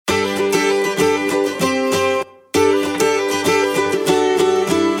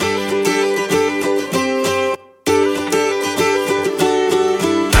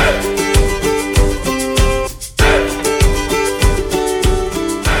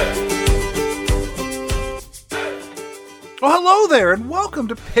Well, hello there, and welcome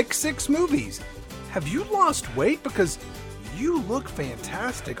to Pick 6 Movies. Have you lost weight? Because you look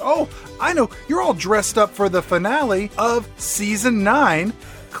fantastic. Oh, I know, you're all dressed up for the finale of Season 9,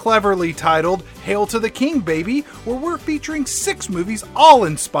 cleverly titled Hail to the King, Baby, where we're featuring 6 movies all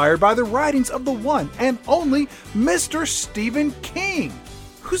inspired by the writings of the one and only Mr. Stephen King.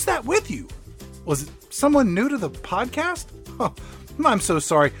 Who's that with you? Was it someone new to the podcast? Oh, I'm so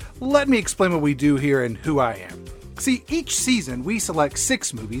sorry. Let me explain what we do here and who I am. See, each season we select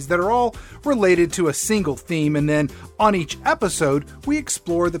 6 movies that are all related to a single theme, and then on each episode we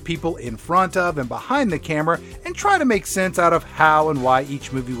explore the people in front of and behind the camera and try to make sense out of how and why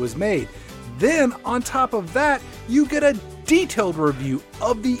each movie was made. Then, on top of that, you get a detailed review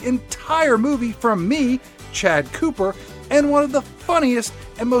of the entire movie from me, Chad Cooper, and one of the funniest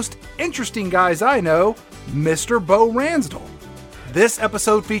and most interesting guys I know, Mr. Bo Ransdell. This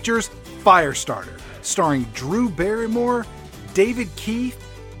episode features Firestarter, starring Drew Barrymore, David Keith,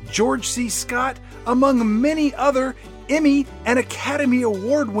 George C. Scott, among many other Emmy and Academy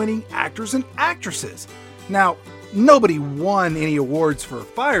Award-winning actors and actresses. Now, nobody won any awards for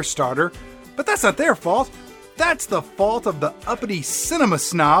Firestarter, but that's not their fault. That's the fault of the uppity cinema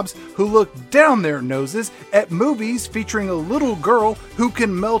snobs who look down their noses at movies featuring a little girl who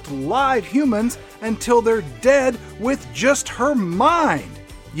can melt live humans until they're dead with just her mind.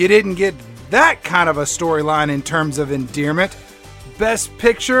 You didn't get that kind of a storyline in terms of endearment. Best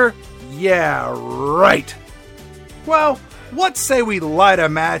Picture? Yeah, right. Well, what say we light a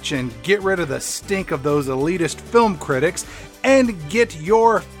match and get rid of the stink of those elitist film critics and get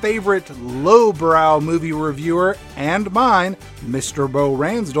your favorite lowbrow movie reviewer and mine, Mr. Bo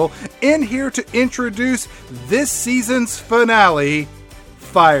Ransdell, in here to introduce this season's finale,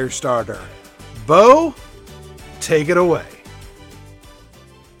 Firestarter. Bo, take it away.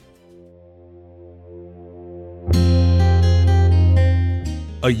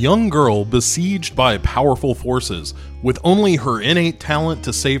 A young girl besieged by powerful forces, with only her innate talent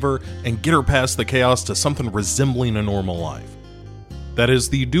to save her and get her past the chaos to something resembling a normal life. That is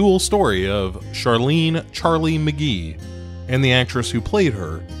the dual story of Charlene Charlie McGee and the actress who played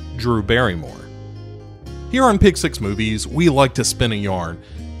her, Drew Barrymore. Here on Pick 6 Movies, we like to spin a yarn,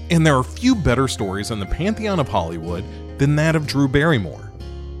 and there are few better stories in the pantheon of Hollywood than that of Drew Barrymore.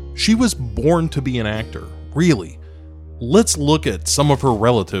 She was born to be an actor, really. Let's look at some of her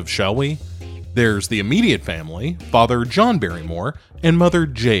relatives, shall we? There's the immediate family, Father John Barrymore and Mother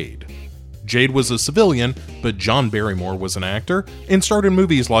Jade. Jade was a civilian, but John Barrymore was an actor and starred in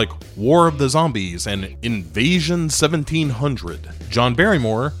movies like War of the Zombies and Invasion 1700. John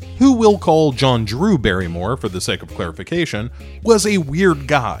Barrymore, who we'll call John Drew Barrymore for the sake of clarification, was a weird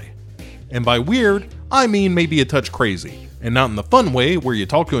guy. And by weird, I mean maybe a touch crazy, and not in the fun way where you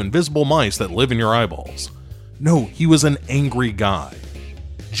talk to invisible mice that live in your eyeballs. No, he was an angry guy.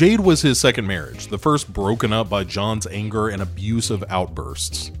 Jade was his second marriage, the first broken up by John's anger and abusive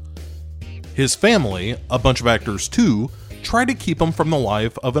outbursts. His family, a bunch of actors too, tried to keep him from the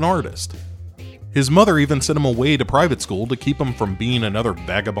life of an artist. His mother even sent him away to private school to keep him from being another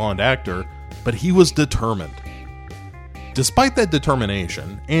vagabond actor, but he was determined. Despite that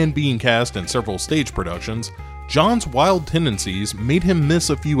determination, and being cast in several stage productions, John's wild tendencies made him miss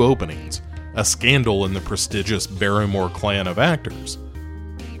a few openings, a scandal in the prestigious Barrymore clan of actors.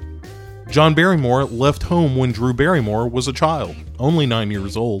 John Barrymore left home when Drew Barrymore was a child, only 9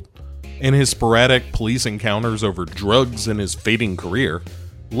 years old, and his sporadic police encounters over drugs in his fading career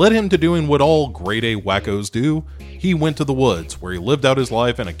led him to doing what all grade A wackos do. He went to the woods, where he lived out his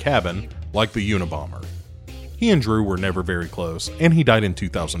life in a cabin like the Unabomber. He and Drew were never very close, and he died in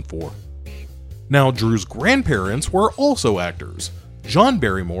 2004. Now, Drew's grandparents were also actors. John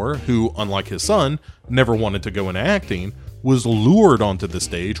Barrymore, who, unlike his son, never wanted to go into acting, was lured onto the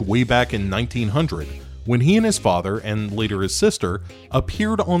stage way back in 1900, when he and his father, and later his sister,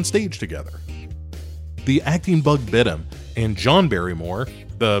 appeared on stage together. The acting bug bit him, and John Barrymore,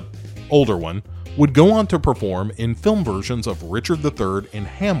 the older one, would go on to perform in film versions of Richard III and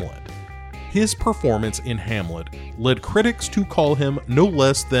Hamlet. His performance in Hamlet led critics to call him no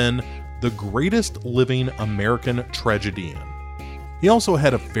less than the greatest living American tragedian. He also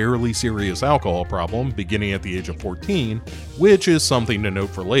had a fairly serious alcohol problem beginning at the age of 14, which is something to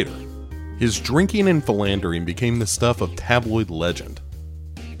note for later. His drinking and philandering became the stuff of tabloid legend.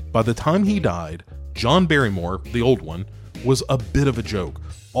 By the time he died, John Barrymore, the old one, was a bit of a joke,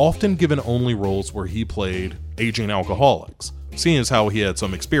 often given only roles where he played aging alcoholics, seeing as how he had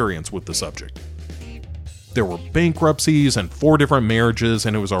some experience with the subject. There were bankruptcies and 4 different marriages,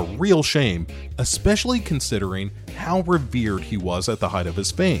 and it was a real shame, especially considering how revered he was at the height of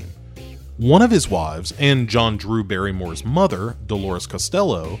his fame. One of his wives, and John Drew Barrymore's mother, Dolores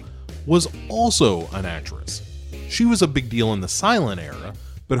Costello, was also an actress. She was a big deal in the silent era,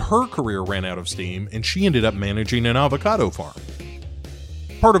 but her career ran out of steam and she ended up managing an avocado farm.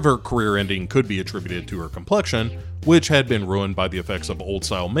 Part of her career ending could be attributed to her complexion, which had been ruined by the effects of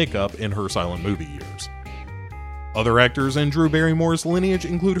old-style makeup in her silent movie years. Other actors in Drew Barrymore's lineage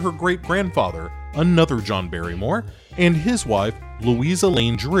include her great-grandfather, another John Barrymore, and his wife, Louisa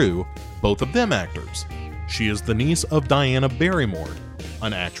Lane Drew, both of them actors. She is the niece of Diana Barrymore,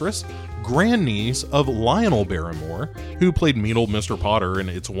 an actress, grandniece of Lionel Barrymore, who played mean old Mr. Potter in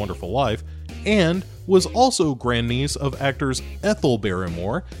It's a Wonderful Life, and was also grandniece of actors Ethel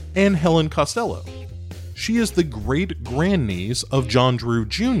Barrymore and Helen Costello. She is the great-grandniece of John Drew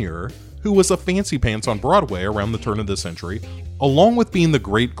Jr., who was a fancy pants on Broadway around the turn of the century, along with being the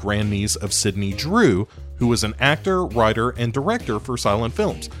great-grandniece of Sidney Drew, who was an actor, writer, and director for silent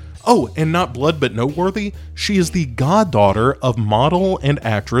films. Oh, and not blood but noteworthy, she is the goddaughter of model and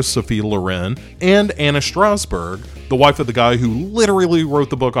actress Sophia Loren and Anna Strasberg, the wife of the guy who literally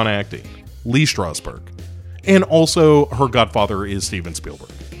wrote the book on acting, Lee Strasberg. And also, her godfather is Steven Spielberg.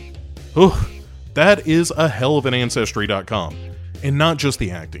 Ugh, that is a hell of an Ancestry.com. And not just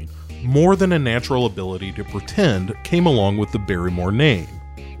the acting. More than a natural ability to pretend came along with the Barrymore name.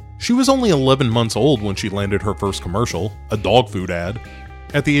 She was only 11 months old when she landed her first commercial, a dog food ad.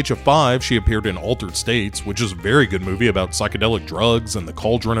 At the age of 5, she appeared in Altered States, which is a very good movie about psychedelic drugs and the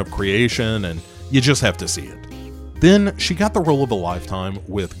cauldron of creation, and you just have to see it. Then, she got the role of a lifetime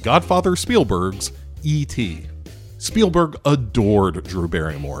with Godfather Spielberg's E.T. Spielberg adored Drew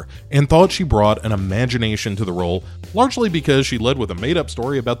Barrymore and thought she brought an imagination to the role, largely because she led with a made-up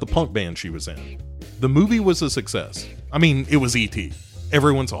story about the punk band she was in. The movie was a success. I mean, it was E.T.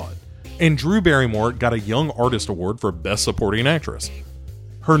 Everyone saw it. And Drew Barrymore got a Young Artist Award for Best Supporting Actress.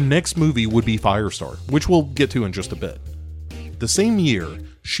 Her next movie would be Firestar, which we'll get to in just a bit. The same year,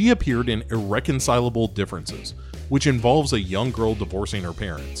 she appeared in Irreconcilable Differences, which involves a young girl divorcing her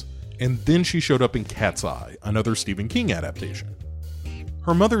parents. And then she showed up in Cat's Eye, another Stephen King adaptation.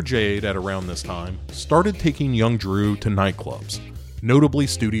 Her mother Jade, at around this time, started taking young Drew to nightclubs, notably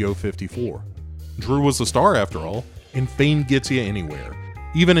Studio 54. Drew was a star after all, and fame gets you anywhere,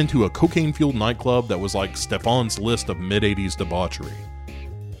 even into a cocaine-fueled nightclub that was like Stefan's list of mid-80s debauchery.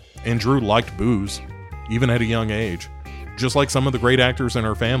 And Drew liked booze, even at a young age. Just like some of the great actors in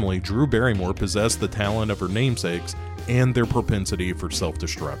her family, Drew Barrymore possessed the talent of her namesakes and their propensity for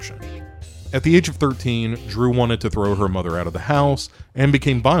self-destruction. At the age of 13, Drew wanted to throw her mother out of the house and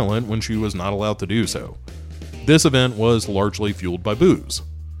became violent when she was not allowed to do so. This event was largely fueled by booze.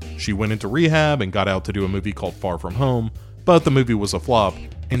 She went into rehab and got out to do a movie called Far From Home, but the movie was a flop,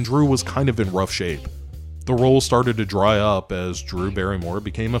 and Drew was kind of in rough shape. The role started to dry up as Drew Barrymore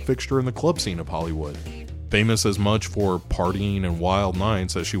became a fixture in the club scene of Hollywood, famous as much for partying and wild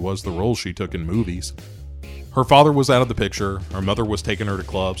nights as she was the roles she took in movies. Her father was out of the picture, her mother was taking her to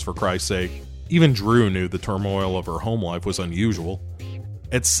clubs for Christ's sake. Even Drew knew the turmoil of her home life was unusual.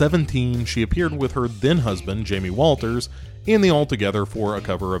 At 17, she appeared with her then-husband, Jamie Walters, in the Altogether for a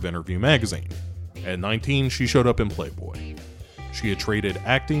cover of Interview magazine. At 19, she showed up in Playboy. She had traded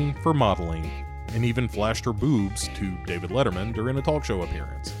acting for modeling, and even flashed her boobs to David Letterman during a talk show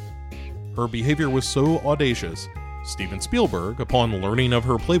appearance. Her behavior was so audacious, Steven Spielberg, upon learning of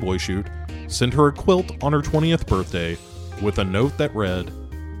her Playboy shoot, sent her a quilt on her 20th birthday with a note that read,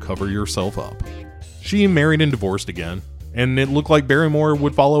 "Cover yourself up." She married and divorced again, and it looked like Barrymore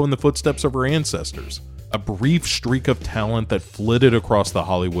would follow in the footsteps of her ancestors. A brief streak of talent that flitted across the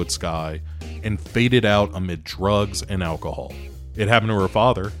Hollywood sky and faded out amid drugs and alcohol. It happened to her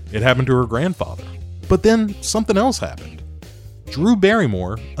father, it happened to her grandfather. But then something else happened. Drew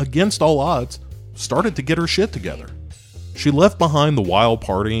Barrymore, against all odds, started to get her shit together. She left behind the wild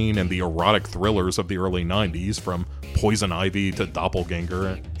partying and the erotic thrillers of the early 90s, from Poison Ivy to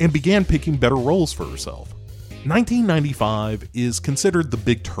Doppelganger, and began picking better roles for herself. 1995 is considered the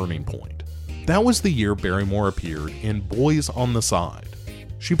big turning point. That was the year Barrymore appeared in Boys on the Side.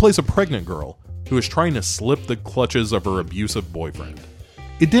 She plays a pregnant girl who is trying to slip the clutches of her abusive boyfriend.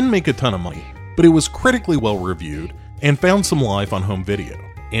 It didn't make a ton of money, but it was critically well reviewed and found some life on home video.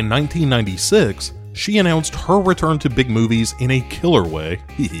 In 1996, she announced her return to big movies in a killer way,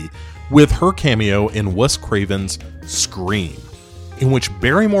 with her cameo in Wes Craven's Scream, in which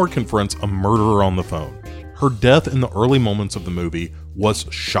Barrymore confronts a murderer on the phone. Her death in the early moments of the movie was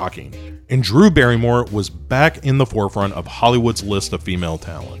shocking, and Drew Barrymore was back in the forefront of Hollywood's list of female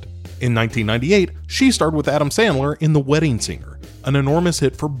talent. In 1998, she starred with Adam Sandler in The Wedding Singer, an enormous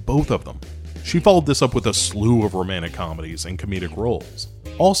hit for both of them. She followed this up with a slew of romantic comedies and comedic roles.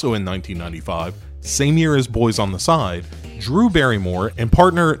 Also in 1995, same year as Boys on the Side, Drew Barrymore and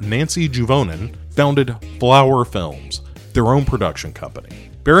partner Nancy Juvonen founded Flower Films, their own production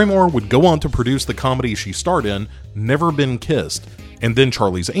company. Barrymore would go on to produce the comedy she starred in, Never Been Kissed, and then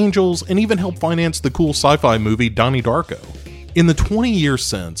Charlie's Angels, and even help finance the cool sci-fi movie Donnie Darko. In the 20 years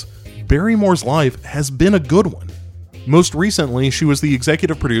since, Barrymore's life has been a good one. Most recently, she was the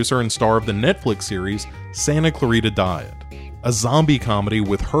executive producer and star of the Netflix series Santa Clarita Diet, a zombie comedy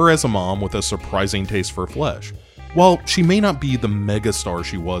with her as a mom with a surprising taste for flesh. While she may not be the megastar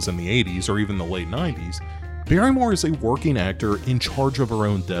she was in the 80s or even the late 90s, Barrymore is a working actor in charge of her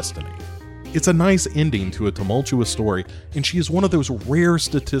own destiny. It's a nice ending to a tumultuous story, and she is one of those rare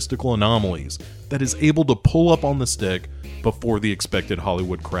statistical anomalies that is able to pull up on the stick before the expected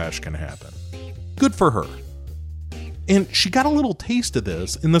Hollywood crash can happen. Good for her. And she got a little taste of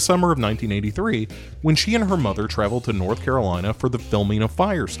this in the summer of 1983 when she and her mother traveled to North Carolina for the filming of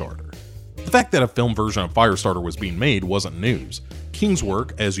Firestarter. The fact that a film version of Firestarter was being made wasn't news. King's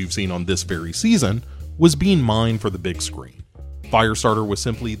work, as you've seen on this very season, was being mined for the big screen. Firestarter was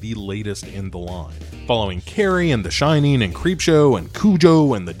simply the latest in the line, following Carrie and The Shining and Creepshow and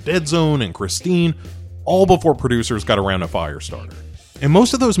Cujo and The Dead Zone and Christine, all before producers got around to Firestarter. And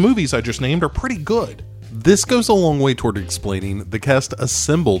most of those movies I just named are pretty good. This goes a long way toward explaining the cast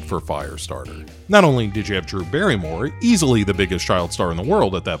assembled for Firestarter. Not only did you have Drew Barrymore, easily the biggest child star in the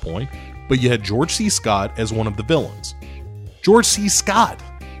world at that point, but you had George C. Scott as one of the villains. George C. Scott!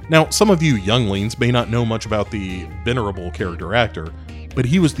 Now, some of you younglings may not know much about the venerable character actor, but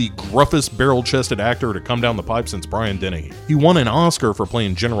he was the gruffest barrel-chested actor to come down the pipe since Brian Dennehy. He won an Oscar for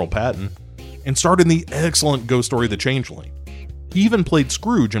playing General Patton, and starred in the excellent ghost story The Changeling. He even played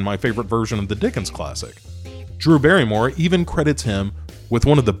Scrooge in my favorite version of the Dickens classic. Drew Barrymore even credits him with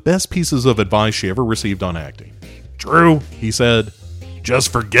one of the best pieces of advice she ever received on acting. "Drew," he said,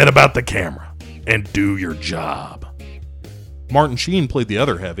 "just forget about the camera and do your job." Martin Sheen played the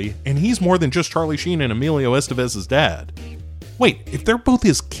other heavy, and he's more than just Charlie Sheen and Emilio Estevez's dad. Wait, if they're both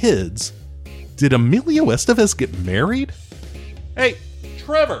his kids, did Emilio Estevez get married? Hey,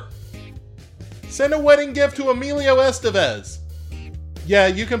 Trevor! Send a wedding gift to Emilio Estevez. Yeah,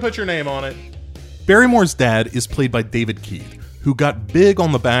 you can put your name on it. Barrymore's dad is played by David Keith, who got big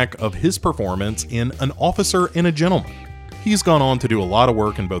on the back of his performance in An Officer and a Gentleman. He's gone on to do a lot of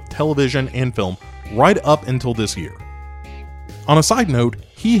work in both television and film right up until this year. On a side note,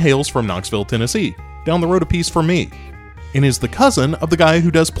 he hails from Knoxville, Tennessee, down the road a piece from me, and is the cousin of the guy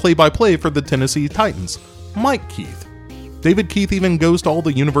who does play-by-play for the Tennessee Titans, Mike Keith. David Keith even goes to all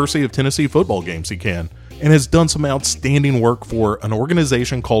the University of Tennessee football games he can, and has done some outstanding work for an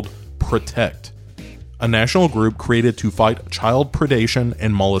organization called Protect, a national group created to fight child predation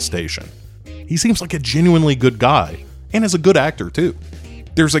and molestation. He seems like a genuinely good guy, and is a good actor too.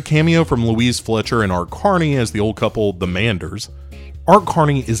 There's a cameo from Louise Fletcher and Art Carney as the old couple, the Manders. Art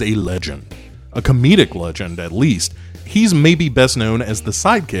Carney is a legend, a comedic legend at least. He's maybe best known as the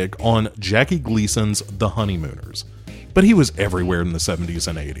sidekick on Jackie Gleason's The Honeymooners, but he was everywhere in the 70s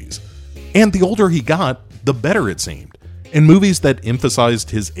and 80s. And the older he got, the better it seemed. In movies that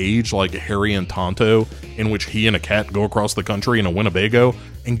emphasized his age, like Harry and Tonto, in which he and a cat go across the country in a Winnebago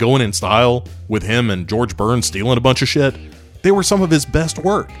and going in style, with him and George Burns stealing a bunch of shit, they were some of his best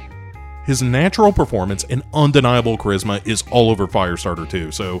work. His natural performance and undeniable charisma is all over Firestarter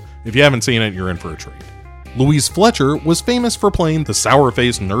too, so if you haven't seen it, you're in for a treat. Louise Fletcher was famous for playing the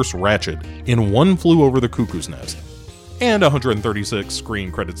sour-faced Nurse Ratched in One Flew Over the Cuckoo's Nest. And 136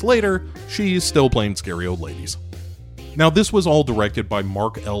 screen credits later, she's still playing scary old ladies. Now, this was all directed by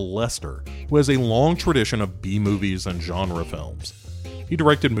Mark L. Lester, who has a long tradition of B-movies and genre films. He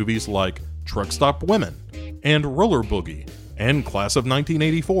directed movies like Truck Stop Women, and Roller Boogie, and Class of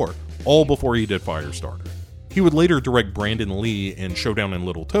 1984, all before he did Firestarter. He would later direct Brandon Lee in Showdown in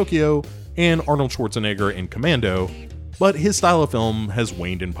Little Tokyo, and Arnold Schwarzenegger in Commando, but his style of film has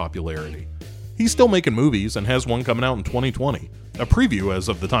waned in popularity. He's still making movies and has one coming out in 2020, a preview as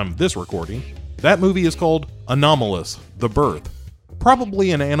of the time of this recording. That movie is called Anomalous: The Birth,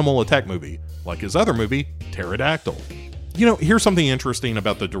 probably an animal attack movie, like his other movie, Pterodactyl. You know, here's something interesting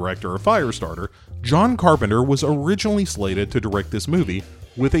about the director of Firestarter. John Carpenter was originally slated to direct this movie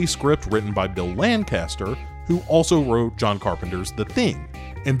with a script written by Bill Lancaster, who also wrote John Carpenter's The Thing.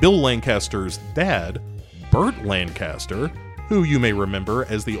 And Bill Lancaster's dad, Burt Lancaster, who you may remember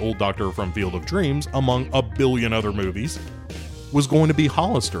as the old doctor from Field of Dreams, among a billion other movies, was going to be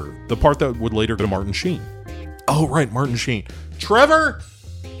Hollister, the part that would later go to Martin Sheen. Oh, right, Martin Sheen. Trevor!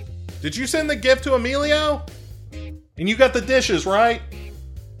 Did you send the gift to Emilio? And you got the dishes, right?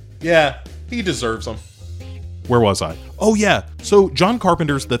 Yeah, he deserves them. Where was I? Oh yeah, so John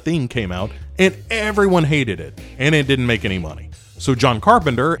Carpenter's The Thing came out, and everyone hated it, and it didn't make any money. So John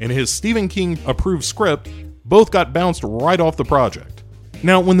Carpenter and his Stephen King approved script both got bounced right off the project.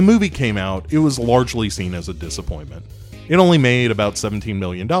 Now, when the movie came out, it was largely seen as a disappointment. It only made about $17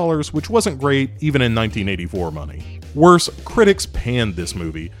 million, which wasn't great even in 1984 money. Worse, critics panned this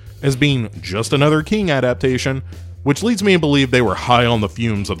movie as being just another King adaptation, which leads me to believe they were high on the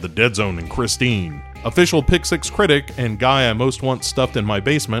fumes of The Dead Zone and Christine. Official Pick 6 critic and guy I most want stuffed in my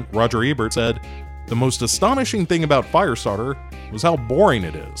basement, Roger Ebert, said, "The most astonishing thing about Firestarter was how boring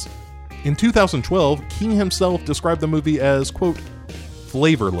it is." In 2012, King himself described the movie as, quote,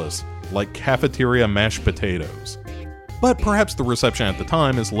 flavorless, like cafeteria mashed potatoes. But perhaps the reception at the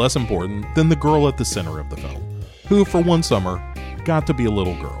time is less important than the girl at the center of the film, who, for one summer, got to be a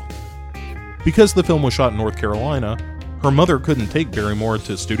little girl. Because the film was shot in North Carolina, her mother couldn't take Barrymore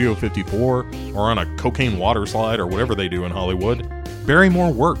to Studio 54 or on a cocaine water slide or whatever they do in Hollywood.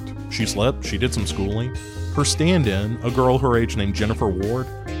 Barrymore worked. She slept, she did some schooling. Her stand-in, a girl her age named Jennifer Ward,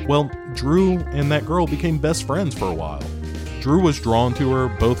 well, Drew and that girl became best friends for a while. Drew was drawn to her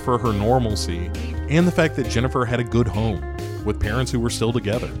both for her normalcy and the fact that Jennifer had a good home, with parents who were still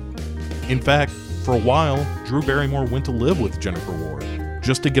together. In fact, for a while, Drew Barrymore went to live with Jennifer Ward,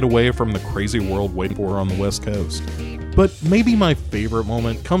 just to get away from the crazy world waiting for her on the West Coast. But maybe my favorite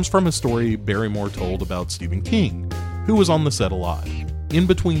moment comes from a story Barrymore told about Stephen King, who was on the set a lot. In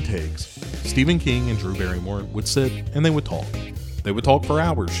between takes, Stephen King and Drew Barrymore would sit and they would talk. They would talk for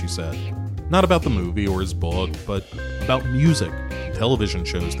hours, she said. Not about the movie or his book, but about music, television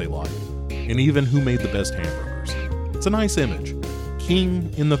shows they liked, and even who made the best hamburgers. It's a nice image.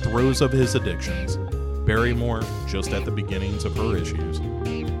 King in the throes of his addictions, Barrymore just at the beginnings of her issues,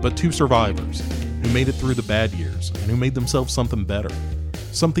 but two survivors who made it through the bad years and who made themselves something better.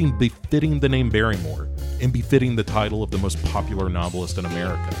 Something befitting the name Barrymore and befitting the title of the most popular novelist in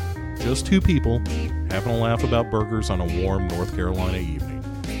America. Just two people having a laugh about burgers on a warm North Carolina evening.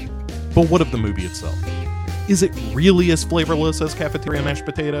 But what of the movie itself? Is it really as flavorless as cafeteria mashed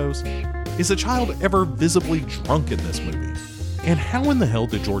potatoes? Is a child ever visibly drunk in this movie? And how in the hell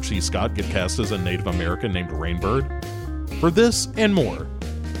did George C. Scott get cast as a Native American named Rainbird? For this and more,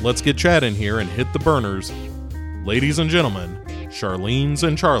 let's get Chad in here and hit the burners. Ladies and gentlemen, Charlene's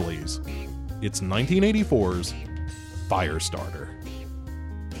and Charlie's, it's 1984's Firestarter.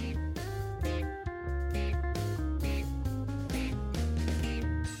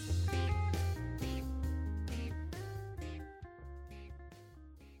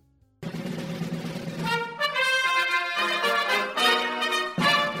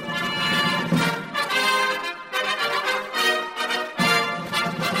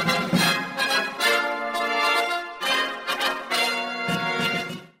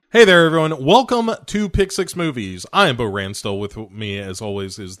 Hey there, everyone. Welcome to Pick 6 Movies. I am Bo Ransdell. With me, as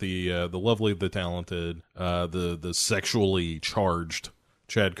always, is the lovely, the talented, the sexually charged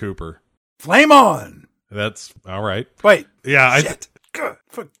Chad Cooper. Flame on! That's all right. Wait. Yeah. Shit.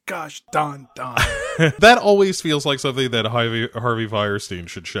 For gosh, Don. That always feels like something that Harvey Fierstein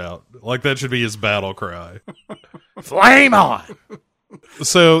should shout. Like that should be his battle cry. Flame on!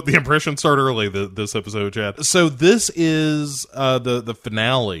 So the impression started early this episode, Chad. So this is the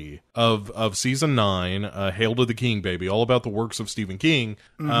finale of season 9, Hail to the King, baby, all about the works of Stephen King.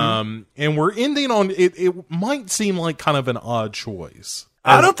 Mm-hmm. And we're ending on it might seem like kind of an odd choice.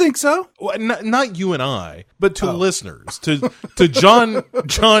 I don't think so. Well, not you and I, but to listeners, to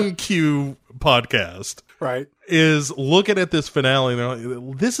John Q podcast. Right. Is looking at this finale, and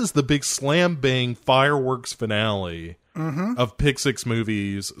like, this is the big slam bang fireworks finale of Pick 6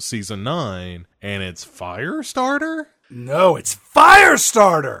 Movies season 9, and it's Firestarter? No, it's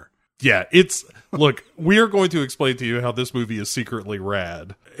Firestarter. Yeah, look, we are going to explain to you how this movie is secretly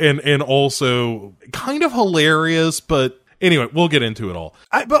rad and also kind of hilarious, but anyway, we'll get into it all.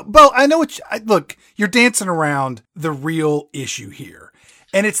 But I know look, you're dancing around the real issue here.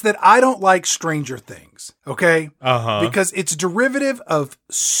 And it's that I don't like Stranger Things, okay? Uh-huh. Because it's derivative of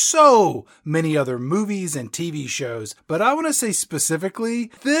so many other movies and TV shows. But I want to say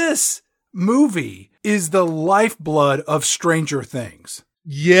specifically, this movie is the lifeblood of Stranger Things.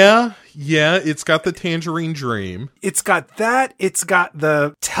 Yeah, it's got the Tangerine Dream. It's got that. It's got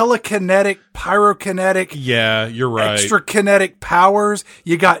the telekinetic, pyrokinetic. Yeah, you're right. Extra kinetic powers.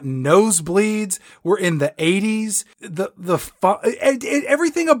 You got nosebleeds. We're in the 80s.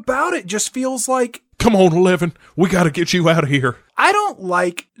 Everything about it just feels like come on, Eleven, we got to get you out of here. I don't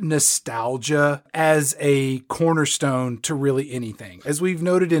like nostalgia as a cornerstone to really anything. As we've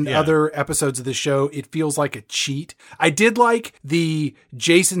noted in other episodes of the show, it feels like a cheat. I did like the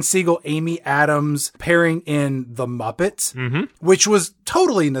Jason Segel, Amy Adams pairing in The Muppets, which was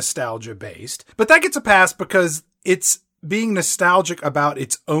totally nostalgia based. But that gets a pass because it's being nostalgic about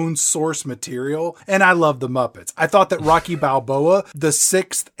its own source material, and I love The Muppets. I thought that Rocky Balboa, the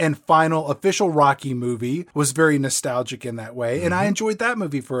sixth and final official Rocky movie, was very nostalgic in that way, and I enjoyed that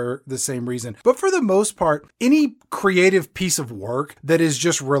movie for the same reason. But for the most part, any creative piece of work that is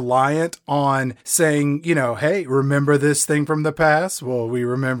just reliant on saying, you know, hey, remember this thing from the past? Well, we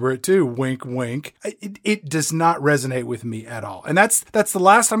remember it too, wink, wink. It does not resonate with me at all. And that's the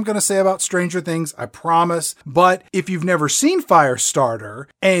last I'm going to say about Stranger Things, I promise. But if you've never seen Firestarter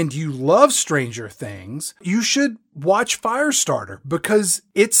and you love Stranger Things, you should watch Firestarter because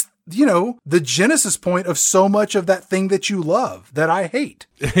it's, you know, the genesis point of so much of that thing that you love that I hate.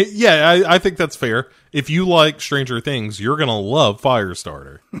 Yeah, I think that's fair. If you like Stranger Things, you're going to love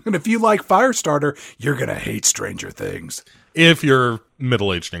Firestarter. And if you like Firestarter, you're going to hate Stranger Things. If you're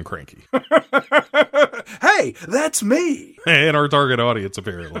middle-aged and cranky. Hey, that's me. And our target audience,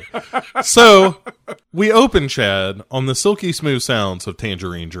 apparently. So, we open, Chad, on the silky smooth sounds of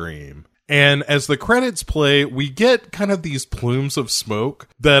Tangerine Dream. And as the credits play, we get kind of these plumes of smoke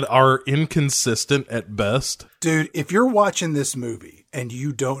that are inconsistent at best. Dude, if you're watching this movie and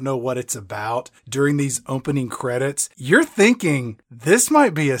you don't know what it's about during these opening credits, you're thinking, this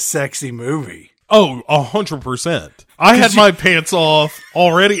might be a sexy movie. Oh, 100%. I had my pants off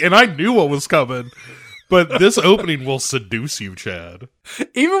already, and I knew what was coming. But this opening will seduce you, Chad.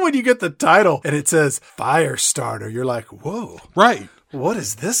 Even when you get the title and it says Firestarter, you're like, whoa. Right. What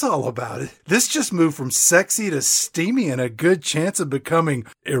is this all about? This just moved from sexy to steamy and a good chance of becoming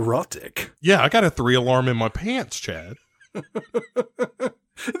erotic. Yeah, I got a 3-alarm in my pants, Chad.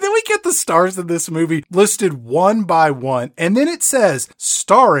 Then we get the stars of this movie listed one by one, and then it says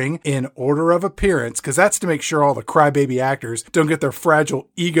starring in order of appearance, because that's to make sure all the crybaby actors don't get their fragile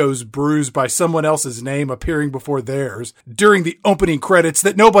egos bruised by someone else's name appearing before theirs during the opening credits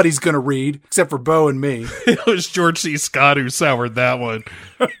that nobody's going to read, except for Bo and me. It was George C. Scott who soured that one.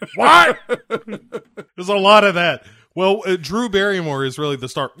 What? There's a lot of that. Well, Drew Barrymore is really the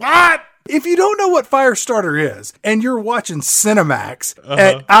star. What? If you don't know what Firestarter is, and you're watching Cinemax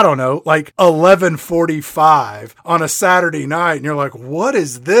at, I don't know, like 11:45 on a Saturday night, and you're like, what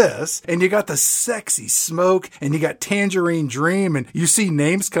is this? And you got the sexy smoke, and you got Tangerine Dream, and you see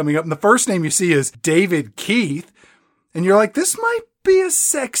names coming up, and the first name you see is David Keith, and you're like, this might be a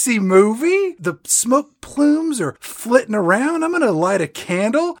sexy movie. The smoke plumes are flitting around. I'm going to light a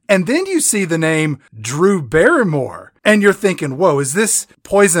candle. And then you see the name Drew Barrymore. And you're thinking, whoa, is this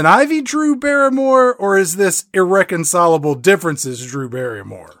Poison Ivy Drew Barrymore, or is this Irreconcilable Differences Drew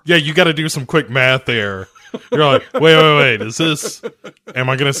Barrymore? Yeah, you got to do some quick math there. You're like, wait, is this, am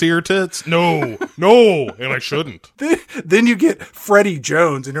I going to see her tits? No, and I shouldn't. Then you get Freddie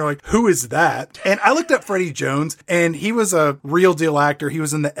Jones, and you're like, who is that? And I looked up Freddie Jones, and he was a real deal actor. He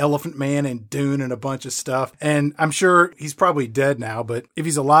was in The Elephant Man and Dune and a bunch of stuff. And I'm sure he's probably dead now, but if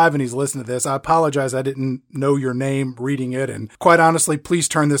he's alive and he's listening to this, I apologize. I didn't know your name reading it. And quite honestly, please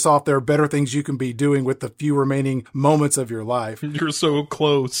turn this off. There are better things you can be doing with the few remaining moments of your life. You're so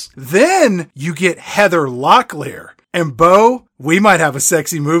close. Then you get Heather Locklear. And Bo, we might have a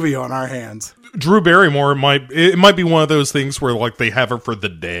sexy movie on our hands. Drew Barrymore might be one of those things where like they have her for the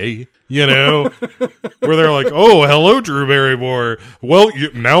day, you know, where they're like, oh, hello, Drew Barrymore. Well,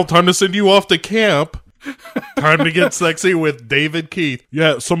 now time to send you off to camp. Time to get sexy with David Keith.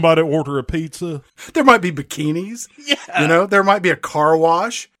 Yeah, somebody order a pizza. There might be bikinis. Yeah. You know, there might be a car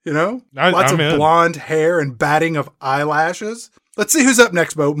wash, you know, lots of blonde hair and batting of eyelashes. Let's see who's up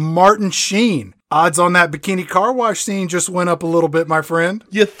next, Bo. Martin Sheen. Odds on that bikini car wash scene just went up a little bit, my friend.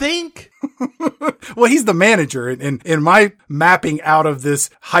 You think? Well, he's the manager in my mapping out of this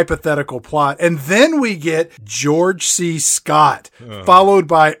hypothetical plot. And then we get George C. Scott, followed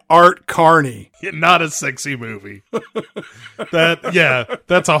by Art Carney. Not a sexy movie.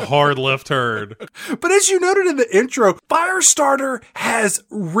 That's a hard left turn. But as you noted in the intro, Firestarter has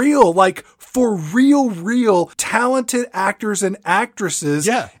real talented actors and actresses.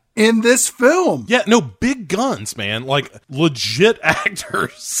 Yeah. In this film. Yeah, no, big guns, man. Like, legit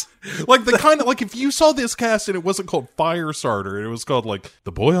actors. Like the kind of like if you saw this cast and it wasn't called Firestarter, it was called like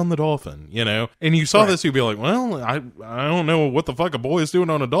The Boy on the Dolphin, you know? And you saw this, you'd be like, well, I don't know what the fuck a boy is doing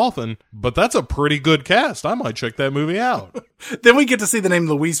on a dolphin, but that's a pretty good cast. I might check that movie out. Then we get to see the name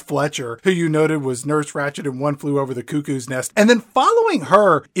Louise Fletcher, who you noted was Nurse Ratched in One Flew Over the Cuckoo's Nest. And then following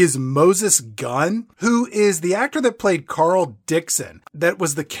her is Moses Gunn, who is the actor that played Carl Dixon. That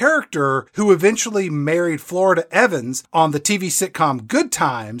was the character who eventually married Florida Evans on the TV sitcom Good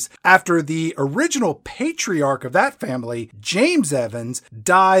Times after the original patriarch of that family, James Evans,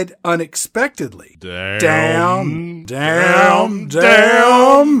 died unexpectedly. Damn.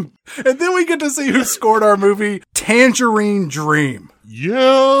 And then we get to see who scored our movie, Tangerine Dream.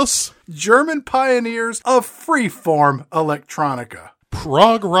 Yes! German pioneers of freeform electronica.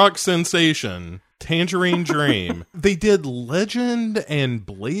 Prog rock sensation, Tangerine Dream. They did Legend and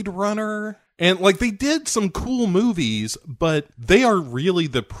Blade Runner. And, like, they did some cool movies, but they are really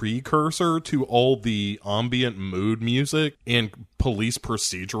the precursor to all the ambient mood music and police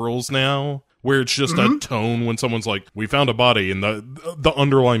procedurals now, where it's just a tone when someone's like, we found a body, and the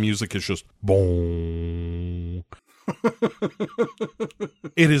underlying music is just boom.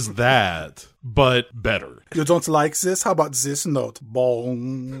 It is that, but better. You don't like this? How about this note?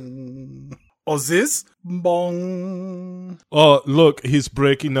 Bong. Or this? Bong. Oh, look, he's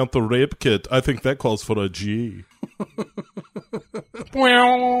breaking out the rape kit. I think that calls for a G.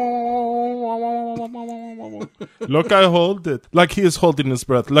 Look, I hold it. Like he is holding his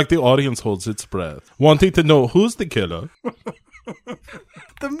breath. Like the audience holds its breath. Wanting to know who's the killer.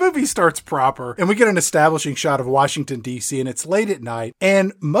 The movie starts proper, and we get an establishing shot of Washington, D.C., and it's late at night,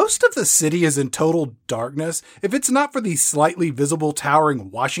 and most of the city is in total darkness. If it's not for the slightly visible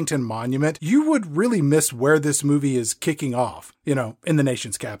towering Washington Monument, you would really miss where this movie is kicking off, you know, in the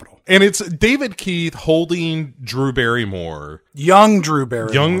nation's capital. And it's David Keith holding Drew Barrymore. Young Drew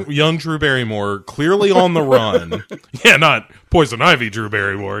Barrymore. Young Drew Barrymore, clearly on the run. Yeah, not Poison Ivy Drew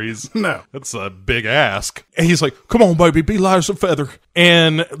Barrymore. No. That's a big ask. And he's like, come on, baby, be light as a feather.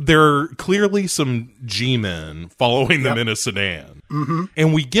 And there are clearly some G-men following them in a sedan. Mm-hmm.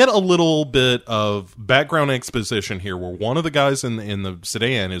 And we get a little bit of background exposition here where one of the guys in the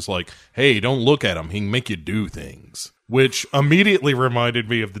sedan is like, hey, don't look at him. He can make you do things. Which immediately reminded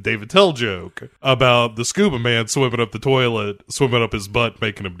me of the David Tell joke about the scuba man swimming up the toilet, swimming up his butt,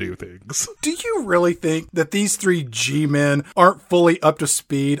 making him do things. Do you really think that these three G-men aren't fully up to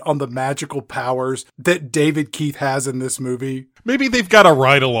speed on the magical powers that David Keith has in this movie? Maybe they've got a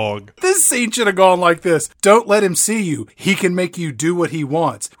ride along. This scene should have gone like this. Don't let him see you. He can make you do what he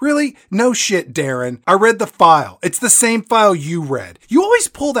wants. Really? No shit, Darren. I read the file. It's the same file you read. You always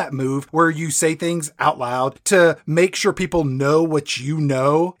pull that move where you say things out loud to make sure people know what you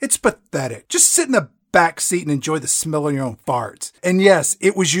know. It's pathetic. Just sit in the back seat and enjoy the smell of your own farts. And yes,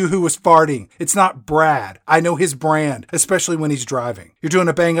 it was you who was farting. It's not Brad. I know his brand, especially when he's driving. You're doing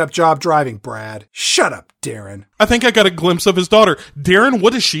a bang-up job driving, Brad. Shut up, Darren. I think I got a glimpse of his daughter. Darren,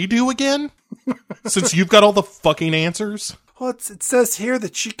 what does she do again? Since you've got all the fucking answers. Well, it says here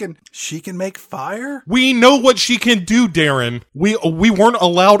that she can make fire? We know what she can do, Darren. We weren't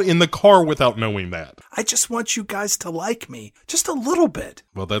allowed in the car without knowing that. I just want you guys to like me. Just a little bit.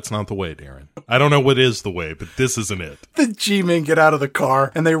 Well, that's not the way, Darren. I don't know what is the way, but this isn't it. The G-men get out of the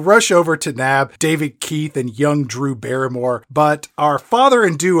car, and they rush over to nab David Keith and young Drew Barrymore, but our father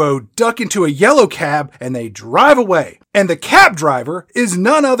and duo duck into a yellow cab, and they drive away. And the cab driver is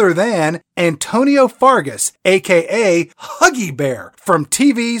none other than Antonio Fargas, a.k.a. Huggy Bear, from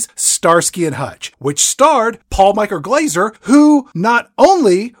TV's Starsky and Hutch, which starred Paul Michael Glaser, who not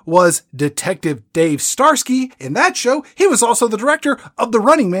only was Detective Dave Starsky in that show, he was also the director of The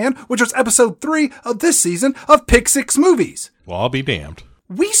Running Man, which was episode 3 of this season of Pick 6 Movies. Well, I'll be damned.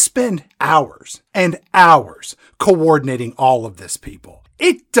 We spend hours and hours coordinating all of this, people.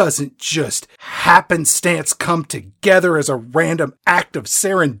 It doesn't just happenstance come together as a random act of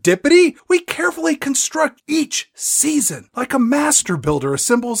serendipity. We carefully construct each season like a master builder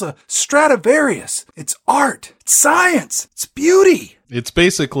assembles a Stradivarius. It's art, it's science, it's beauty. It's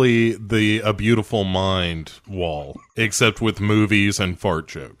basically the A Beautiful Mind wall, except with movies and fart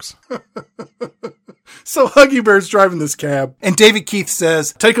jokes. So Huggy Bear's driving this cab, and David Keith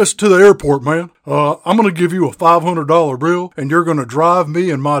says, take us to the airport, man. I'm going to give you a $500 bill, and you're going to drive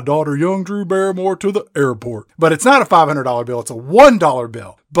me and my daughter, young Drew Barrymore, to the airport. But it's not a $500 bill, it's a $1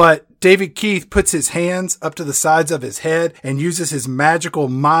 bill. But David Keith puts his hands up to the sides of his head and uses his magical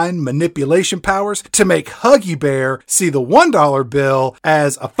mind manipulation powers to make Huggy Bear see the $1 bill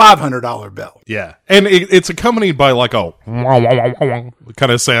as a $500 bill. Yeah. And it's accompanied by like a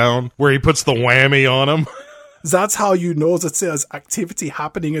kind of sound where he puts the whammy on him. That's how you know that there's activity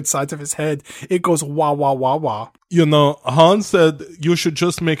happening inside of his head. It goes wah, wah, wah, wah. You know, Hans said you should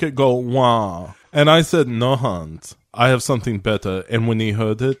just make it go wah. And I said, no, Hans, I have something better. And when he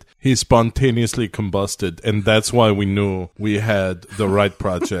heard it, he spontaneously combusted. And that's why we knew we had the right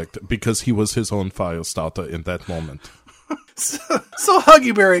project, because he was his own fire starter in that moment. So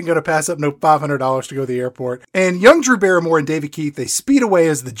Huggy Bear ain't going to pass up no $500 to go to the airport. And young Drew Barrymore and David Keith, they speed away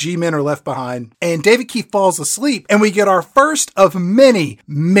as the G-men are left behind. And David Keith falls asleep. And we get our first of many,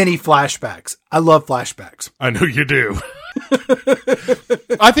 many flashbacks. I love flashbacks. I know you do.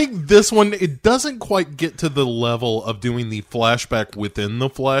 I think this one, it doesn't quite get to the level of doing the flashback within the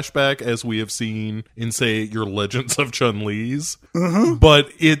flashback as we have seen in, say, your Legends of Chun-Li's, but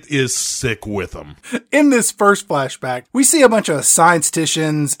it is sick with them. In this first flashback, we see a bunch of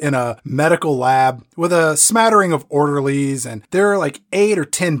scientisticians in a medical lab with a smattering of orderlies, and there are like 8 or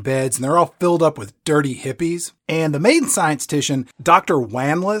 10 beds, and they're all filled up with dirty hippies. And the main scientistician, Dr.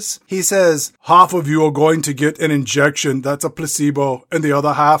 Wanless, he says, half of you are going to get an injection that's a placebo, and the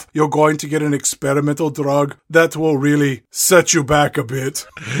other half, you're going to get an experimental drug that will really set you back a bit.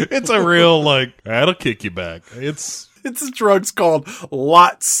 It's a real, like, that'll kick you back. It's a drug's called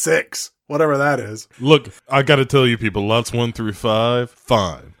Lot 6, whatever that is. Look, I gotta tell you people, lots 1 through 5,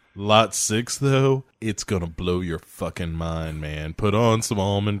 fine. Lot 6, though, it's gonna blow your fucking mind, man. Put on some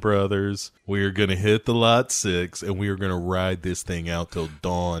Allman Brothers. We're gonna hit the Lot 6, and we are gonna ride this thing out till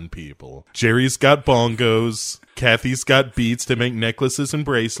dawn, people. Jerry's got bongos. Kathy's got beads to make necklaces and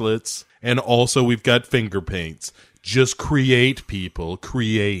bracelets. And also we've got finger paints. Just create, people.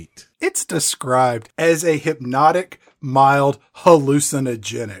 Create. It's described as a hypnotic, mild,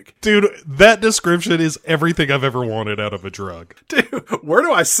 hallucinogenic. Dude, that description is everything I've ever wanted out of a drug. Dude, where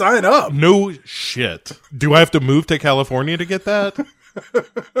do I sign up? No shit. Do I have to move to California to get that?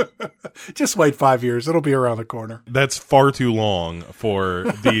 Just wait 5 years. It'll be around the corner. That's far too long for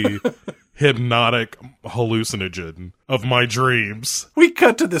the hypnotic hallucinogen of my dreams. We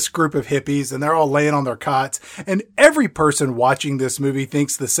cut to this group of hippies, and they're all laying on their cots, and every person watching this movie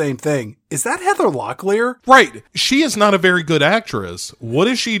thinks the same thing. Is that Heather Locklear? Right. She is not a very good actress. What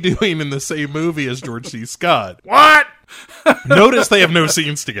is she doing in the same movie as George C. Scott? What? Notice they have no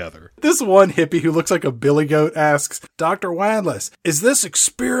scenes together. This one hippie who looks like a billy goat asks, Dr. Wanless, is this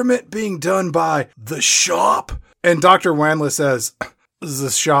experiment being done by the shop? And Dr. Wanless says,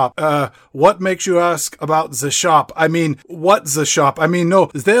 the shop. What makes you ask about the shop? I mean, what the shop? I mean, no,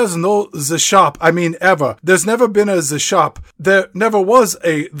 there's no the shop. I mean, ever. There's never been a the shop. There never was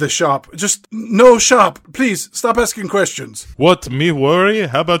a the shop. Just no shop. Please, stop asking questions. What, me worry?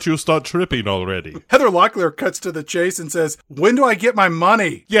 How about you start tripping already? Heather Locklear cuts to the chase and says, when do I get my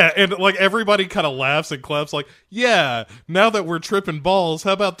money? Yeah, and like everybody kind of laughs and claps like, yeah, now that we're tripping balls,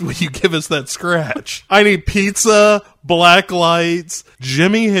 how about you give us that scratch? I need pizza, black lights,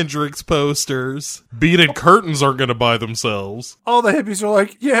 Jimi Hendrix posters. Beaded curtains are going to buy themselves. All the hippies are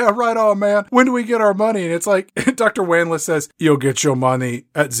like, yeah, right on, man. When do we get our money? And it's like, Dr. Wanless says, you'll get your money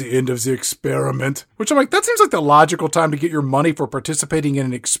at the end of the experiment. Which I'm like, that seems like the logical time to get your money for participating in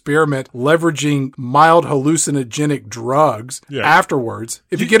an experiment leveraging mild hallucinogenic drugs afterwards.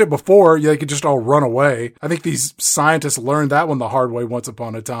 If you get it before, they could just all run away. I think these scientists learned that one the hard way once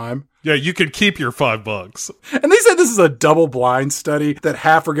upon a time. Yeah, you can keep your $5. And they said this is a double-blind study, that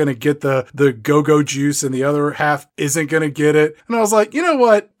half are going to get the go-go juice and the other half isn't going to get it. And I was like, you know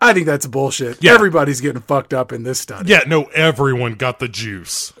what? I think that's bullshit. Yeah. Everybody's getting fucked up in this study. Yeah, no, everyone got the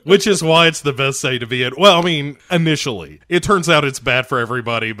juice, which is why it's the best day to be in. Well, I mean, initially. It turns out it's bad for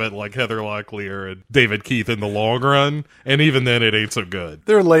everybody, but like Heather Locklear and David Keith in the long run. And even then, it ain't so good.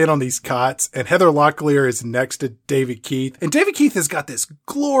 They're laying on these cots, and Heather Locklear is next to David Keith. And David Keith has got this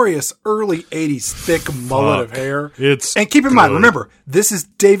glorious early 80s thick mullet of hair. And keep in mind, remember, this is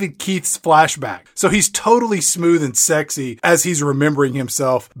David Keith's flashback. So he's totally smooth and sexy as he's remembering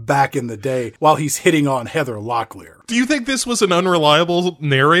himself back in the day while he's hitting on Heather Locklear. Do you think this was an unreliable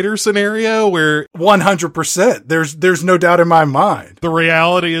narrator scenario where 100%? There's no doubt in my mind. The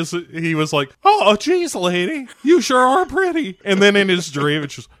reality is he was like, oh, geez, lady, you sure are pretty. And then in his dream,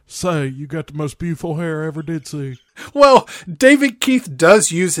 it's just, say, you got the most beautiful hair I ever did see. Well, David Keith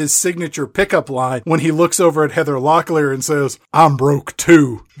does use his signature pickup line when he looks over at Heather Locklear and says, I'm broke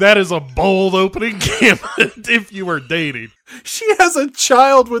too. That is a bold opening gambit if you were dating. She has a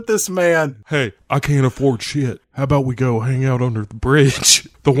child with this man. Hey, I can't afford shit. How about we go hang out under the bridge?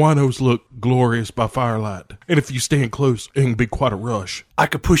 The winos look glorious by firelight. And if you stand close, it can be quite a rush. I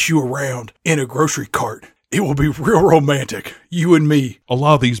could push you around in a grocery cart. It will be real romantic. You and me. A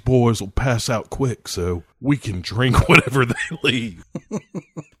lot of these boys will pass out quick, so we can drink whatever they leave.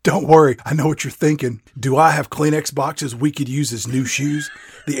 Don't worry, I know what you're thinking. Do I have Kleenex boxes we could use as new shoes?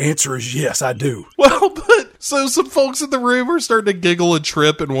 The answer is yes, I do. Well, but so some folks in the room are starting to giggle and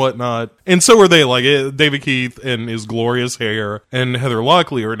trip and whatnot. And so are they, like David Keith and his glorious hair and Heather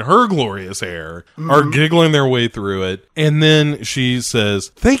Locklear and her glorious hair are giggling their way through it. And then she says,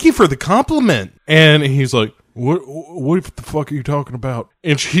 "Thank you for the compliment." And he's like, What the fuck are you talking about?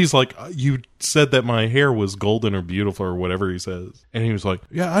 And she's like, "You said that my hair was golden or beautiful," or whatever he says. And he was like,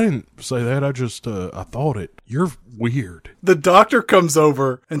 "Yeah, I didn't say that. I just, I thought it. You're weird." The doctor comes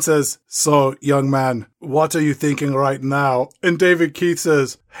over and says, "So, young man, what are you thinking right now?" And David Keith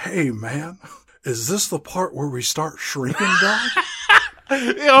says, "Hey, man, is this the part where we start shrinking down?"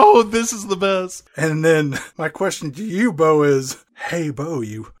 Oh, this is the best. And then my question to you, Bo, is, hey, Bo,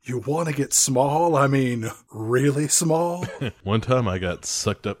 you want to get small? I mean, really small? One time I got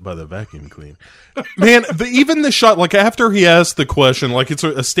sucked up by the vacuum cleaner. Man, even the shot, like after he asked the question, like it's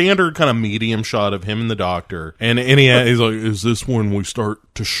a standard kind of medium shot of him and the doctor. And he's like, "Is this when we start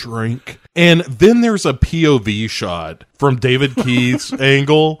to shrink?" And then there's a POV shot from David Keith's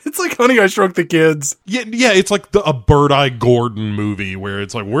angle. It's like Honey, I Shrunk the Kids. Yeah, it's like a Bird-Eye Gordon movie where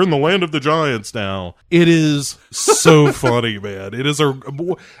it's like, we're in the land of the giants now. It is so funny, man. It is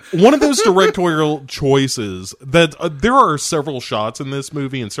one of those directorial choices that there are several shots in this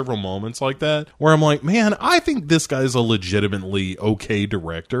movie and several moments like that where I'm like, man, I think this guy's a legitimately okay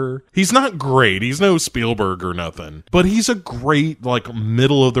director. He's not great. He's no Spielberg or nothing, but he's a great, like,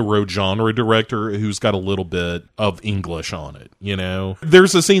 middle of the road genre director who's got a little bit of English on it, you know?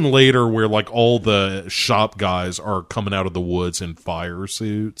 There's a scene later where, like, all the shop guys are coming out of the woods in fire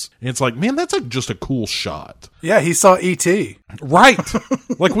suits. And it's like, man, that's just a cool shot. Yeah, he saw E.T. Right.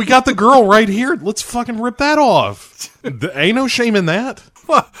 Like, we got the girl right here. Let's fucking rip that off. Ain't no shame in that.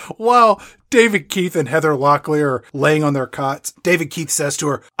 While David Keith and Heather Locklear are laying on their cots, David Keith says to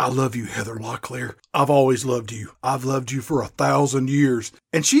her, "I love you, Heather Locklear. I've always loved you. I've loved you for 1,000 years.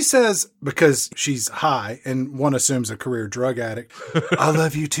 And she says, because she's high and one assumes a career drug addict, "I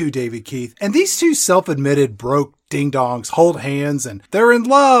love you too, David Keith." And these two self-admitted broke ding-dongs hold hands and they're in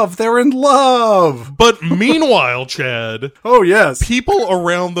love. They're in love. But meanwhile, Chad. Oh, yes. People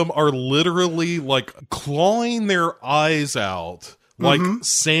around them are literally like clawing their eyes out. Like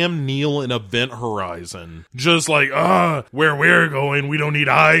Sam Neill in Event Horizon. Just like, where we're going, we don't need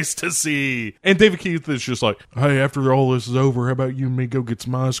eyes to see. And David Keith is just like, "Hey, after all this is over, how about you and me go get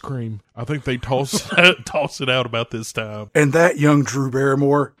some ice cream?" I think they toss it out about this time. And that, young Drew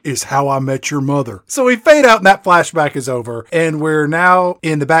Barrymore, is How I Met Your Mother. So we fade out and that flashback is over. And we're now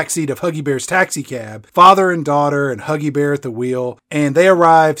in the backseat of Huggy Bear's taxi cab. Father and daughter and Huggy Bear at the wheel. And they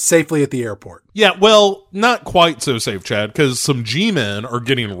arrive safely at the airport. Yeah, well, not quite so safe, Chad, because some G-men are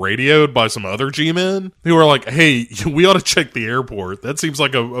getting radioed by some other G-men who are like, "Hey, we ought to check the airport. That seems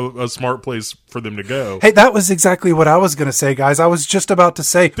like a smart place for them to go." Hey, that was exactly what I was going to say, guys. I was just about to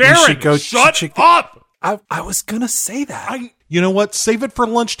say, Darren, shut up! I was going to say that. You know what? Save it for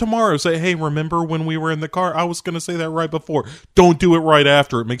lunch tomorrow. Say, "Hey, remember when we were in the car?" I was going to say that right before. Don't do it right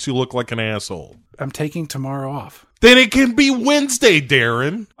after. It makes you look like an asshole. I'm taking tomorrow off. Then it can be Wednesday,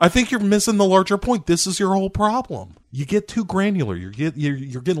 Darren. I think you're missing the larger point. This is your whole problem. You get too granular.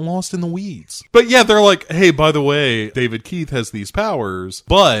 You're getting lost in the weeds. But yeah, they're like, "Hey, by the way, David Keith has these powers,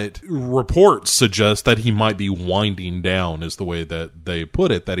 but reports suggest that he might be winding down," is the way that they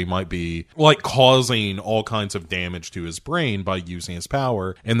put it, that he might be like causing all kinds of damage to his brain by using his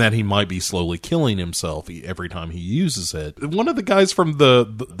power, and that he might be slowly killing himself every time he uses it. One of the guys from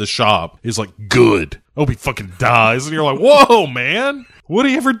the shop is like, "Good. I hope he fucking dies." And you're like, "Whoa, man. What'd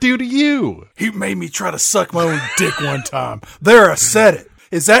he ever do to you?" "He made me try to suck my own dick one time. There, I said it.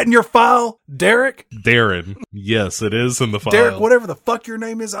 Is that in your file, Derek?" Darren. Yes, it is in the file. Derek, whatever the fuck your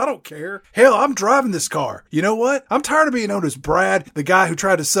name is, I don't care. Hell, I'm driving this car. You know what? I'm tired of being known as Brad, the guy who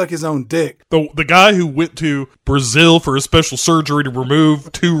tried to suck his own dick. The guy who went to Brazil for a special surgery to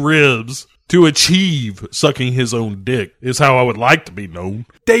remove 2 ribs to achieve sucking his own dick is how I would like to be known.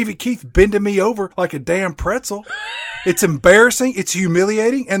 David Keith bending me over like a damn pretzel. It's embarrassing, it's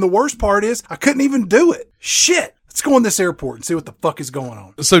humiliating, and the worst part is I couldn't even do it. Shit. Let's go in this airport and see what the fuck is going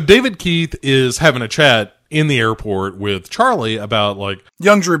on. So David Keith is having a chat in the airport with Charlie about like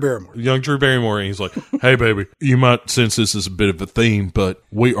young Drew Barrymore. And he's like, "Hey baby, you might sense this is a bit of a theme, but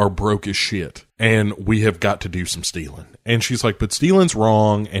we are broke as shit and we have got to do some stealing." And she's like, "But stealing's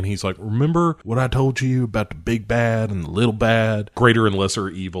wrong." And he's like, "Remember what I told you about the big bad and the little bad? Greater and lesser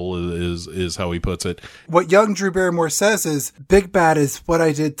evil is how he puts it." What young Drew Barrymore says is, "Big bad is what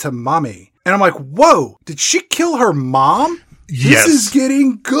I did to mommy." And I'm like, whoa, did she kill her mom? Yes. This is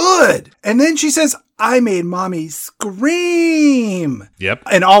getting good. And then she says, I made mommy scream. Yep.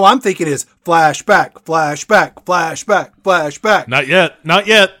 And all I'm thinking is flashback, flashback, flashback, flashback. Not yet. Not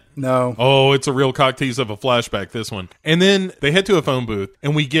yet. No. Oh, it's a real cock tease of a flashback, this one. And then they head to a phone booth,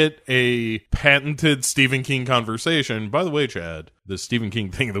 and we get a patented Stephen King conversation. By the way, Chad, the Stephen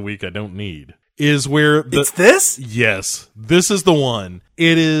King thing of the week I don't need is where it's this? Yes, this is the one.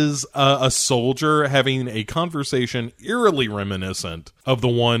 It is a soldier having a conversation eerily reminiscent of the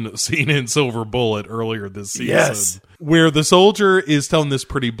one seen in Silver Bullet earlier this season. Yes. Where the soldier is telling this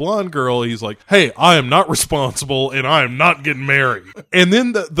pretty blonde girl, he's like, hey, I am not responsible and I am not getting married. And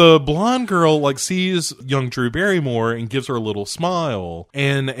then the blonde girl like sees young Drew Barrymore and gives her a little smile.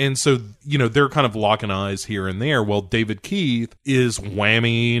 And so, you know, they're kind of locking eyes here and there while David Keith is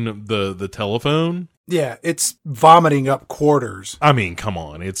whamming the telephone. Yeah, it's vomiting up quarters. I mean, come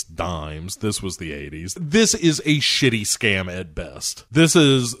on, it's dimes. This was the 80s. This is a shitty scam at best. This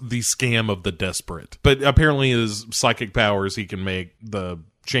is the scam of the desperate. But apparently his psychic powers, he can make the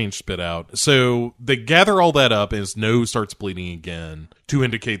change spit out. So they gather all that up and his nose starts bleeding again to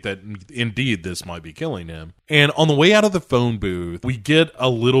indicate that indeed this might be killing him. And on the way out of the phone booth, we get a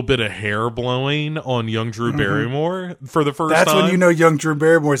little bit of hair blowing on young Drew Barrymore for the first time. That's when you know young Drew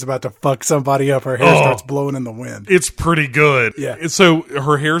Barrymore is about to fuck somebody up. Her hair starts blowing in the wind. It's pretty good. Yeah. So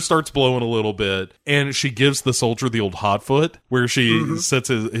her hair starts blowing a little bit, and she gives the soldier the old hot foot, where she sets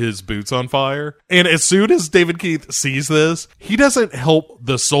his boots on fire. And as soon as David Keith sees this, he doesn't help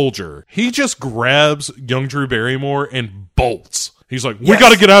the soldier. He just grabs young Drew Barrymore and bolts. He's like, we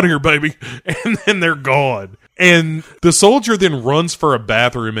got to get out of here, baby. And then they're gone. And the soldier then runs for a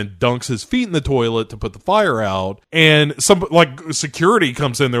bathroom and dunks his feet in the toilet to put the fire out. And some security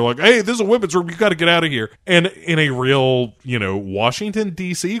comes in. They're like, hey, this is a women's room. You got to get out of here. And in a real, Washington,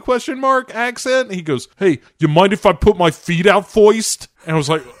 D.C. ? accent, he goes, hey, you mind if I put my feet out first? And I was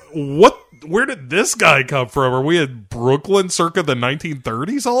like, what? Where did this guy come from? Are we in Brooklyn circa the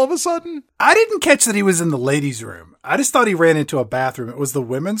 1930s all of a sudden? I didn't catch that he was in the ladies' room. I just thought he ran into a bathroom. It was the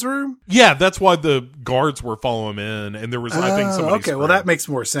women's room? Yeah, that's why the guards were following him in, and there was, I think, somebody okay, well, that makes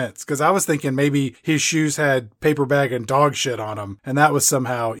more sense, because I was thinking maybe his shoes had paper bag and dog shit on them, and that was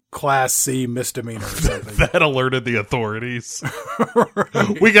somehow Class C misdemeanor or something. That alerted the authorities.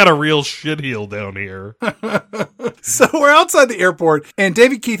 Right. We got a real shitheel down here. So we're outside the airport, and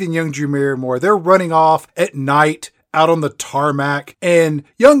David Keith and young Drew Barrymore, they're running off at night out on the tarmac, and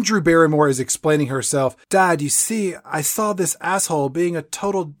young Drew Barrymore is explaining herself. Dad, you see, I saw this asshole being a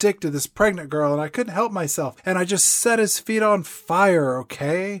total dick to this pregnant girl, and I couldn't help myself, and I just set his feet on fire,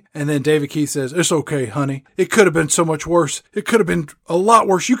 okay? And then David Keith says, it's okay, honey. It could have been so much worse. It could have been a lot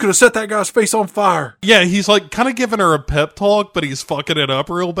worse. You could have set that guy's face on fire. Yeah, he's like kind of giving her a pep talk, but he's fucking it up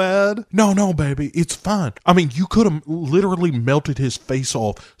real bad. No, baby, it's fine. I mean, you could have literally melted his face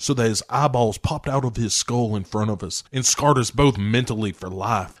off so that his eyeballs popped out of his skull in front of us and scarred us both mentally for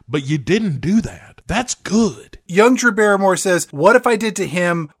life. But you didn't do that. That's good. Young Drew Barrymore says, what if I did to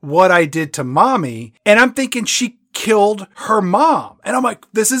him what I did to mommy? And I'm thinking she killed her mom. And I'm like,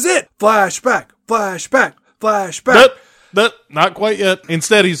 this is it. Flashback, flashback, flashback. Not quite yet.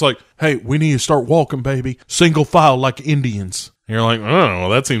 Instead, he's like, hey, we need to start walking, baby. Single file like Indians. And you're like, oh, well,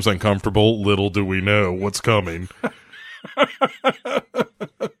 that seems uncomfortable. Little do we know what's coming.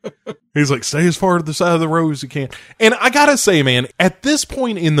 He's like, stay as far to the side of the road as you can. And I gotta say, man, at this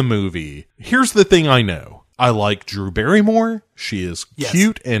point in the movie, here's the thing I know. I like Drew Barrymore. She is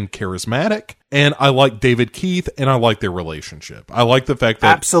cute and charismatic. And I like David Keith, and I like their relationship. I like the fact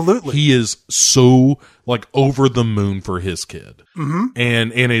that he is so over the moon for his kid,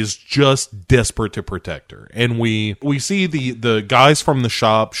 and is just desperate to protect her. And we see the guys from the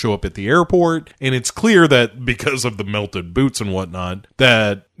shop show up at the airport, and it's clear that because of the melted boots and whatnot,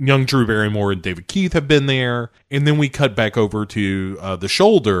 that young Drew Barrymore and David Keith have been there. And then we cut back over to the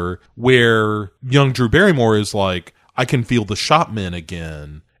shoulder where young Drew Barrymore is like, I can feel the shopmen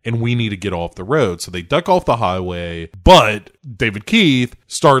again, and we need to get off the road. So they duck off the highway, but David Keith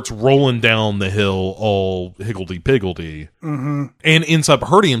starts rolling down the hill all higgledy-piggledy and ends up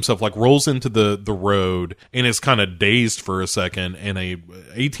hurting himself, rolls into the road and is kind of dazed for a second, and a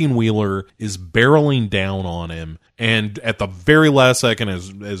 18-wheeler is barreling down on him. And at the very last second,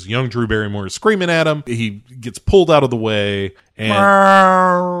 as young Drew Barrymore is screaming at him, he gets pulled out of the way. And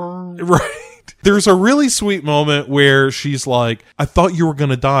right. There's a really sweet moment where she's like, I thought you were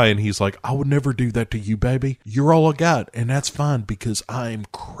going to die. And he's like, I would never do that to you, baby. You're all I got. And that's fine because I'm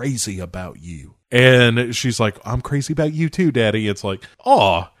crazy about you. And she's like, I'm crazy about you too, Daddy. It's like,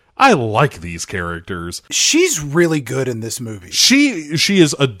 aw, I like these characters. She's really good in this movie. She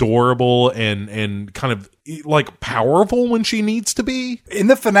is adorable and kind of like powerful when she needs to be. In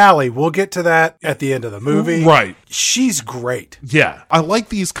the finale, we'll get to that at the end of the movie. Right. She's great. Yeah. I like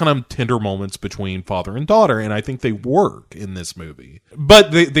these kind of tender moments between father and daughter, and I think they work in this movie.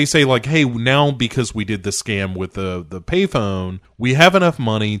 But they say like, hey, now because we did the scam with the payphone, we have enough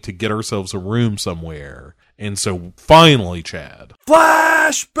money to get ourselves a room somewhere. And so finally, Chad.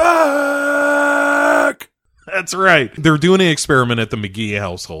 Flashback! That's right. They're doing an experiment at the McGee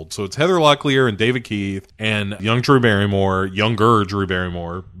household. So it's Heather Locklear and David Keith and younger Drew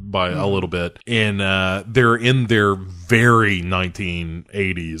Barrymore by a little bit. And they're in their very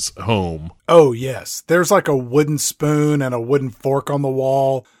 1980s home. Oh, yes. There's like a wooden spoon and a wooden fork on the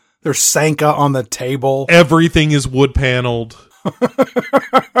wall. There's Sanka on the table. Everything is wood paneled.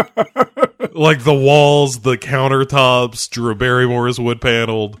 Like the walls, the countertops, Drew Barrymore is wood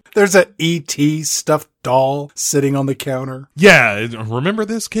paneled. There's a E.T. stuffed doll sitting on the counter. Yeah, remember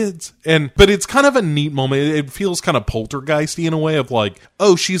this, kids? But it's kind of a neat moment. It feels kind of poltergeisty in a way of like,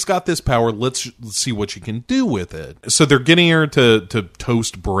 oh, she's got this power. Let's see what she can do with it. So they're getting her to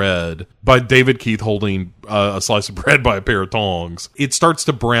toast bread by David Keith holding a slice of bread by a pair of tongs. It starts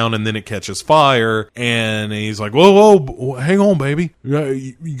to brown and then it catches fire. And he's like, whoa, hang on, baby.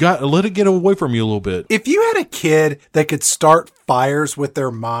 You got to let it get away from you a little bit. If you had a kid that could start fires with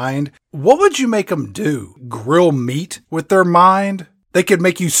their mind, what would you make them do? Grill meat with their mind? They could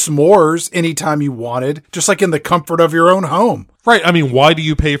make you s'mores anytime you wanted, just like in the comfort of your own home. Right. I mean, why do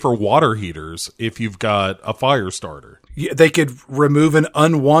you pay for water heaters if you've got a fire starter? They could remove an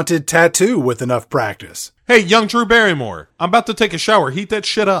unwanted tattoo with enough practice. Hey, young Drew Barrymore, I'm about to take a shower. Heat that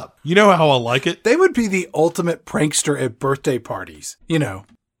shit up. You know how I like it. They would be the ultimate prankster at birthday parties,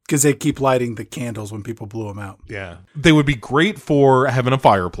 because they keep lighting the candles when people blew them out. Yeah. They would be great for having a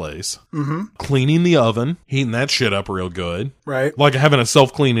fireplace, cleaning the oven, heating that shit up real good. Right. Like having a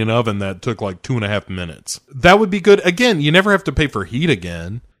self-cleaning oven that took like 2.5 minutes. That would be good. Again, you never have to pay for heat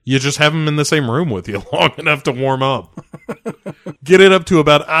again. You just have them in the same room with you long enough to warm up. Get it up to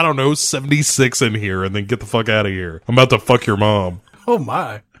about, 76 in here and then get the fuck out of here. I'm about to fuck your mom. Oh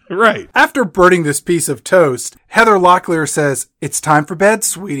my. Right. After burning this piece of toast, Heather Locklear says, "It's time for bed,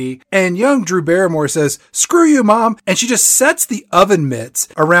 sweetie." And young Drew Barrymore says, "Screw you, Mom." And she just sets the oven mitts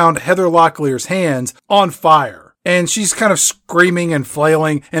around Heather Locklear's hands on fire. And she's kind of screaming and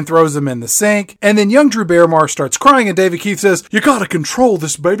flailing and throws them in the sink. And then young Drew Barrymore starts crying and David Keith says, "You gotta control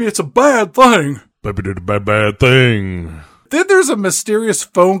this, baby. It's a bad thing." Baby did a bad thing. Then there's a mysterious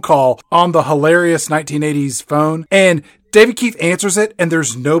phone call on the hilarious 1980s phone. And David Keith answers it, and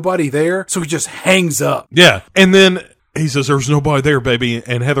there's nobody there, so he just hangs up. Yeah, and then he says, "There's nobody there, baby,"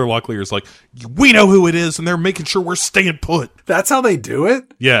 and Heather Locklear is like, "We know who it is, and they're making sure we're staying put." That's how they do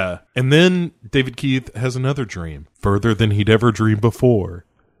it? Yeah, and then David Keith has another dream, further than he'd ever dreamed before.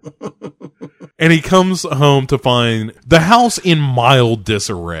 And he comes home to find the house in mild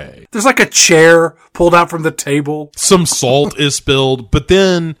disarray. There's like a chair pulled out from the table. Some salt is spilled, but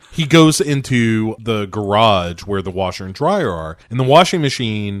then he goes into the garage where the washer and dryer are, and the washing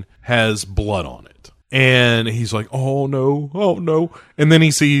machine has blood on it. And he's like, oh no. And then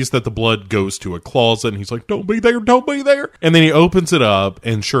he sees that the blood goes to a closet, and he's like, don't be there. And then he opens it up,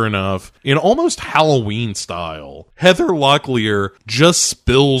 and sure enough, in almost Halloween style, Heather Locklear just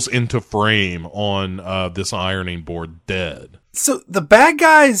spills into frame on this ironing board dead. So the bad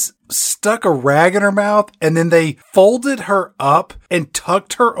guys stuck a rag in her mouth, and then they folded her up and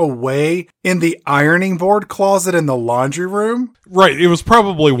tucked her away in the ironing board closet in the laundry room. Right. It was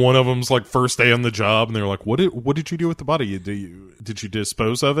probably one of them's like first day on the job, and they were like, what did you do with the body? Did you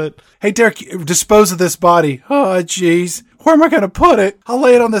dispose of it? Hey, Derek, dispose of this body. Oh, jeez. Where am I going to put it? I'll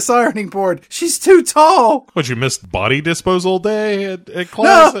lay it on this ironing board. She's too tall. What, you missed body disposal day at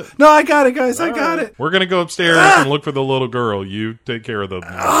class? No, I got it, guys. I got it. We're going to go upstairs and look for the little girl. You take care of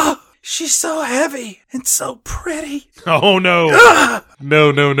the... She's so heavy and so pretty. Oh, no.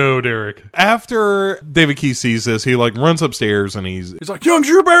 No, Derek. After David Keith sees this, he runs upstairs and he's like, Young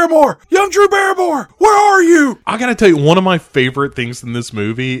Drew Barrymore, where are you? I gotta tell you, one of my favorite things in this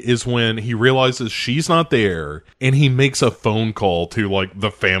movie is when he realizes she's not there and he makes a phone call to the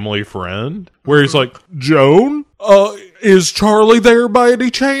family friend where he's like, Joan? Is Charlie there by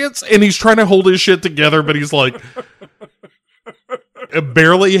any chance? And he's trying to hold his shit together, but he's like...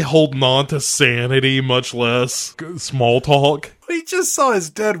 barely holding on to sanity, much less small talk. He just saw his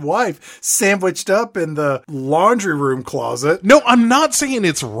dead wife sandwiched up in the laundry room closet. No, I'm not saying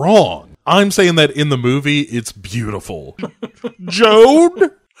it's wrong. I'm saying that in the movie, it's beautiful.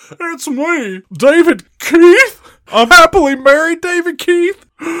 Joan? It's me, David Keith. I'm happily married, David Keith.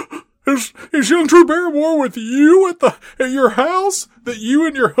 Is young Drew Barrymore with you at your house that you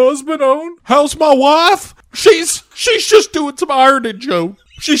and your husband own? How's my wife? She's just doing some ironing, Joe.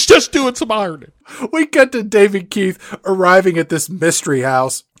 She's just doing some ironing. We cut to David Keith arriving at this mystery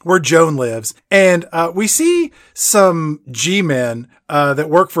house where Joan lives. And we see some G-men that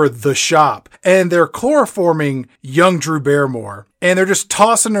work for the shop. And they're chloroforming young Drew Barrymore. And they're just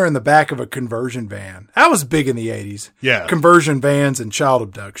tossing her in the back of a conversion van. That was big in the 80s. Yeah. Conversion vans and child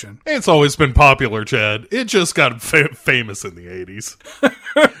abduction. It's always been popular, Chad. It just got famous in the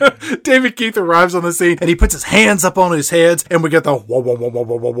 80s. David Keith arrives on the scene and he puts his hands up on his heads and we get the whoa, whoa, whoa, whoa,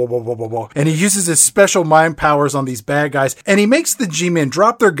 whoa, whoa, whoa, whoa, whoa, whoa. And he uses his special mind powers on these bad guys and he makes the G-men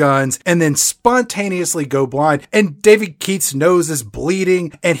drop their guns and then spontaneously go blind. And David Keith's nose is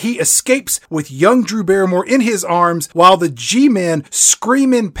bleeding and he escapes with young Drew Barrymore in his arms while the G-men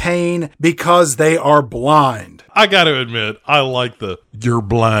scream in pain because they are blind. I gotta admit, I like the "you're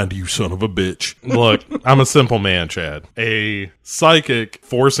blind, you son of a bitch." Look, I'm a simple man, Chad. A psychic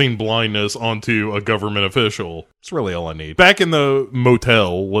forcing blindness onto a government official. It's really all I need. Back in the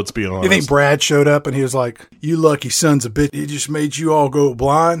motel, let's be honest. You think Brad showed up and he was like, "You lucky sons of bitch, he just made you all go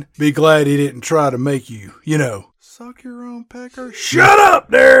blind? Be glad he didn't try to make you, suck your own pecker." Shut up,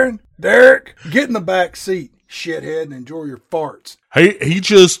 Derek, get in the back seat, shithead, and enjoy your farts. He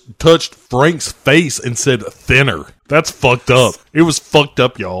just touched Frank's face and said thinner. That's fucked up. It was fucked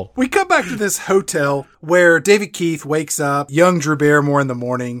up, y'all. We come back to this hotel where David Keith wakes up, young Drew Barrymore in the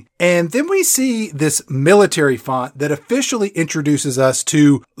morning, and then we see this military font that officially introduces us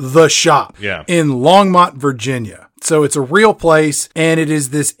to the shop in Longmont, Virginia. So it's a real place, and it is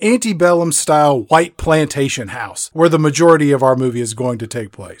this antebellum style white plantation house where the majority of our movie is going to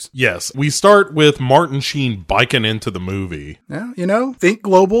take place. Yes, we start with Martin Sheen biking into the movie. Yeah, think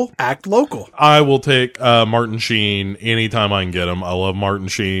global, act local. I will take Martin Sheen anytime I can get him. I love Martin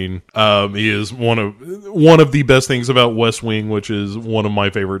Sheen. He is one of the best things about West Wing, which is one of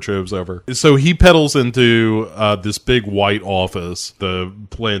my favorite shows ever. So he pedals into this big white office, the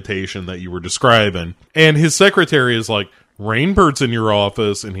plantation that you were describing, and his secretary is like, "Rainbird's in your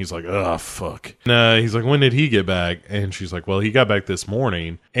office," and he's like, "Oh, fuck." And he's like, "When did he get back?" And she's like, "Well, he got back this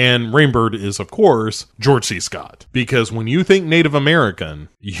morning." And Rainbird is, of course, George C. Scott. Because when you think Native American,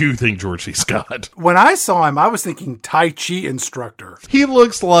 you think George C. Scott. When I saw him, I was thinking Tai Chi instructor. He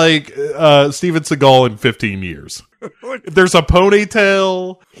looks like Steven Seagal in 15 years. There's a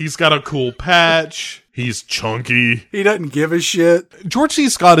ponytail. He's got a cool patch. He's chunky. He doesn't give a shit. George C.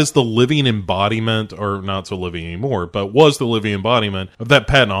 Scott is the living embodiment, or not so living anymore, but was the living embodiment of that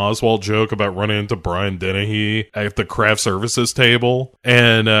Patton Oswalt joke about running into Brian Dennehy at the craft services table.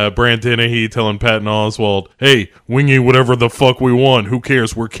 And Brian Dennehy telling Patton Oswalt, "Hey, wingy whatever the fuck we want. Who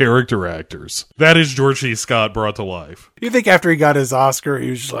cares? We're character actors." That is George C. Scott brought to life. You think after he got his Oscar,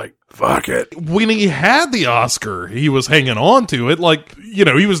 he was just like, fuck it. When he had the Oscar, he was hanging on to it. Like,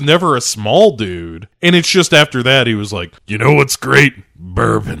 he was never a small dude. And it's just after that, he was like, "You know what's great?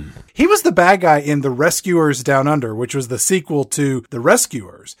 Bourbon." He was the bad guy in The Rescuers Down Under, which was the sequel to The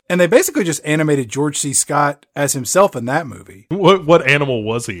Rescuers. And they basically just animated George C. Scott as himself in that movie. What animal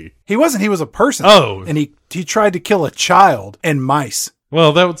was he? He wasn't. He was a person. Oh. And he tried to kill a child and mice.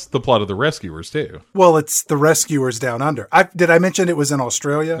 Well, that was the plot of The Rescuers, too. Well, it's The Rescuers Down Under. Did I mention it was in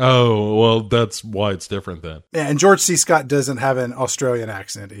Australia? Oh, well, that's why it's different then. Yeah, and George C. Scott doesn't have an Australian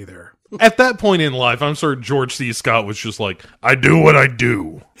accent either. At that point in life, I'm sure George C. Scott was just like, "I do what I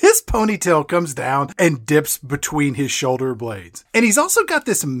do." His ponytail comes down and dips between his shoulder blades. And he's also got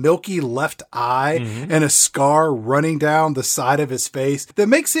this milky left eye and a scar running down the side of his face that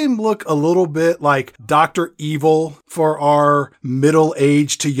makes him look a little bit like Dr. Evil for our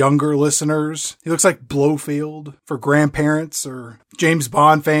middle-aged to younger listeners. He looks like Blofeld for grandparents or James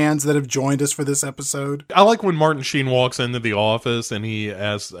Bond fans that have joined us for this episode. I like when Martin Sheen walks into the office and he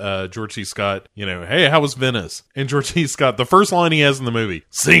asks George C. Scott, "Hey, how was Venice?" And George C. Scott, the first line he has in the movie,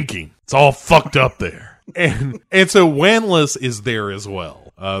 "Sinking. It's all fucked up there." And so Wanless is there as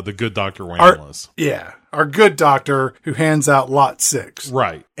well. The good Dr. Wanless. Our good doctor who hands out lot 6.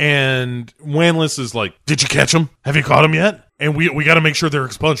 Right. And Wanless is like, "Did you catch him? Have you caught him yet? And we got to make sure they're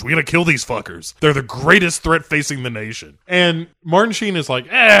expunged. We got to kill these fuckers. They're the greatest threat facing the nation." And Martin Sheen is like,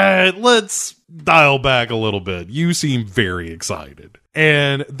 let's dial back a little bit. You seem very excited.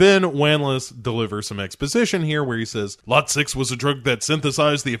 And then Wanless delivers some exposition here where he says, "Lot 6 was a drug that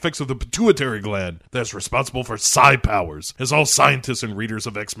synthesized the effects of the pituitary gland that's responsible for psi powers, as all scientists and readers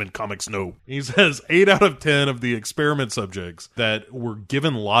of X-Men comics know." He says 8 out of 10 of the experiment subjects that were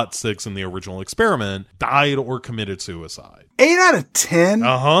given Lot 6 in the original experiment died or committed suicide. 8 out of 10?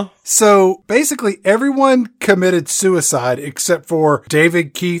 Uh-huh. So basically everyone committed suicide except for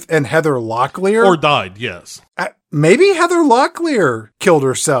David Keith and Heather Locklear. Or died, yes. Maybe Heather Locklear killed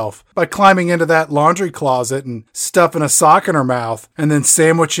herself by climbing into that laundry closet and stuffing a sock in her mouth and then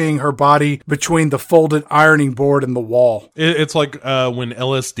sandwiching her body between the folded ironing board and the wall. It's like when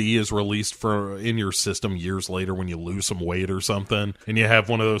LSD is released in your system years later when you lose some weight or something and you have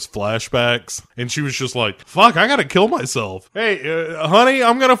one of those flashbacks. And she was just like, fuck, I gotta kill myself. Hey, honey,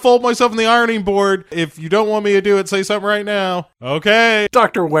 I'm gonna fold myself in the ironing board. If you don't want me to do it, say something right now. Okay.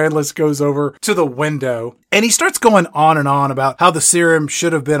 Dr. Wandless goes over to the window and he starts going on and on about how the serum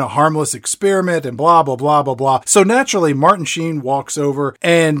should have been a harmless experiment and blah, blah, blah, blah, blah. So naturally, Martin Sheen walks over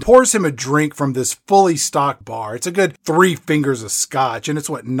and pours him a drink from this fully stocked bar. It's a good 3 fingers of scotch, and it's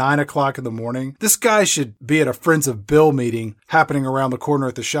 9 o'clock in the morning? This guy should be at a Friends of Bill meeting happening around the corner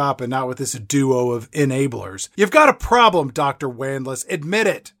at the shop and not with this duo of enablers. You've got a problem, Dr. Wandless. Admit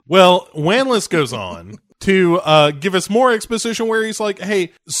it. Well, Wandless goes on to give us more exposition where he's like,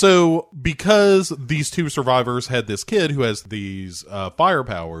 hey, so because these 2 survivors had this kid who has these fire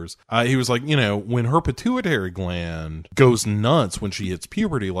powers, he was like, when her pituitary gland goes nuts when she hits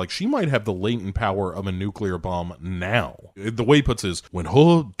puberty, like she might have the latent power of a nuclear bomb now. The way he puts it is, when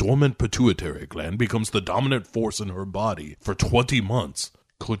her dormant pituitary gland becomes the dominant force in her body for 20 months,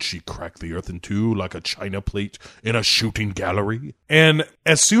 could she crack the earth in 2 like a china plate in a shooting gallery? And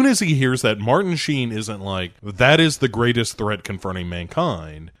as soon as he hears that, Martin Sheen isn't like, that is the greatest threat confronting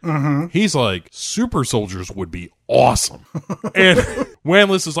mankind. Mm-hmm. He's like, super soldiers would be awesome. And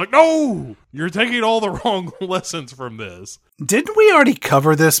Wandless is like, no, you're taking all the wrong lessons from this. Didn't we already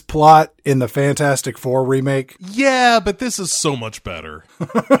cover this plot in the Fantastic Four remake? Yeah, but this is so much better.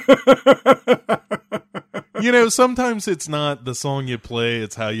 Sometimes it's not the song you play,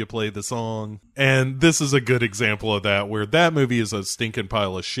 it's how you play the song. And this is a good example of that, where that movie is a stinking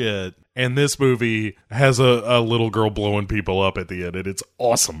pile of shit, and this movie has a little girl blowing people up at the end, and it's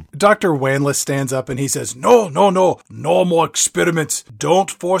awesome. Dr. Wandless stands up and he says, no more experiments.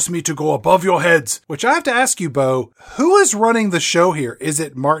 Don't force me to go above your heads. Which I have to ask you, Bo, who is running the show here? Is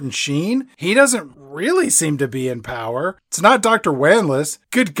it Martin Sheen? He doesn't really seem to be in power. It's not Dr. Wandless.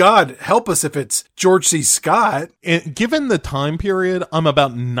 Good God, help us if it's George C. Scott. And given the time period, I'm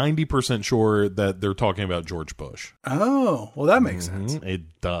about 90% sure that they're talking about George Bush. Oh, well, that makes sense.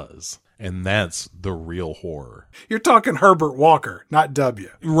 It does. And that's the real horror. You're talking Herbert Walker, not W.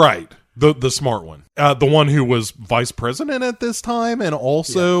 Right. The smart one. The one who was vice president at this time and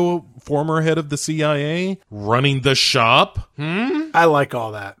also former head of the CIA, running the shop. I like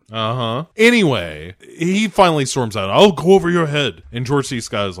all that. Uh-huh. Anyway, he finally storms out, I'll go over your head. And George C.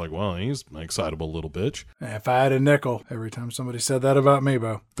 Scott is like, well, he's an excitable little bitch. If I had a nickel every time somebody said that about me,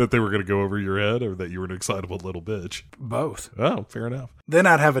 Bo. That they were going to go over your head or that you were an excitable little bitch? Both. Oh, fair enough. Then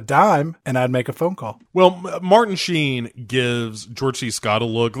I'd have a dime and I'd make a phone call. Well, Martin Sheen gives George C. Scott a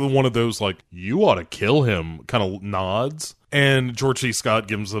look, one of those like, you ought to kill him kind of nods. And George C. Scott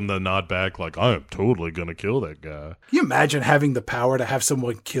gives him the nod back like, I am totally going to kill that guy. Can you imagine having the power to have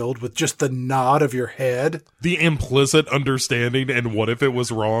someone killed with just the nod of your head? The implicit understanding, and what if it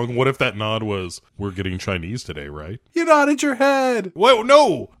was wrong? What if that nod was, we're getting Chinese today, right? You nodded your head. Well,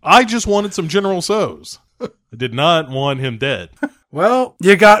 no, I just wanted some General Tso's. I did not want him dead. Well,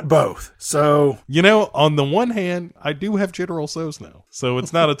 you got both, so... on the one hand, I do have General Tso's now, so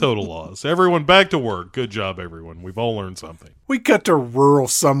it's not a total loss. Everyone back to work. Good job, everyone. We've all learned something. We cut to rural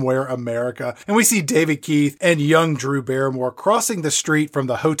somewhere America, and we see David Keith and young Drew Barrymore crossing the street from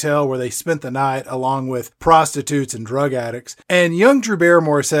the hotel where they spent the night along with prostitutes and drug addicts. And young Drew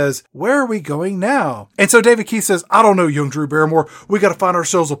Barrymore says, where are we going now? And so David Keith says, I don't know, young Drew Barrymore. We got to find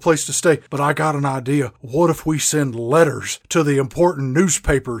ourselves a place to stay. But I got an idea. What if we send letters to the important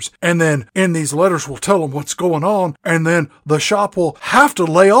newspapers? And then in these letters, we'll tell them what's going on. And then the shop will have to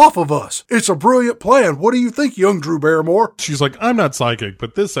lay off of us. It's a brilliant plan. What do you think, young Drew Barrymore? She's like, I'm not psychic,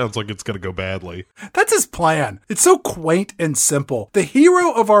 but this sounds like it's going to go badly. That's his plan. It's so quaint and simple. The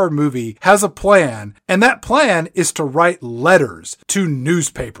hero of our movie has a plan, and that plan is to write letters to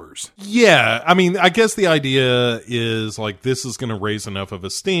newspapers. Yeah, I mean, I guess the idea is like this is going to raise enough of a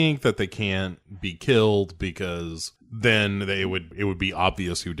stink that they can't be killed because then it would be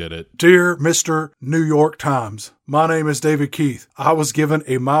obvious who did it. Dear Mr. New York Times, my name is David Keith. I was given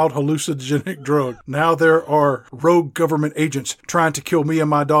a mild hallucinogenic drug. Now there are rogue government agents trying to kill me and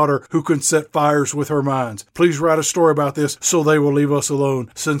my daughter who can set fires with her minds. Please write a story about this so they will leave us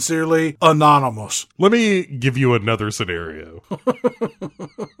alone. Sincerely, Anonymous. Let me give you another scenario.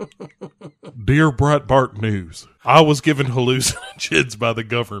 Dear Breitbart News, I was given hallucinogens by the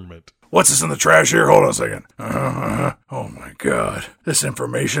government. What's this in the trash here? Hold on a second. Oh my God. This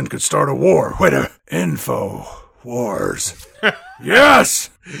information could start a war. Wait a Info Wars. Yes!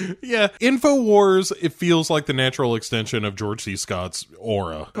 Yeah, InfoWars, it feels like the natural extension of George C. Scott's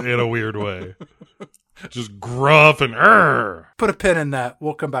aura in a weird way. Just gruff and Put a pin in that.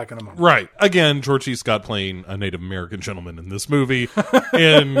 We'll come back in a moment. Right. Again, George C. Scott playing a Native American gentleman in this movie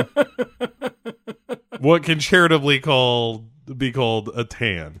in what can charitably be called a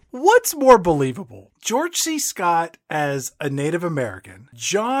tan. What's more believable? George C. Scott as a Native American,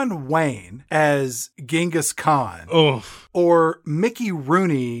 John Wayne as Genghis Khan, or Mickey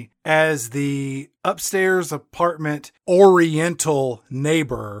Rooney as the upstairs apartment Oriental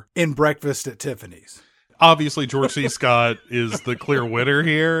neighbor in Breakfast at Tiffany's. Obviously, George C. Scott is the clear winner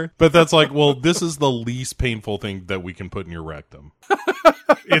here, but that's like, well, this is the least painful thing that we can put in your rectum.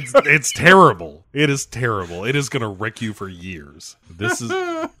 It's terrible. It is terrible. It is going to wreck you for years. This is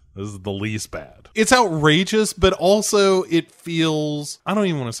the least bad. It's outrageous, but also it feels, I don't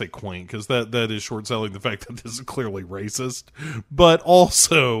even want to say quaint, because that is short-selling the fact that this is clearly racist, but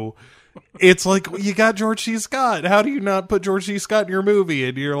also it's like, you got George C. Scott. How do you not put George C. Scott in your movie?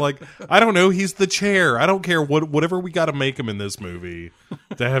 And you're like, I don't know, he's the chair. I don't care whatever we got to make him in this movie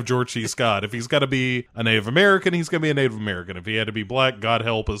to have George C. Scott. If he's got to be a Native American, he's going to be a Native American. If he had to be black, God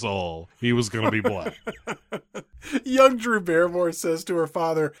help us all, he was going to be black. Young Drew Barrymore says to her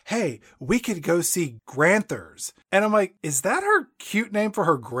father, hey, we could go see Granthers. And I'm like, is that her cute name for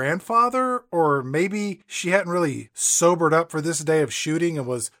her grandfather? Or maybe she hadn't really sobered up for this day of shooting and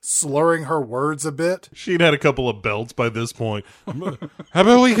was slurring her words a bit? She'd had a couple of belts by this point. How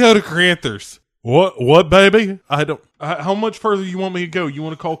about we go to Granthers? What, baby? How much further you want me to go? You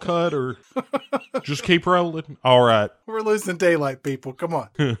want to call cut or just keep rolling? All right. We're losing daylight, people. Come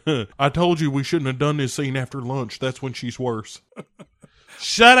on. I told you we shouldn't have done this scene after lunch. That's when she's worse.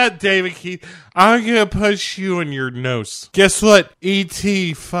 Shut up, David Keith. I'm going to push you in your nose. Guess what?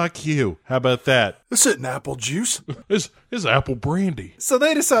 E.T., fuck you. How about that? This isn't apple juice. It's apple brandy. So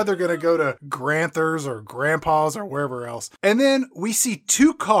they decide they're going to go to Granthers or Grandpa's or wherever else. And then we see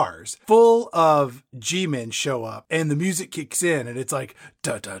two cars full of G-men show up and the music kicks in and it's like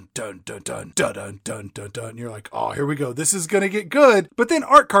dun dun dun dun dun dun dun dun dun dun. And you're like, oh, here we go. This is going to get good. But then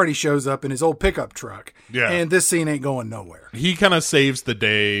Art Carney shows up in his old pickup truck. Yeah. And this scene ain't going nowhere. He kind of saves the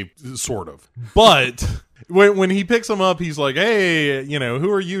day, sort of. But when he picks him up, he's like, hey, who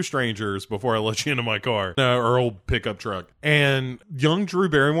are you strangers before I let you into my car? Our old pickup truck. And young Drew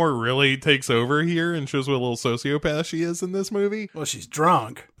Barrymore really takes over here and shows what a little sociopath she is in this movie. Well, she's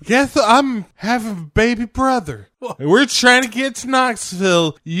drunk. Yes, I'm having a baby brother. We're trying to get to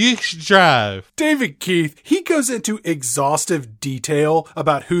Knoxville. You should drive. David Keith, he goes into exhaustive detail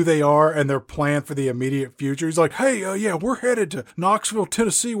about who they are and their plan for the immediate future. He's like, hey, yeah, we're headed to Knoxville,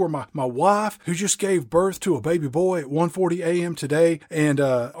 Tennessee, where my wife, who just gave birth to a baby boy at 1:40 a.m. today, and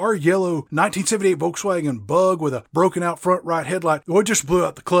our yellow 1978 Volkswagen Bug with a broken out front right headlight, we just blew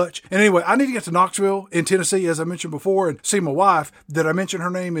out the clutch. And anyway, I need to get to Knoxville in Tennessee, as I mentioned before, and see my wife. Did I mention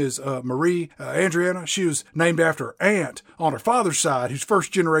her name is Marie Andriana? She was named after her aunt on her father's side, who's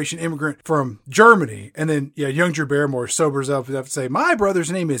first generation immigrant from Germany. And then, yeah, young Drew Barrymore sobers up enough to say, my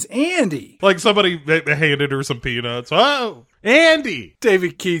brother's name is Andy. Like somebody handed her some peanuts. Oh, Andy.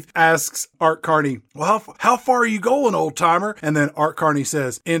 David Keith asks Art Carney, well, how far are you going, old timer? And then Art Carney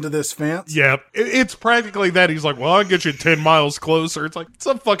says, into this fence. Yeah, it's practically that. He's like, well, I'll get you 10 miles closer. It's like, it's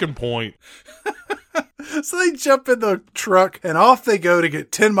a fucking point. So they jump in the truck and off they go to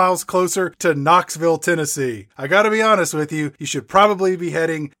get 10 miles closer to Knoxville, Tennessee. I gotta be honest with you, you should probably be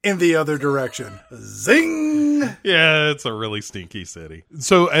heading in the other direction. Zing! Yeah, it's a really stinky city.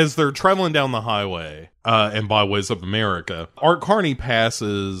 So as they're traveling down the highway and byways of America, Art Carney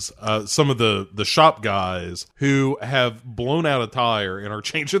passes some of the shop guys who have blown out a tire and are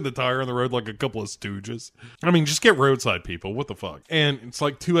changing the tire on the road like a couple of stooges. I mean, just get roadside people. What the fuck? And it's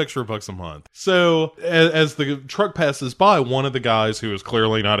like $2 extra a month. So as the truck passes by, one of the guys who is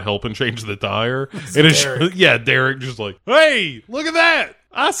clearly not helping change the tire, Derek just like, hey, look at that.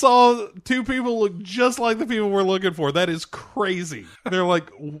 I saw two people look just like the people we're looking for. That is crazy. They're like,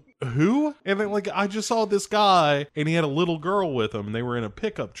 who? And they're like, I just saw this guy and he had a little girl with him and they were in a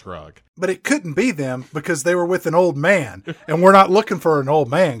pickup truck. But it couldn't be them because they were with an old man. And we're not looking for an old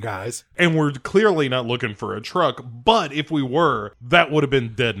man, guys. And we're clearly not looking for a truck. But if we were, that would have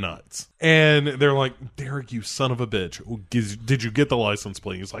been dead nuts. And they're like, Derek, you son of a bitch. Did you get the license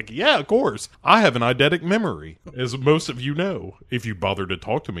plate? He's like, yeah, of course. I have an eidetic memory, as most of you know, if you bother to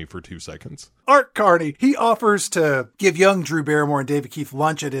talk to me for 2 seconds. Art Carney, he offers to give young Drew Barrymore and David Keith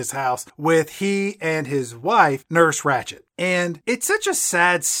lunch at his house with he and his wife, Nurse Ratched. And it's such a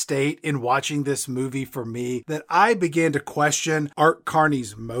sad state in watching this movie for me that I began to question Art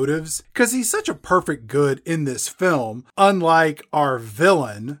Carney's motives, because he's such a perfect good in this film, unlike our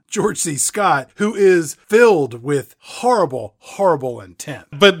villain, George C. Scott, who is filled with horrible, horrible intent.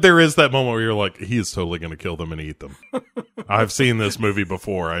 But there is that moment where you're like, he is totally going to kill them and eat them. I've seen this movie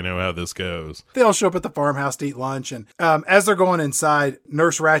before. I know how this goes. They all show up at the farmhouse to eat lunch, and as they're going inside,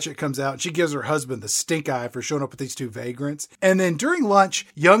 Nurse Ratched comes out and she gives her husband the stink eye for showing up with these two vagrants. And then during lunch,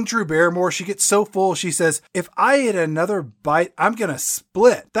 young Drew Barrymore, she gets so full, she says, "If I eat another bite, I'm going to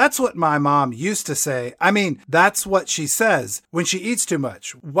split." That's what my mom used to say. I mean, that's what she says when she eats too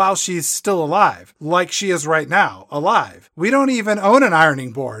much while she's still alive, like she is right now, alive. We don't even own an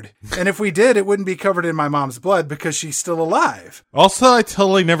ironing board. And if we did, it wouldn't be covered in my mom's blood because she's still alive. Also, I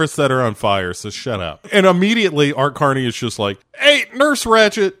totally never set her on fire, so shut up. And immediately, Art Carney is just like, "Hey, Nurse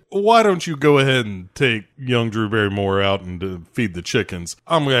Ratched, why don't you go ahead and take young Drew Barrymore out and feed the chickens?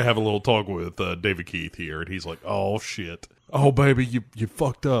 I'm going to have a little talk with David Keith here." And he's like, "Oh, shit. Oh, baby, you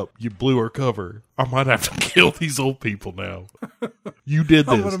fucked up. You blew our cover. I might have to kill these old people now. You did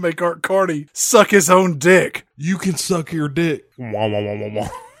this. I'm going to make Art Carney suck his own dick." You can suck your dick. Wah, wah, wah, wah, wah.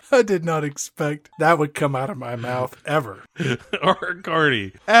 I did not expect that would come out of my mouth ever. Art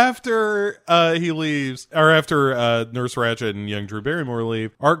Carney, after he leaves, or after Nurse Ratched and young Drew Barrymore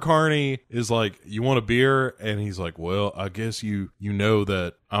leave, Art Carney is like, "You want a beer?" And he's like, "Well, I guess you know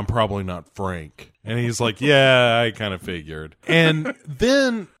that I'm probably not Frank." And he's like, "Yeah, I kind of figured." And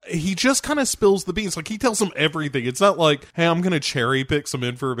then he just kind of spills the beans. Like, he tells him everything. It's not like, "Hey, I'm going to cherry pick some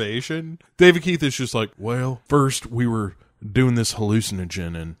information." David Keith is just like, "Well, first we were doing this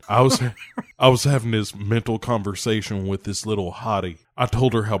hallucinogen, and I was having this mental conversation with this little hottie. I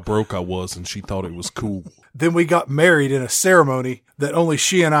told her how broke I was, and she thought it was cool. Then we got married in a ceremony that only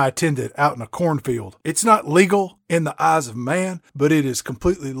she and I attended out in a cornfield. It's not legal in the eyes of man, but it is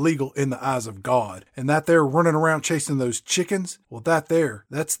completely legal in the eyes of God. And that there running around chasing those chickens, well, that's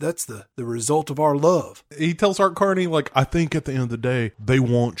the result of our love." He tells Art Carney, like, "I think at the end of the day, they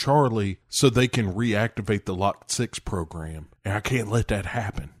want Charlie so they can reactivate the Lot 6 program. And I can't let that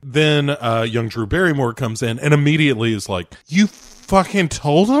happen." Then young Drew Barrymore comes in and immediately is like, "You fucking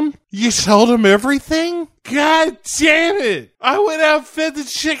told him? You told him everything? God damn it! I went out and fed the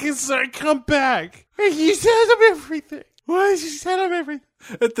chickens so I come back. And you told him everything. Why did you tell him everything?"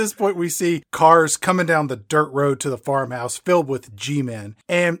 At this point, we see cars coming down the dirt road to the farmhouse filled with G-men.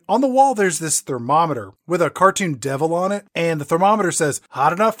 And on the wall, there's this thermometer with a cartoon devil on it. And the thermometer says,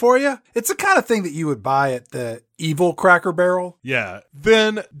 "Hot enough for you?" It's the kind of thing that you would buy at the evil Cracker Barrel. Yeah.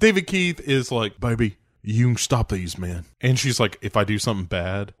 Then David Keith is like, "Baby, you can stop these men." And she's like, "If I do something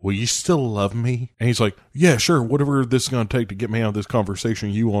bad, will you still love me?" And he's like, "Yeah, sure. Whatever this is going to take to get me out of this conversation,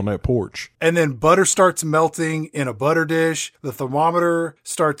 you on that porch." And then butter starts melting in a butter dish. The thermometer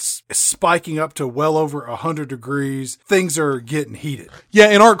starts spiking up to well over 100 degrees. Things are getting heated. Yeah,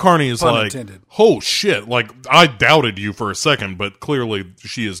 and Art Carney is Pun like, intended. "Oh shit, like, I doubted you for a second, but clearly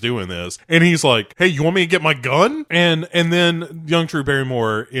she is doing this." And he's like, "Hey, you want me to get my gun?" And then young Drew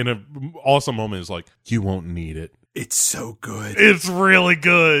Barrymore, in an awesome moment, is like, "You won't need it." It's so good. It's really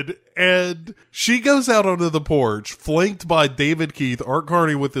good. And she goes out onto the porch, flanked by David Keith, Art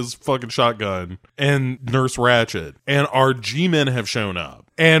Carney with his fucking shotgun, and Nurse Ratched. And our G-men have shown up.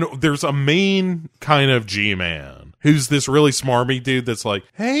 And there's a main kind of G-man who's this really smarmy dude that's like,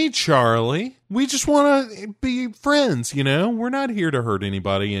 "Hey, Charlie, we just want to be friends, you know? We're not here to hurt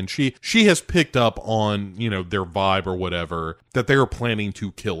anybody." And she has picked up on, you know, their vibe or whatever, that they're planning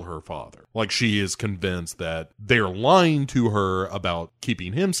to kill her father. Like, she is convinced that they're lying to her about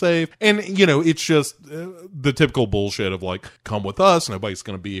keeping him safe. And, you know, it's just the typical bullshit of like, "Come with us. Nobody's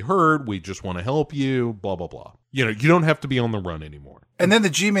going to be hurt. We just want to help you, blah, blah, blah." You know, you don't have to be on the run anymore. And then the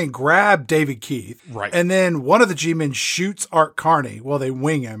G-men grab David Keith. Right. And then one of the G-men shoots Art Carney. Well, they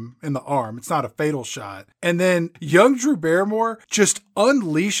wing him in the arm. It's not a fatal shot. And then young Drew Barrymore just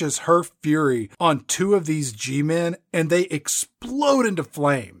unleashes her fury on two of these G-men, and they explode into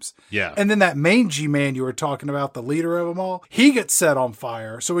flames. Yeah. And then that main G-man you were talking about, the leader of them all, he gets set on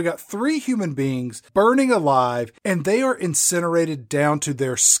fire. So we got 3 human beings burning alive, and they are incinerated down to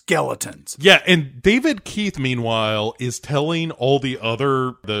their skeletons. Yeah, and David Keith, meanwhile, is telling all the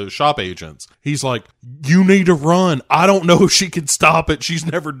shop agents, he's like, "You need to run. I don't know if she can stop it. She's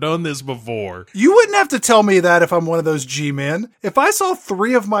never done this before." You wouldn't have to tell me that if I'm one of those G-men. If I saw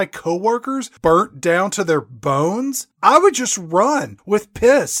 3 of my coworkers burnt down to their bones, I would just run with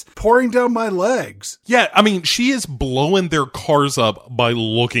piss pouring down my legs. Yeah, I mean, she is blowing their cars up by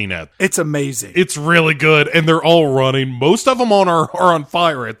looking at them. It's amazing. It's really good, and they're all running. Most of them are on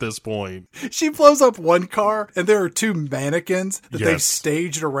fire at this point. She blows up one car, and there are two mannequins that they've Yes.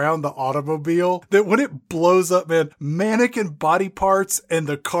 staged around the automobile. That when it blows up, man, mannequin body parts and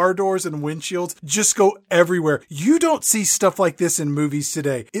the car doors and windshields just go everywhere. You don't see stuff like this in movies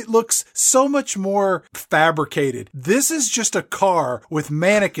today. It looks so much more fabricated. This is just a car with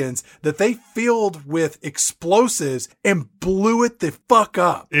mannequins that they filled with explosives and blew it the fuck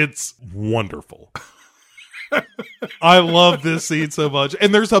up. It's wonderful. I love this scene so much.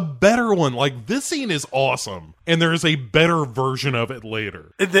 And there's a better one. Like, this scene is awesome. And there's a better version of it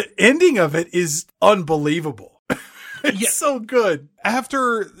later. The ending of it is unbelievable. It's so good.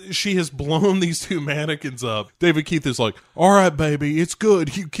 After she has blown these two mannequins up, David Keith is like, all right, baby, it's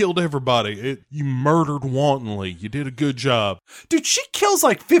good. You killed everybody. You murdered wantonly. You did a good job. Dude, she kills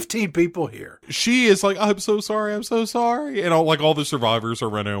like 15 people here. She is like, I'm so sorry. I'm so sorry. And all the survivors are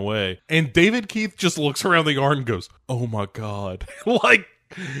running away. And David Keith just looks around the yard and goes, oh my God. Like,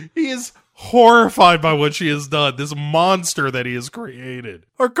 he is horrified by what she has done. This monster that he has created.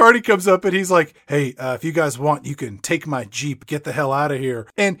 Our Carney comes up and he's like, hey, if you guys want, you can take my Jeep, get the hell out of here.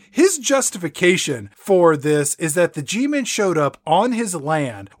 And his justification for this is that the G-Men showed up on his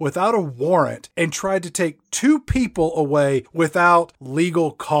land without a warrant and tried to take two people away without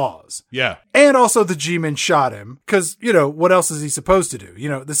legal cause. Yeah. And also the G-Men shot him because, what else is he supposed to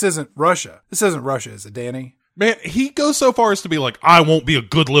do? This isn't Russia. This isn't Russia, is it, Danny? Man, he goes so far as to be like, I won't be a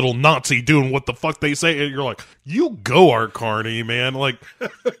good little Nazi doing what the fuck they say. And you're like, you go, Art Carney, man. Like,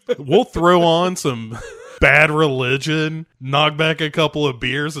 we'll throw on some bad religion, knock back a couple of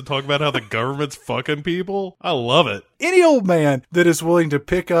beers, and talk about how the government's fucking people. I love it. Any old man that is willing to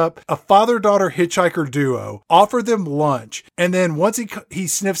pick up a father-daughter hitchhiker duo, offer them lunch, and then once he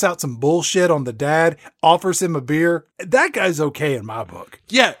sniffs out some bullshit on the dad, offers him a beer, that guy's okay in my book.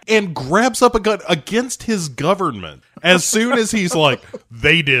 Yeah, and grabs up a gun against his government. As soon as he's like,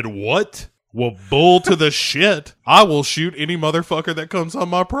 they did what? Well, bull to the shit. I will shoot any motherfucker that comes on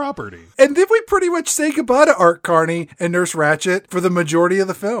my property. And then we pretty much say goodbye to Art Carney and Nurse Ratched for the majority of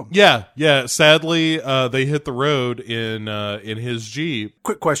the film. Yeah. Sadly, they hit the road in his Jeep.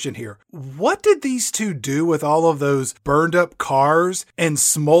 Quick question here. What did these two do with all of those burned up cars and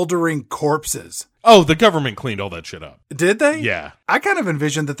smoldering corpses? Oh, the government cleaned all that shit up. Did they? Yeah. I kind of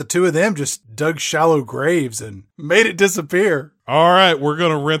envisioned that the two of them just dug shallow graves and made it disappear. All right, we're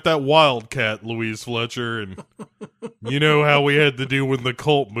going to rent that Wildcat, Louise Fletcher, and you know how we had to do when the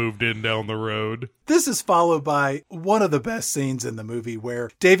cult moved in down the road. This is followed by one of the best scenes in the movie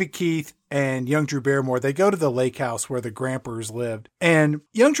where David Keith and young Drew Barrymore, they go to the lake house where the Grampers lived. And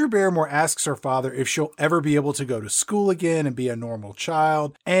young Drew Barrymore asks her father if she'll ever be able to go to school again and be a normal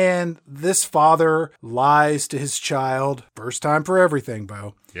child. And this father lies to his child. First time for everything,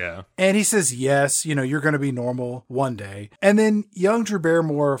 Bo. Yeah. And he says, yes, you're going to be normal one day. And then young Drew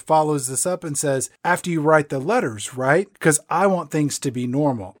Barrymore follows this up and says, after you write the letters, right? Because I want things to be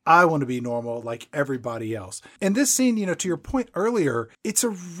normal. I want to be normal like everybody else. And this scene, to your point earlier, it's a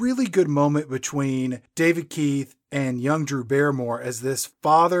really good moment between David Keith and young Drew Barrymore as this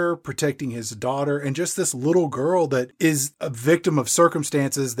father protecting his daughter and just this little girl that is a victim of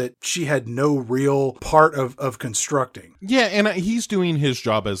circumstances that she had no real part of constructing. Yeah, and he's doing his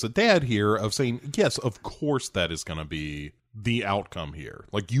job as a dad here of saying, yes, of course that is going to be the outcome here.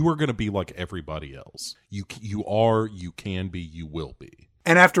 Like, you are going to be like everybody else. You are, you can be, you will be.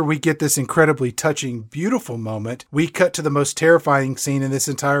 And after we get this incredibly touching, beautiful moment, we cut to the most terrifying scene in this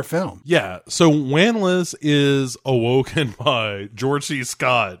entire film. Yeah, so Wanless is awoken by George C.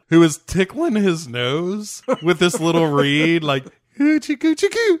 Scott, who is tickling his nose with this little reed, like, hoochie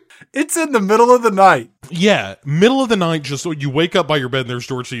coochie coo. It's in the middle of the night. Yeah, middle of the night, just so you wake up by your bed and there's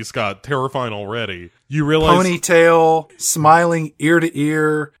George C. Scott, terrifying already. You realize... Ponytail, smiling ear to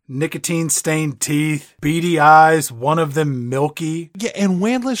ear, nicotine-stained teeth, beady eyes, one of them milky. Yeah, and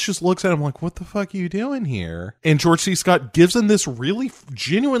Wanless just looks at him like, what the fuck are you doing here? And George C. Scott gives him this really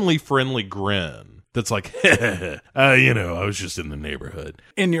genuinely friendly grin. That's like, I was just in the neighborhood.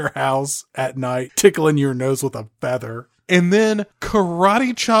 In your house at night, tickling your nose with a feather. And then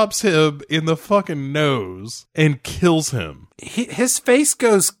karate chops him in the fucking nose and kills him. His face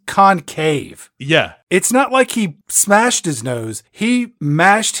goes concave. Yeah. It's not like he smashed his nose. He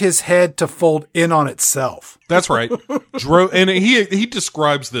mashed his head to fold in on itself. That's right. And he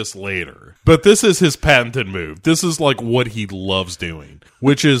describes this later. But this is his patented move. This is like what he loves doing,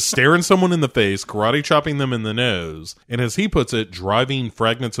 which is staring someone in the face, karate chopping them in the nose, and as he puts it, driving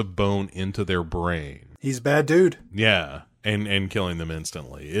fragments of bone into their brain. He's a bad dude. Yeah, and killing them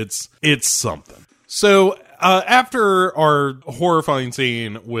instantly. It's something. So after our horrifying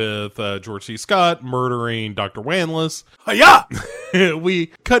scene with George C. Scott murdering Dr. Wanless, Hi-ya! we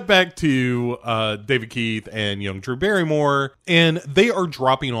cut back to David Keith and young Drew Barrymore, and they are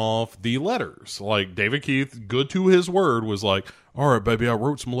dropping off the letters. Like, David Keith, good to his word, was like, all right, baby, I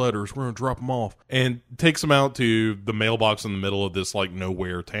wrote some letters. We're going to drop them off. And takes them out to the mailbox in the middle of this, like,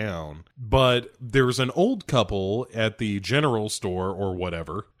 nowhere town. But there's an old couple at the general store or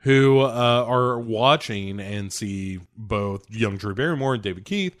whatever who are watching and see both young Drew Barrymore and David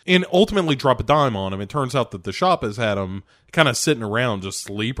Keith and ultimately drop a dime on him. It turns out that the shop has had them kind of sitting around, just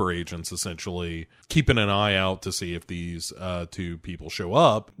sleeper agents, essentially, keeping an eye out to see if these two people show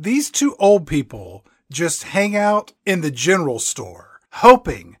up. These two old people just hang out in the general store,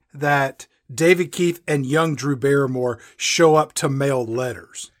 hoping that David Keith and young Drew Barrymore show up to mail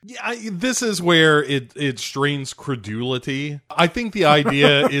letters. Yeah, this is where it strains credulity. I think the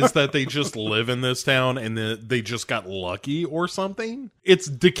idea is that they just live in this town and they just got lucky or something. It's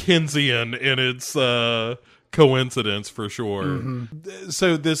Dickensian in its coincidence for sure. Mm-hmm.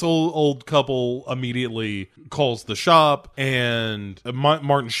 So this old couple immediately calls the shop, and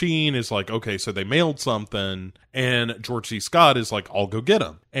Martin Sheen is like, okay, so they mailed something, and George C. Scott is like, I'll go get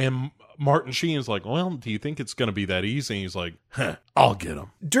them. And Martin Sheen is like, well, do you think it's going to be that easy? And he's like, I'll get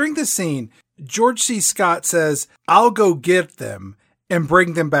them. During the scene, George C. Scott says, I'll go get them and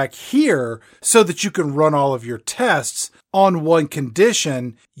bring them back here so that you can run all of your tests on one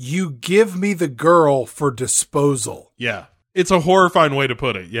condition: you give me the girl for disposal. Yeah. It's a horrifying way to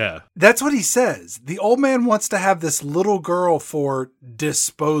put it. Yeah. That's what he says. The old man wants to have this little girl for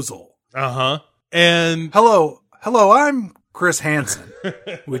disposal. Uh-huh. And hello, I'm Chris Hansen.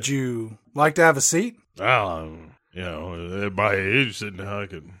 Would you like to have a seat? Well, at my age, I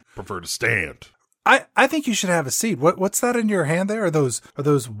could prefer to stand. I think you should have a seat. What's that in your hand there? Are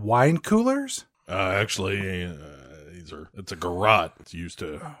those wine coolers? Actually, it's a garrote. It's used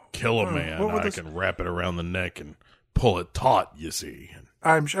to kill a man. I can wrap it around the neck and pull it taut, you see.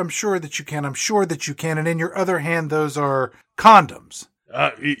 I'm sure that you can. I'm sure that you can. And in your other hand, those are condoms.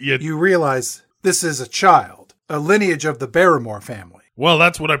 You realize this is a child, a lineage of the Barrymore family. Well,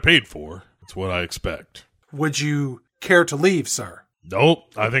 that's what I paid for. That's what I expect. Would you care to leave, sir? Nope.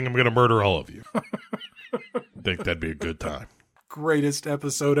 I think I'm going to murder all of you. I think that'd be a good time. Greatest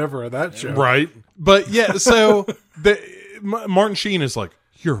episode ever of that show. Right. But yeah, so Martin Sheen is like,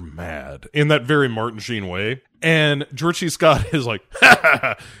 you're mad, in that very Martin Sheen way. And George C. Scott is like,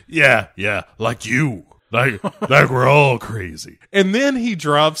 yeah, like you. Like we're all crazy. And then he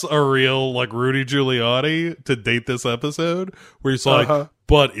drops a real, like, Rudy Giuliani to date this episode, where he's like,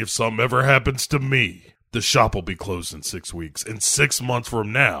 but if something ever happens to me, the shop will be closed in 6 weeks. And 6 months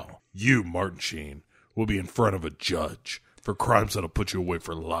from now, you, Martin Sheen, will be in front of a judge for crimes that'll put you away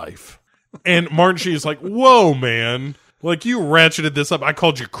for life. And Martin Sheen is like, whoa, man. Like, you ratcheted this up. I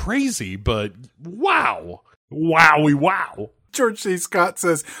called you crazy, but wow. Wowie wow. George C. Scott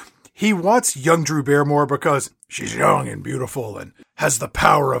says he wants young Drew Barrymore because she's young and beautiful and has the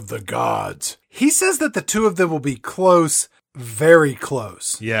power of the gods. He says that the two of them will be close, very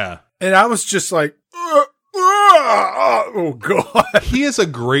close. Yeah. And I was just like, oh, God. He is a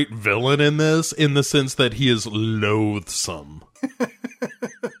great villain in this, in the sense that he is loathsome.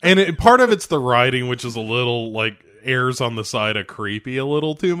 And part of it's the writing, which is a little, like, airs on the side of creepy a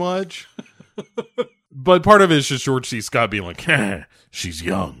little too much. But part of it is just George C. Scott being like, she's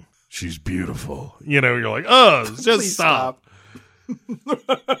young, she's beautiful. You're like, just stop.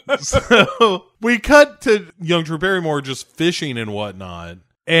 So we cut to young Drew Barrymore just fishing and whatnot,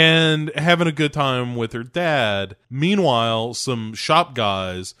 and having a good time with her dad. Meanwhile, some shop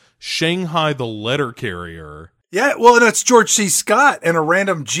guys Shanghai the letter carrier. Yeah, well, and it's George C. Scott and a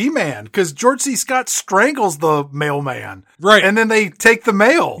random G-man, because George C. Scott strangles the mailman. Right. And then they take the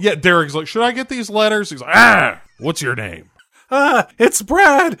mail. Yeah, Derek's like, should I get these letters? He's like, what's your name? It's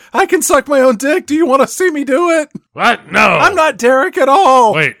Brad. I can suck my own dick. Do you want to see me do it? What? No. I'm not Derek at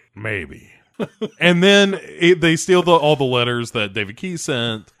all. Wait, maybe. And then they steal all the letters that David Keith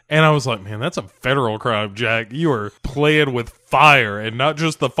sent. And I was like, man, that's a federal crime, Jack. You are playing with fire, and not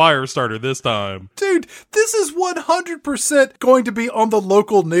just the fire starter this time. Dude, this is 100% going to be on the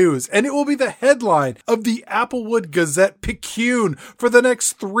local news, and it will be the headline of the Applewood Gazette-Picayune for the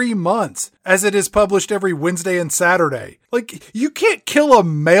next 3 months, as it is published every Wednesday and Saturday. Like, you can't kill a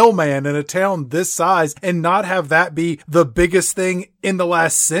mailman in a town this size and not have that be the biggest thing in the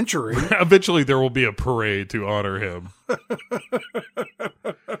last century. Eventually there will be a parade to honor him.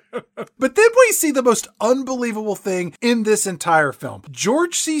 But then we see the most unbelievable thing in this entire film.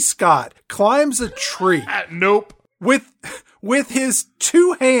 George C. Scott climbs a tree. Nope. With his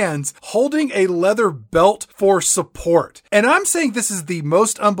two hands holding a leather belt for support. And I'm saying this is the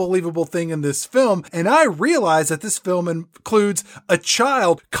most unbelievable thing in this film. And I realize that this film includes a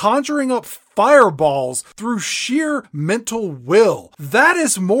child conjuring up fireballs through sheer mental will. That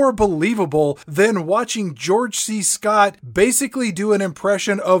is more believable than watching George C. Scott basically do an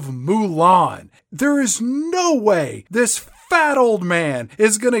impression of Mulan. There is no way this fat old man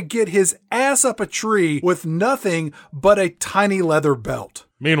is going to get his ass up a tree with nothing but a tiny leather belt.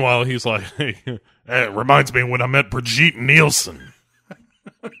 Meanwhile, he's like, hey, it reminds me when I met Brigitte Nielsen.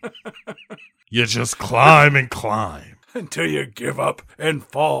 You just climb and climb. Until you give up and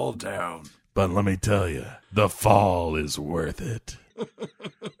fall down. But let me tell you, the fall is worth it.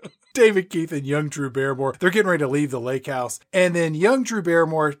 David Keith and young Drew Barrymore, they're getting ready to leave the lake house. And then young Drew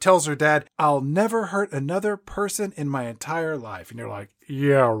Barrymore tells her dad, I'll never hurt another person in my entire life. And you're like,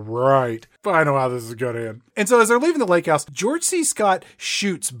 yeah, right. But I know how this is going to end. And so as they're leaving the lake house, George C. Scott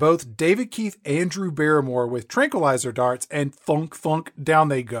shoots both David Keith and Drew Barrymore with tranquilizer darts, and thunk, thunk, down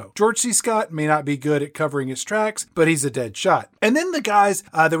they go. George C. Scott may not be good at covering his tracks, but he's a dead shot. And then the guys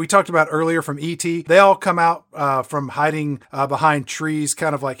that we talked about earlier from E.T., they all come out from hiding behind trees,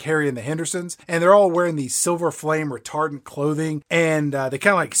 kind of like Harry and the Hendersons, and they're all wearing these silver flame retardant clothing, and they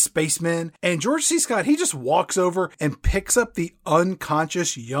kind of like spacemen. And George C. Scott, he just walks over and picks up the unconscious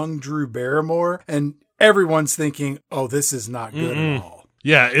young Drew Barrymore, and everyone's thinking, oh, this is not good at all.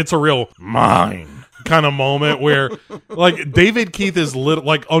 Yeah, it's a real mine kind of moment where, like, David Keith is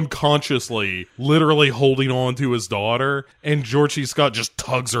unconsciously, literally holding on to his daughter, and George C. Scott just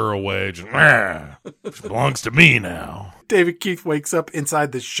tugs her away. Just, she belongs to me now. David Keith wakes up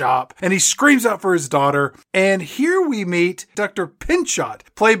inside the shop and he screams out for his daughter. And here we meet Dr. Pinchot,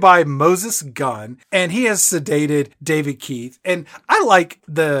 played by Moses Gunn, and he has sedated David Keith. And I like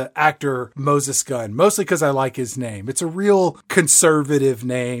the actor Moses Gunn, mostly because I like his name. It's a real conservative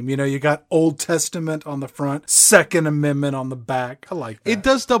name. You know, you got Old Testament on the front, Second Amendment on the back. I like that. It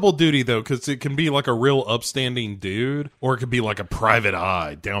does double duty, though, because it can be like a real upstanding dude, or it could be like a private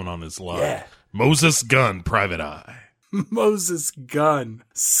eye down on his luck. Yeah. Moses Gunn, private eye. Moses Gunn,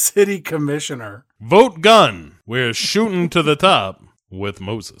 city commissioner. Vote Gunn. We're shooting to the top with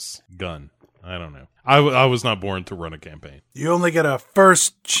Moses Gunn. I don't know. I was not born to run a campaign. You only get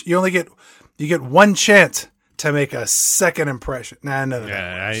you get one chance to make a second impression. Nah, none of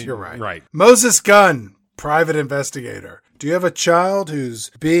that. You're right. Right. Moses Gunn, private investigator. Do you have a child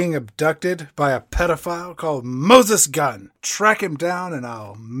who's being abducted by a pedophile called Moses Gunn? Track him down and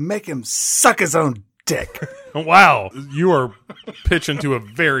I'll make him suck his own dick. Wow, you are pitching to a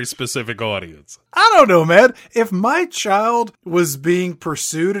very specific audience. I don't know, man. If my child was being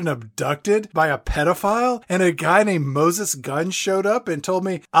pursued and abducted by a pedophile and a guy named Moses Gunn showed up and told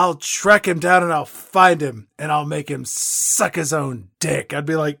me, I'll track him down and I'll find him and I'll make him suck his own dick, I'd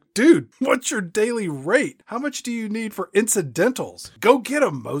be like, dude, what's your daily rate? How much do you need for incidentals? Go get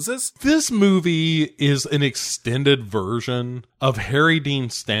him, Moses. This movie is an extended version of Harry Dean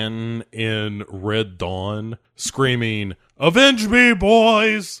Stanton in Red Dawn screaming, "Avenge me,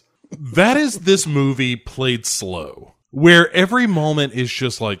 boys!" That is this movie played slow, where every moment is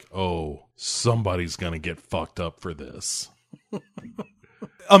just like, oh, somebody's gonna get fucked up for this.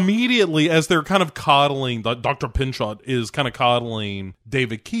 Immediately, as they're kind of coddling, Dr. Pinchot is kind of coddling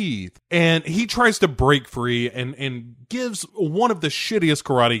David Keith, and he tries to break free and gives one of the shittiest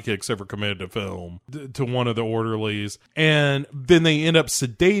karate kicks ever committed to film to one of the orderlies, and then they end up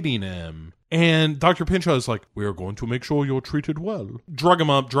sedating him. And Dr. Pinchot is like, we are going to make sure you're treated well. Drug him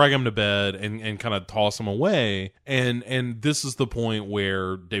up, drag him to bed, and kind of toss him away. And this is the point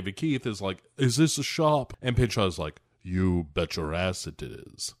where David Keith is like, is this a shop? And Pinchot is like, you bet your ass it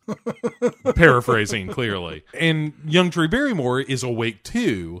is. Paraphrasing clearly. And young Drew Barrymore is awake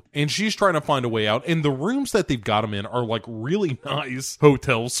too, and she's trying to find a way out. And the rooms that they've got him in are like really nice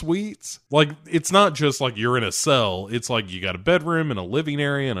hotel suites. Like, it's not just like you're in a cell. It's like you got a bedroom and a living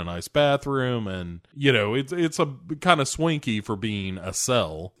area and a nice bathroom, and you know, it's a kind of swanky for being a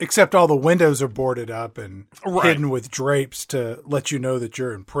cell. Except all the windows are boarded up and hidden with drapes to let you know that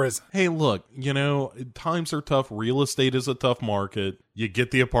you're in prison. Hey, look, you know, times are tough. Real estate is a tough market. You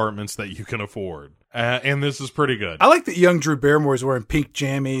get the apartments that you can afford. And this is pretty good. I like that young Drew Barrymore is wearing pink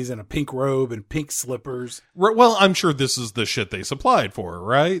jammies and a pink robe and pink slippers. Well, I'm sure this is the shit they supplied for her,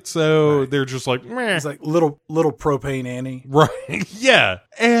 right? So they're just like, meh. It's like little propane Annie. Right, yeah.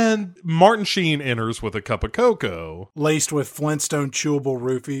 And Martin Sheen enters with a cup of cocoa. Laced with Flintstone chewable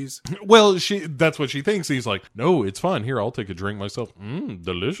roofies. Well, that's what she thinks. He's like, no, it's fine. Here, I'll take a drink myself.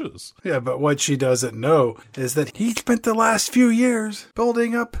 Delicious. Yeah, but what she doesn't know is that he spent the last few years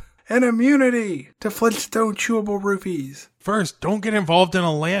building up an immunity to Flintstone chewable roofies. First, don't get involved in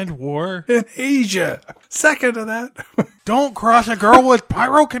a land war. In Asia. Second to that. Don't cross a girl with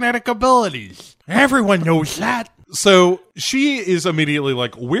pyrokinetic abilities. Everyone knows that. So she is immediately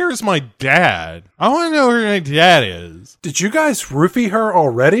like, where's my dad? I want to know where my dad is. Did you guys roofie her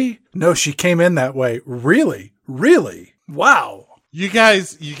already? No, she came in that way. Really? Really? Wow. You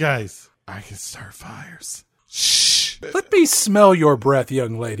guys, I can start fires. Shh. Let me smell your breath,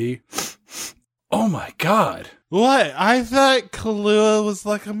 young lady. Oh my God. What? I thought Kahlua was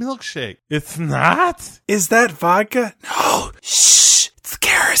like a milkshake. It's not? Is that vodka? No. Shh. It's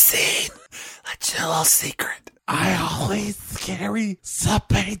kerosene. That's your little secret. I always carry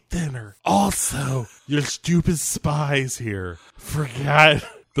Subway dinner. Also, your stupid spies here forgot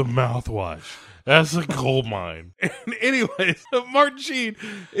the mouthwash. That's a gold mine. And anyway, Martin Sheen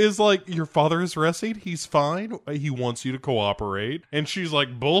is like, your father is resting. He's fine. He wants you to cooperate. And she's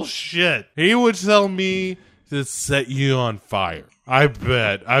like, bullshit. He would tell me to set you on fire. I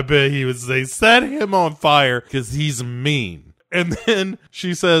bet he would say, set him on fire because he's mean. And then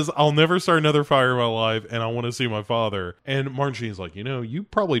she says, I'll never start another fire in my life, and I want to see my father. And Martin Sheen's like, you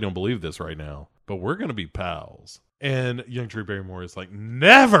probably don't believe this right now, but we're going to be pals. And young Drew Barrymore is like,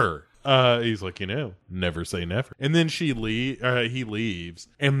 never. He's like, never say never. And then he leaves,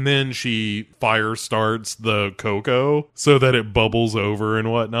 and then she fire starts the cocoa so that it bubbles over and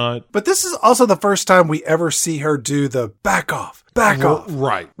whatnot. But this is also the first time we ever see her do the back off.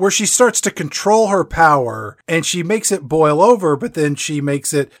 Right. Where she starts to control her power and she makes it boil over, but then she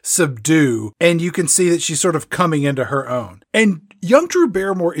makes it subdue. And you can see that she's sort of coming into her own. And young Drew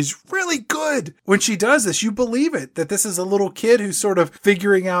Barrymore is really good when she does this. You believe it, that this is a little kid who's sort of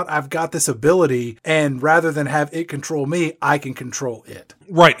figuring out, I've got this ability, and rather than have it control me, I can control it.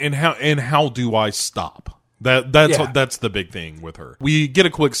 Right. And how do I stop? That's the big thing with her. We get a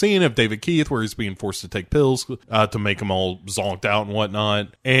quick scene of David Keith where he's being forced to take pills to make him all zonked out and whatnot.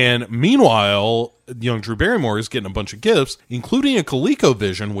 And meanwhile, young Drew Barrymore is getting a bunch of gifts, including a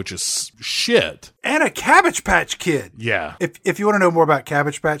ColecoVision, which is shit. And a Cabbage Patch Kid. Yeah. If you want to know more about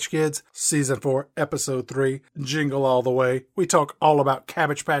Cabbage Patch Kids, Season 4, Episode 3, Jingle All the Way. We talk all about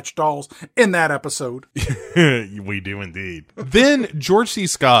Cabbage Patch dolls in that episode. We do indeed. Then George C.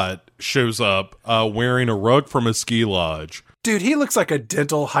 Scott shows up wearing a rug from a ski lodge. Dude, he looks like a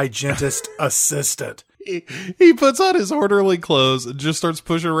dental hygienist assistant. He puts on his orderly clothes and just starts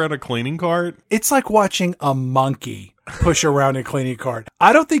pushing around a cleaning cart. It's like watching a monkey push around a cleaning cart.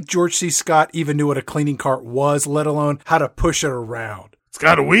 I don't think George C. Scott even knew what a cleaning cart was, let alone how to push it around. It's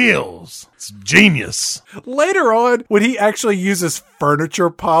got wheels. It's genius. Later on, when he actually uses furniture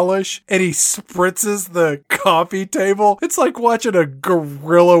polish and he spritzes the coffee table, it's like watching a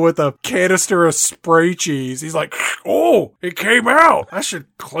gorilla with a canister of spray cheese. He's like, oh, it came out. I should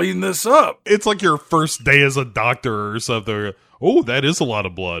clean this up. It's like your first day as a doctor or something. Oh, that is a lot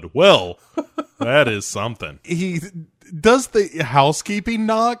of blood. Well, that is something. He does the housekeeping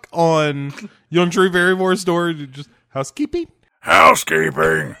knock on young Drew Barrymore's door. Just housekeeping?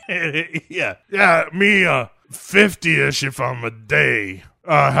 Housekeeping. Yeah, me, 50-ish if I'm a day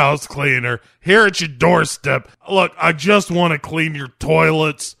house cleaner. Here at your doorstep. Look, I just want to clean your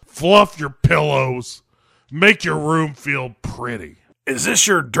toilets, fluff your pillows, make your room feel pretty. Is this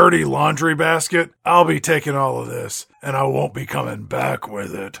your dirty laundry basket? I'll be taking all of this, and I won't be coming back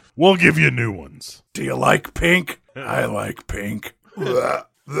with it. We'll give you new ones. Do you like pink? I like pink.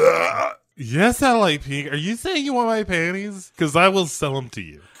 Yes, I like pink. Are you saying you want my panties? Because I will sell them to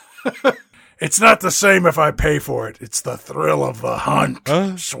you. It's not the same if I pay for it. It's the thrill of the hunt,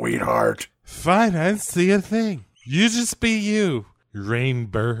 sweetheart. Fine, I see a thing. You just be you,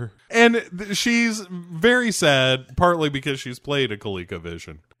 Rainbow. And she's very sad, partly because she's played a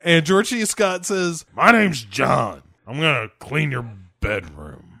ColecoVision. And George C. Scott says, my name's John. I'm going to clean your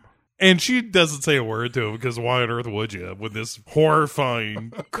bedroom. And she doesn't say a word to him because why on earth would you with this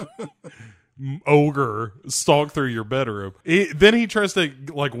horrifying ogre stalk through your bedroom? Then he tries to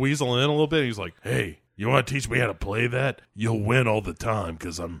like weasel in a little bit. He's like, hey, you want to teach me how to play that? You'll win all the time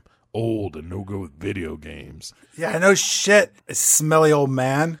because I'm old and no good with video games. Yeah, no shit, smelly old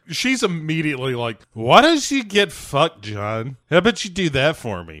man. She's immediately like, why don't you get fucked, John? How about you do that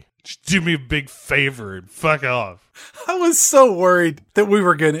for me? Just do me a big favor and fuck off. I was so worried that we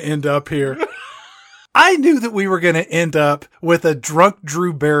were going to end up here. I knew that we were going to end up with a drunk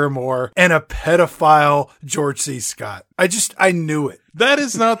Drew Barrymore and a pedophile George C. Scott. I knew it. That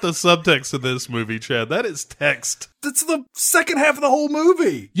is not the subtext of this movie, Chad. That is text. That's the second half of the whole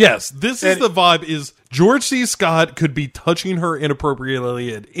movie. Yes, this is the vibe is George C. Scott could be touching her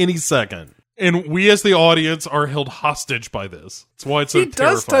inappropriately at any second. And we as the audience are held hostage by this. That's why it's so terrifying.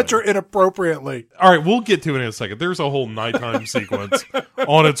 He does touch her inappropriately. All right, we'll get to it in a second. There's a whole nighttime sequence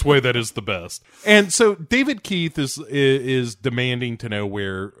on its way that is the best. And so David Keith is demanding to know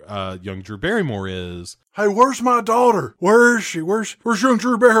where young Drew Barrymore is. Hey, where's my daughter? Where is she? Where's young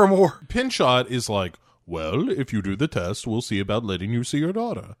Drew Barrymore? Pinshot is like, well, if you do the test, we'll see about letting you see your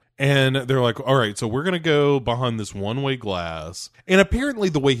daughter. And they're like, all right, so we're going to go behind this one-way glass. And apparently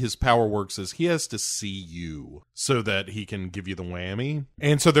the way his power works is he has to see you so that he can give you the whammy.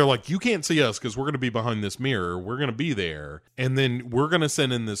 And so they're like, you can't see us because we're going to be behind this mirror. We're going to be there. And then we're going to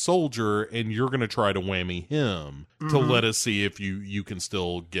send in this soldier and you're going to try to whammy him to let us see if you can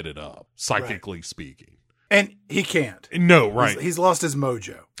still get it up, psychically speaking. And he can't. No, right. He's lost his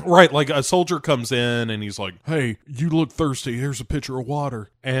mojo. Right, like a soldier comes in and he's like, hey, you look thirsty. Here's a pitcher of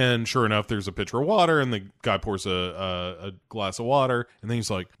water. And sure enough, there's a pitcher of water and the guy pours a glass of water. And then he's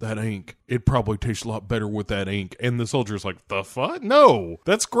like, that ink, it probably tastes a lot better with that ink. And the soldier's like, the fuck? No,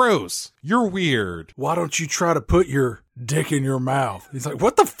 that's gross. You're weird. Why don't you try to put your dick in your mouth? He's like,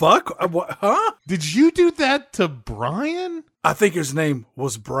 what the fuck? What, huh? Did you do that to Brian? I think his name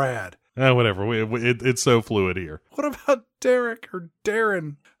was Brad. Whatever. It's so fluid here. What about Derek or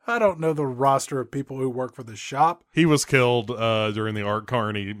Darren? I don't know the roster of people who work for the shop. He was killed during the Art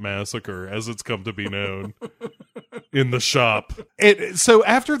Carney massacre, as it's come to be known, in the shop. So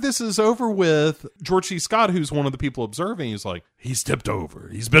after this is over with, George C. Scott, who's one of the people observing, he's like, he's tipped over.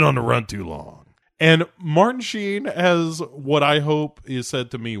 He's been on the run too long. And Martin Sheen has what I hope is said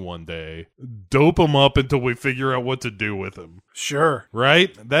to me one day, dope him up until we figure out what to do with him. Sure.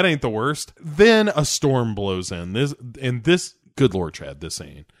 Right? That ain't the worst. Then a storm blows in. This, good Lord, Chad, this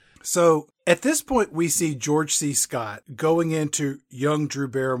scene. So at this point, we see George C. Scott going into young Drew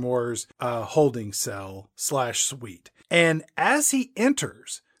Barrymore's holding cell / suite. And as he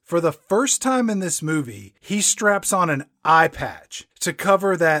enters, for the first time in this movie, he straps on an eye patch to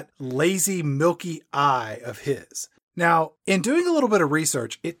cover that lazy, milky eye of his. Now, in doing a little bit of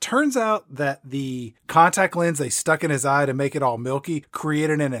research, it turns out that the contact lens they stuck in his eye to make it all milky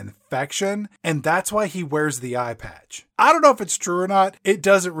created an infection, and that's why he wears the eye patch. I don't know if it's true or not. It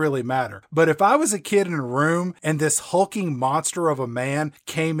doesn't really matter. But if I was a kid in a room and this hulking monster of a man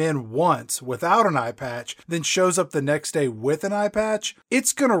came in once without an eye patch, then shows up the next day with an eye patch,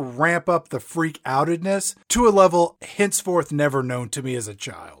 it's going to ramp up the freak outedness to a level henceforth never known to me as a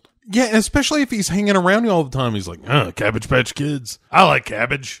child. Yeah, especially if he's hanging around you all the time. He's like, Cabbage Patch Kids. I like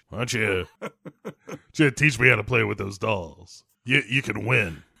cabbage. Why don't you teach me how to play with those dolls? You can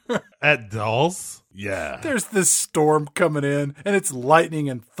win. At dolls? Yeah. There's this storm coming in, and it's lightning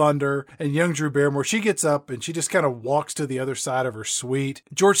and thunder, and young Drew Barrymore, she gets up, and she just kind of walks to the other side of her suite.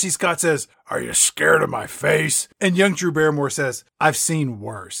 George C. Scott says, are you scared of my face? And young Drew Barrymore says, I've seen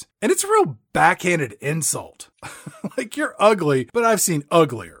worse. And it's a real backhanded insult. Like, you're ugly, but I've seen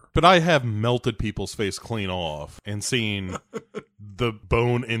uglier. But I have melted people's face clean off and seen the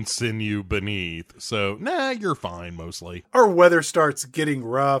bone and sinew beneath. So, you're fine mostly. Our weather starts getting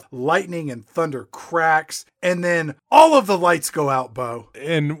rough. Lightning and thunder cracks. And then all of the lights go out, Bo.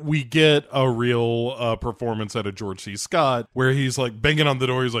 And we get a real performance out of George C. Scott where he's like banging on the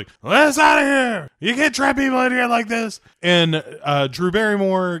door. He's like, let's out of here. You can't trap people in here like this. And Drew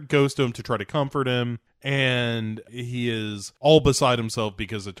Barrymore goes to him to try to comfort him. And he is all beside himself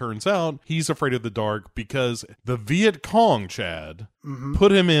because it turns out he's afraid of the dark because the Viet Cong, Chad,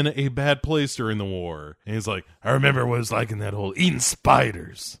 put him in a bad place during the war. And he's like, I remember what it was like in that hole, eating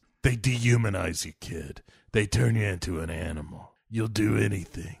spiders. They dehumanize you, kid. They turn you into an animal. You'll do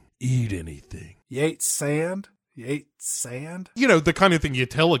anything, eat anything. You ate sand? You ate sand? You know, the kind of thing you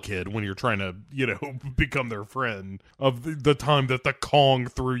tell a kid when you're trying to, become their friend of the time that the Kong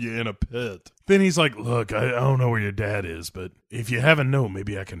threw you in a pit. Then he's like, look, I don't know where your dad is, but if you haven't known,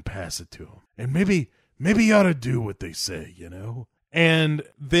 maybe I can pass it to him. And maybe you ought to do what they say, And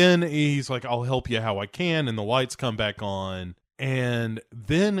then he's like, I'll help you how I can. And the lights come back on. And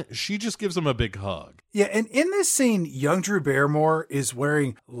then she just gives him a big hug. Yeah, and in this scene, young Drew Barrymore is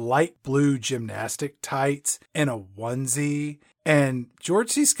wearing light blue gymnastic tights and a onesie. And George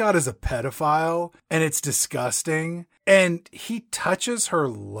C. Scott is a pedophile, and it's disgusting. And he touches her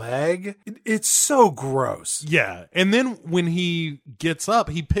leg. It's so gross. Yeah. And then when he gets up,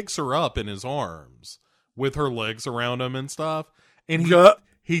 he picks her up in his arms with her legs around him and stuff. And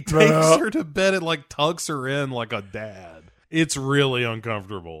he takes her to bed and like tucks her in like a dad. It's really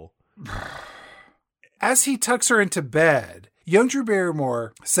uncomfortable. As he tucks her into bed, young Drew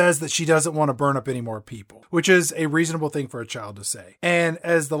Barrymore says that she doesn't want to burn up any more people, which is a reasonable thing for a child to say. And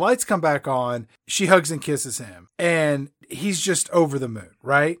as the lights come back on, she hugs and kisses him. And he's just over the moon,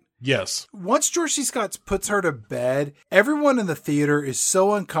 right? Yes. Once George C. Scott puts her to bed, everyone in the theater is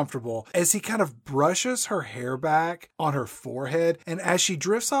so uncomfortable as he kind of brushes her hair back on her forehead. And as she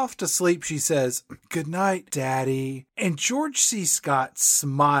drifts off to sleep, she says, "Good night, Daddy." And George C. Scott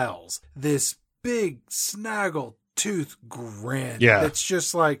smiles this big snaggle tooth grin. Yeah. It's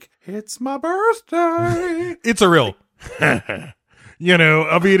just like, it's my birthday. It's a real, it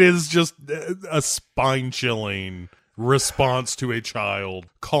is just a spine chilling response to a child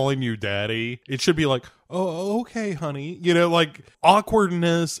calling you daddy. It should be like, "Oh, okay, honey."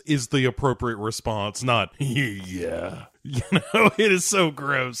 Awkwardness is the appropriate response, not, yeah. It is so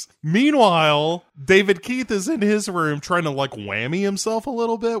gross. Meanwhile, David Keith is in his room trying to whammy himself a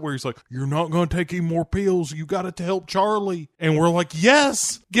little bit, where he's like, "You're not going to take any more pills. You got to help Charlie." And we're like,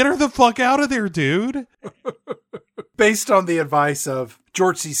 yes, get her the fuck out of there, dude. Based on the advice of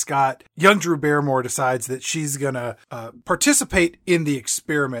George C. Scott, young Drew Barrymore decides that she's going to participate in the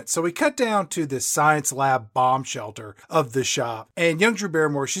experiment. So we cut down to the science lab bomb shelter of the shop. And young Drew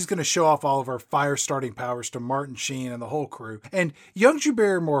Barrymore, she's going to show off all of her fire starting powers to Martin Sheen and the whole crew. And young Drew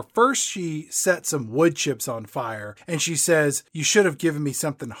Barrymore, first she set some wood chips on fire. And she says, "You should have given me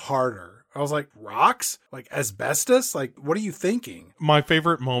something harder." I was like, rocks? Like asbestos? Like, what are you thinking? My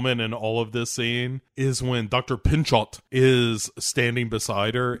favorite moment in all of this scene is when Dr. Pinchot is standing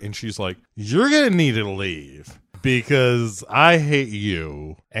beside her and she's like, "You're going to need to leave because I hate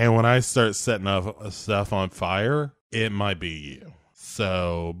you. And when I start setting up stuff on fire, it might be you.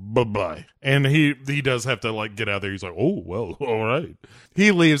 So, bye-bye." And he does have to get out there. He's like, "Oh, well, all right."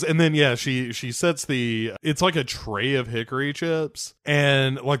 He leaves, and then, yeah, she sets it's like a tray of hickory chips,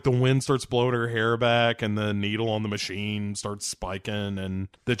 and the wind starts blowing her hair back, and the needle on the machine starts spiking, and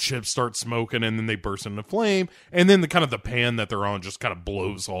the chips start smoking, and then they burst into flame, and then the pan that they're on just kind of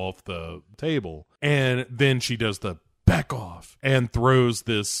blows off the table. And then she does the back off and throws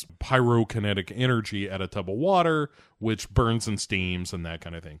this pyrokinetic energy at a tub of water, which burns and steams and that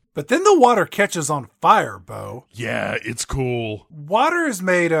kind of thing. But then the water catches on fire, Bo. Yeah, it's cool. Water is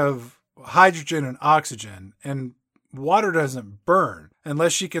made of hydrogen and oxygen, and water doesn't burn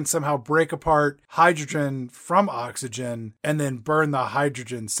unless you can somehow break apart hydrogen from oxygen and then burn the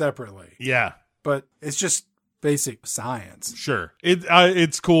hydrogen separately. Yeah. But it's just basic science. Sure.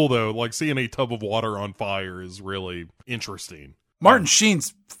 It's cool, though. Seeing a tub of water on fire is really interesting. Martin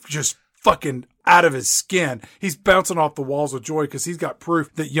Sheen's just fucking out of his skin. He's bouncing off the walls with joy because he's got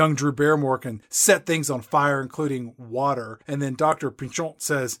proof that young Drew Barrymore can set things on fire, including water. And then Dr. Pinchot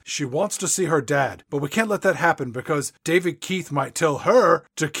says she wants to see her dad, but we can't let that happen because David Keith might tell her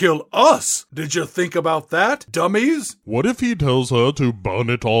to kill us. Did you think about that, dummies? What if he tells her to burn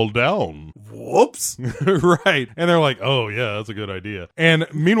it all down? Whoops. Right. And they're like, "Oh, yeah, that's a good idea." And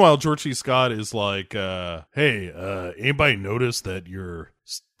meanwhile, George C. Scott is like, "Hey, anybody notice that your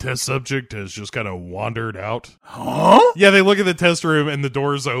test subject has just kind of wandered out?" Huh? Yeah, they look at the test room and the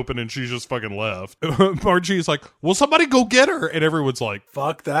door's open and she's just fucking left. Margie's like, "Well, somebody go get her." And everyone's like,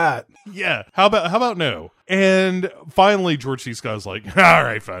 fuck that. "Yeah, how about no?" And finally, George C. Scott's like, "All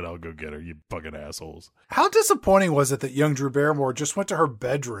right, fine, I'll go get her, you fucking assholes." How disappointing was it that young Drew Barrymore just went to her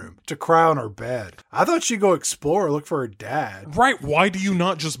bedroom to cry on her bed? I thought she'd go explore or look for her dad. Right, why do you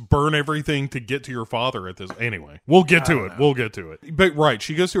not just burn everything to get to your father at this? Anyway, we'll get to it. We'll get to it. But right,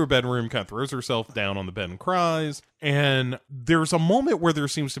 she goes to her bedroom, kind of throws herself down on the bed and cries. And there's a moment where there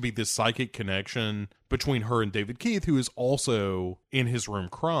seems to be this psychic connection between her and David Keith, who is also in his room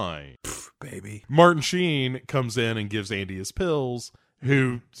crying. Baby. Martin Sheen comes in and gives Andy his pills,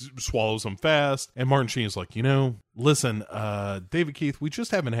 who swallows them fast. And Martin Sheen is like, listen, David Keith, we just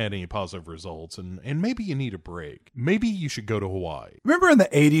haven't had any positive results, and maybe you need a break. Maybe you should go to Hawaii. Remember in the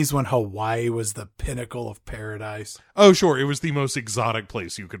 80s when Hawaii was the pinnacle of paradise? Oh, sure. It was the most exotic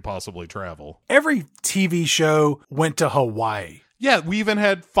place you could possibly travel. Every TV show went to Hawaii. Yeah, we even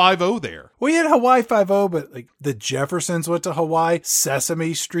had 5-0 there. We had Hawaii 5-0, but the Jeffersons went to Hawaii.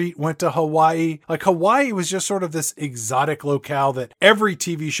 Sesame Street went to Hawaii. Hawaii was just sort of this exotic locale that every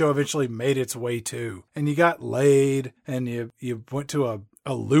TV show eventually made its way to. And you got laid, and you went to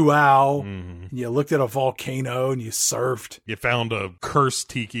a luau, and you looked at a volcano and you surfed. You found a cursed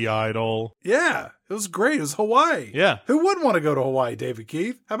tiki idol. Yeah, it was great. It was Hawaii. Yeah. Who wouldn't want to go to Hawaii, David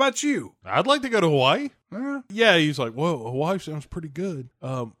Keith? How about you? I'd like to go to Hawaii. Yeah, he's like, whoa, Hawaii sounds pretty good.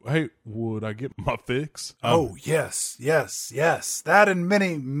 Hey, would I get my fix? Yes. That and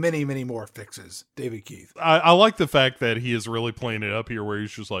many, many, many more fixes, David Keith. I like the fact that he is really playing it up here where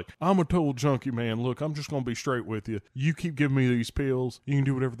he's just like, I'm a total junkie, man. Look, I'm just going to be straight with you. You keep giving me these pills. You can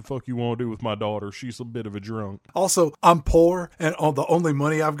do whatever the fuck you want to do with my daughter. She's a bit of a drunk. Also, I'm poor, and the only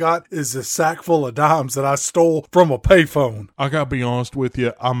money I've got is a sack full of dimes that I stole from a payphone. I got to be honest with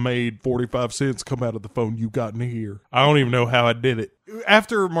you. I made 45 cents come out of the phone you got in here. I don't even know how I did it.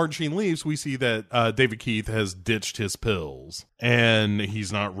 After Martin Sheen leaves, we see that David Keith has ditched his pills, and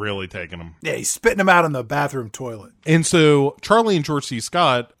he's not really taking them. Yeah, he's spitting them out in the bathroom toilet. And so Charlie and George C.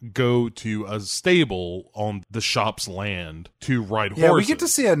 Scott go to a stable on the shop's land to ride horses. Yeah, we get to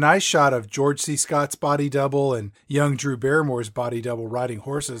see a nice shot of George C. Scott's body double and young Drew Barrymore's body double riding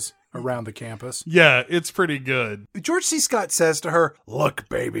horses around the campus. Yeah, it's pretty good. George C. Scott says to her, "Look,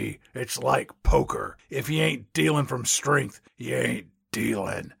 baby, it's like poker. If you ain't dealing from strength, you ain't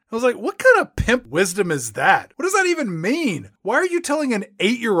dealing." I was like, what kind of pimp wisdom is that? What does that even mean? Why are you telling an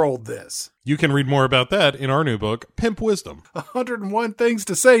 8-year-old this? You can read more about that in our new book, Pimp Wisdom. 101 things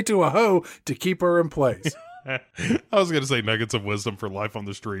to say to a hoe to keep her in place. I was going to say nuggets of wisdom for life on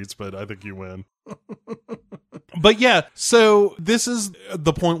the streets, but I think you win. But yeah, so this is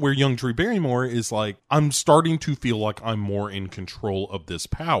the point where young Drew Barrymore is like, I'm starting to feel like I'm more in control of this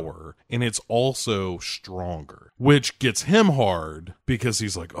power, and it's also stronger, which gets him hard because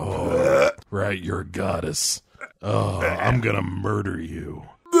he's like, oh, right, you're a goddess. Oh, I'm going to murder you.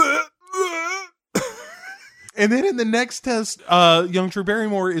 And then in the next test, young Drew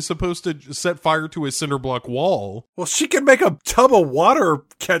Barrymore is supposed to set fire to a cinder block wall. Well, she can make a tub of water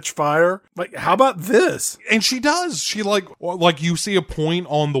catch fire. Like, how about this? And she does. She like you see a point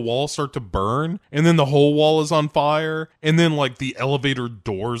on the wall start to burn, and then the whole wall is on fire, and then like the elevator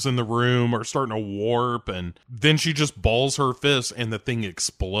doors in the room are starting to warp, and then she just balls her fist and the thing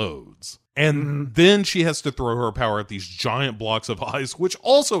explodes. And then she has to throw her power at these giant blocks of ice, which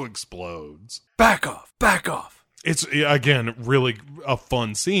also explodes. Back off, back off. It's, again, really a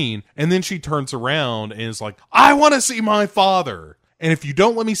fun scene. And then she turns around and is like, I want to see my father. And if you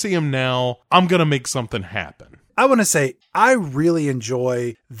don't let me see him now, I'm going to make something happen. I want to say, I really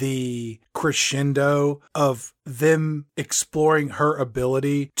enjoy the crescendo of them exploring her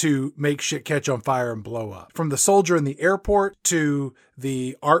ability to make shit catch on fire and blow up. From the soldier in the airport to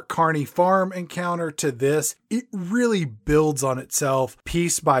the Art Carney farm encounter to this, it really builds on itself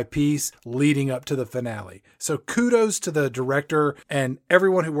piece by piece leading up to the finale. So kudos to the director and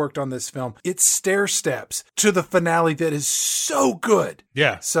everyone who worked on this film. It's stair steps to the finale that is so good.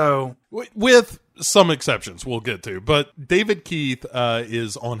 Yeah. So with some exceptions we'll get to, but David Keith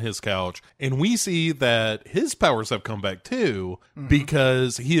is on his couch, and we see that his powers have come back too,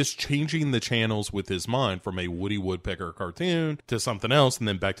 because he is changing the channels with his mind from a Woody Woodpecker cartoon to something else, and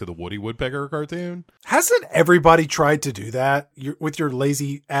then back to the Woody Woodpecker cartoon. Hasn't everybody tried to do that? You're, with your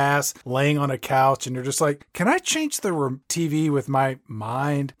lazy ass laying on a couch, and you're just like, can I change the TV with my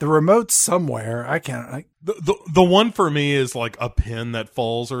mind? The remote's somewhere. I can't. The one for me is like a pin that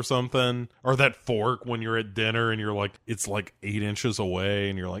falls or something, or that fork when you're at dinner and you're like, it's like 8 inches away,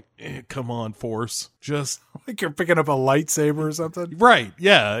 and you're like, come on, Force, just like you're picking up a lightsaber or something. Right?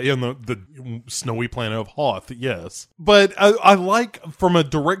 Yeah, in the snowy planet of Hoth. Yes, but I like, from a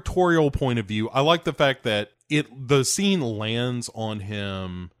directorial point of view, I like the fact that the scene lands on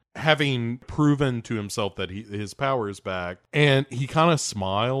him having proven to himself that his power is back, and he kind of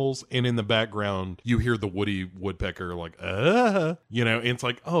smiles, and in the background you hear the Woody Woodpecker like, and it's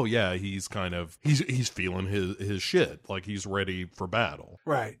like, oh yeah, he's feeling his shit, like he's ready for battle.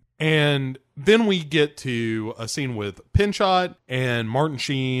 Right. And then we get to a scene with Pinchot and Martin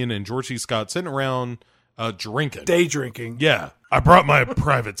Sheen and George C. Scott sitting around drinking. Day drinking. Yeah. I brought my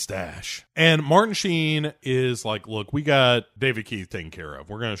private stash. And Martin Sheen is like, look, we got David Keith taken care of.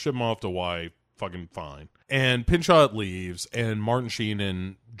 We're going to ship him off to Hawaii. Fucking fine. And Pinchot leaves, and Martin Sheen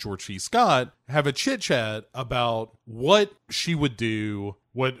and George C. Scott have a chit chat about what she would do,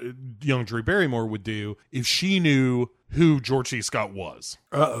 what young Drew Barrymore would do if she knew who George C. Scott was.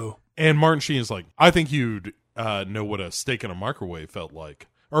 Uh-oh. And Martin Sheen is like, I think you'd know what a steak in a microwave felt like.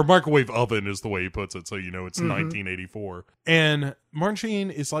 Or microwave oven is the way he puts it, so you know it's 1984. And Martin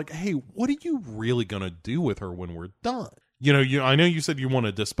Sheen is like, hey, what are you really going to do with her when we're done? I know you said you want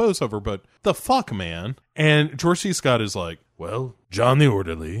to dispose of her, but the fuck, man? And George C. Scott is like, well, John the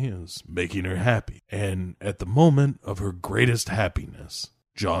Orderly is making her happy. And at the moment of her greatest happiness,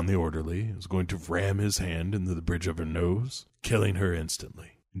 John the Orderly is going to ram his hand into the bridge of her nose, killing her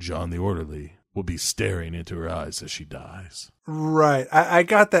instantly. John the Orderly will be staring into her eyes as she dies. Right. I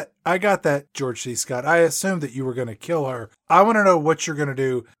got that. I got that, George C. Scott. I assumed that you were going to kill her. I want to know what you're going to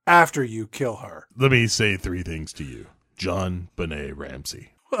do after you kill her. Let me say 3 things to you. John Benet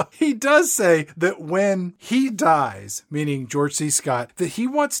Ramsey. Well, he does say that when he dies, meaning George C. Scott, that he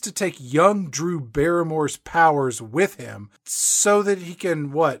wants to take young Drew Barrymore's powers with him so that he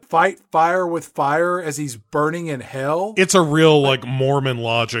can, fight fire with fire as he's burning in hell? It's a real, Mormon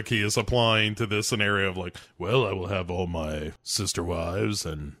logic he is applying to this scenario of well, I will have all my sister wives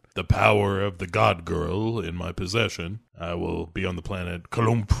and the power of the God Girl in my possession. I will be on the planet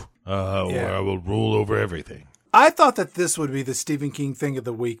Kalump, where I will rule over everything. I thought that this would be the Stephen King thing of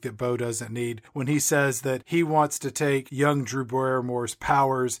the week that Bo doesn't need when he says that he wants to take young Drew Barrymore's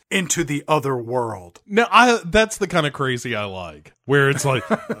powers into the other world. No, that's the kind of crazy I like, where it's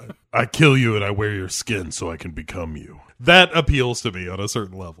I kill you and I wear your skin so I can become you. That appeals to me on a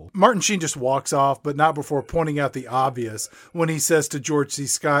certain level. Martin Sheen just walks off, but not before pointing out the obvious when he says to George C.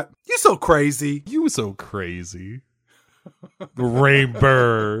 Scott, "You so crazy." You so crazy.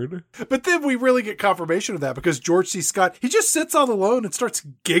 Rainbird. But then we really get confirmation of that because George C. Scott, he just sits all alone and starts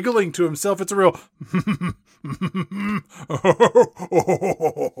giggling to himself. It's a real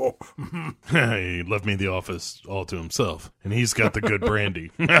he left me in the office all to himself, and he's got the good brandy.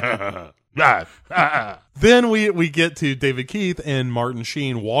 Then we get to David Keith and Martin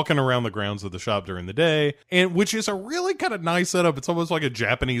Sheen walking around the grounds of the shop during the day, and which is a really kind of nice setup. It's almost like a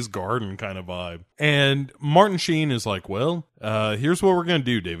Japanese garden kind of vibe. And Martin Sheen is like, well, here's what we're going to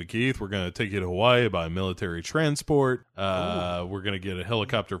do, David Keith. We're going to take you to Hawaii by military transport. We're going to get a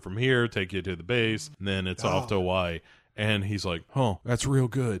helicopter from here, take you to the base, and then it's off to Hawaii. And he's like, oh, that's real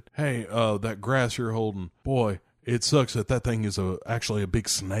good. Hey, that grass you're holding, boy, it sucks that thing is actually a big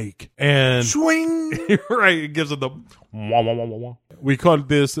snake. And swing. Right, it gives it the wah, wah, wah, wah, wah. We call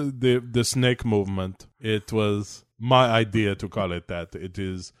this the snake movement. It was my idea to call it that. It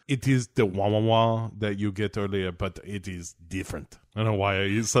is the wah wah wah that you get earlier, but it is different. I don't know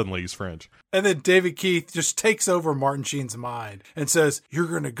why suddenly he's French. And then David Keith just takes over Martin Sheen's mind and says, "You're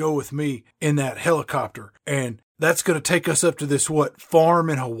going to go with me in that helicopter, and that's going to take us up to this, farm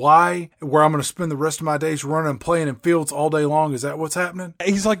in Hawaii, where I'm going to spend the rest of my days running and playing in fields all day long. Is that what's happening?"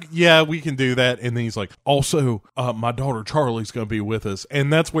 He's like, yeah, we can do that. And then he's like, also, my daughter Charlie's going to be with us.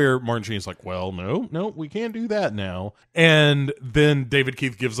 And that's where Martin Sheen's like, well, no, we can't do that now. And then David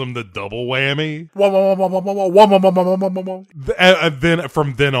Keith gives him the double whammy. Then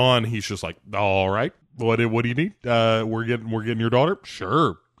from then on, he's just like, all right, what do you need? We're getting your daughter?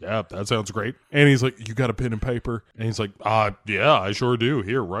 Sure. Yeah, that sounds great. And he's like, you got a pen and paper? And he's like, yeah, I sure do.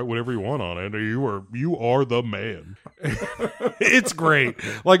 Here, write whatever you want on it. You are the man. It's great.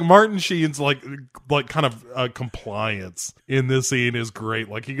 Martin Sheen's kind of compliance in this scene is great.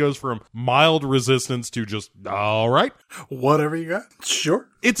 He goes from mild resistance to just, all right, whatever you got. Sure.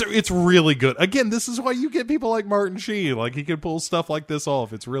 It's really good. Again, this is why you get people like Martin Sheen. He can pull stuff like this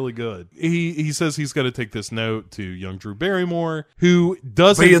off. It's really good. He says he's going to take this note to young Drew Barrymore, who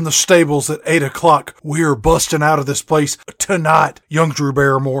doesn't be in the stables at 8:00. We're busting out of this place tonight, young Drew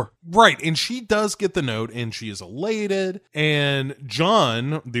Barrymore. Right, and she does get the note, and she is elated, and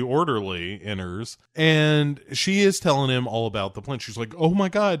John, the orderly, enters, and she is telling him all about the plan. She's like, oh my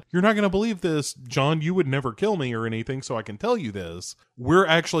God, you're not going to believe this. John, you would never kill me or anything, so I can tell you this. We're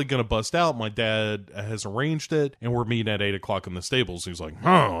actually going to bust out. My dad has arranged it, and we're meeting at 8:00 in the stables. He's like,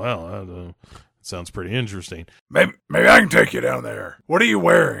 oh, well, sounds pretty interesting. Maybe I can take you down there. What are you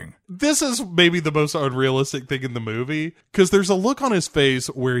wearing? This is maybe the most unrealistic thing in the movie, because there's a look on his face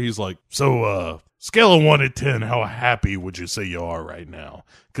where he's like, so, scale of 1 to 10, how happy would you say you are right now?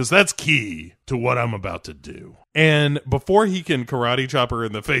 Because that's key to what I'm about to do. And before he can karate chop her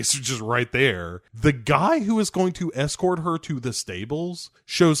in the face, just right there, the guy who is going to escort her to the stables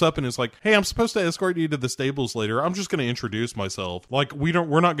shows up and is like, hey, I'm supposed to escort you to the stables later. I'm just going to introduce myself.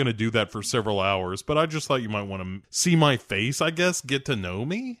 We're not going to do that for several hours, but I just thought you might want to see my face, I guess, get to know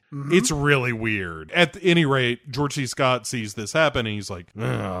me. Mm-hmm. It's really weird. At any rate, George C. Scott sees this happen and he's like,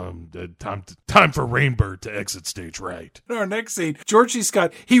 time for Rainbird to exit stage right. In our next scene, George C.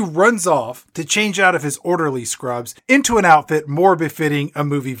 Scott, he runs off to change out of his orderly scrubs into an outfit more befitting a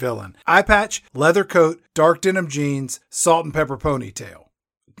movie villain. Eye patch, leather coat, dark denim jeans, salt and pepper ponytail,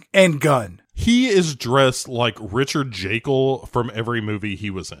 and gun. He is dressed like Richard Jekyll from every movie he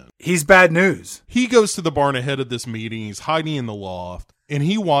was in. He's bad news. He goes to the barn ahead of this meeting. He's hiding in the loft. And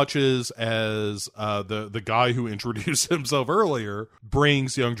he watches as the guy who introduced himself earlier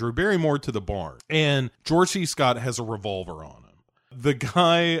brings young Drew Barrymore to the barn. And George C. Scott has a revolver on him. The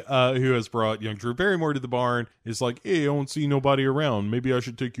guy who has brought young Drew Barrymore to the barn is like, hey, I don't see nobody around. Maybe I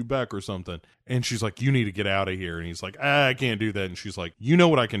should take you back or something. And she's like, you need to get out of here. And he's like, I can't do that. And she's like, you know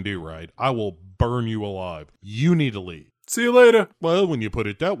what I can do, right? I will burn you alive. You need to leave. See you later. Well, when you put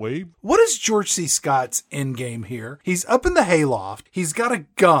it that way. What is George C. Scott's endgame here? He's up in the hayloft. He's got a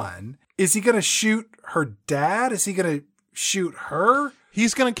gun. Is he going to shoot her dad? Is he going to shoot her?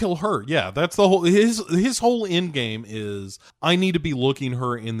 He's going to kill her. Yeah, that's the whole his whole end game is I need to be looking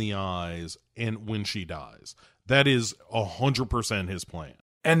her in the eyes and when she dies. That is 100% his plan.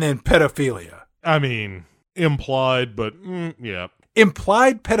 And then pedophilia. I mean, implied, but yeah.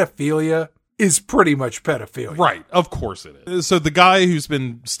 Implied pedophilia is pretty much pedophilia. Right, of course it is. So the guy who's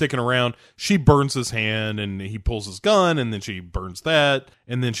been sticking around, she burns his hand and he pulls his gun and then she burns that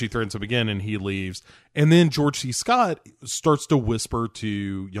and then she threatens him again and he leaves. And then George C. Scott starts to whisper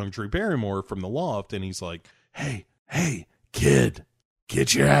to young Drew Barrymore from the loft and he's like, hey, kid,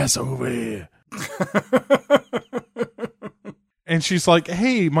 get your ass over here. And she's like,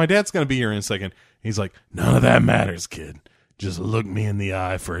 hey, my dad's going to be here in a second. He's like, none of that matters, kid. Just look me in the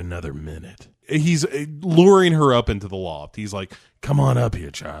eye for another minute. He's luring her up into the loft. He's like, come on up here,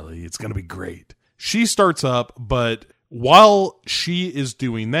 Charlie. It's going to be great. She starts up, but while she is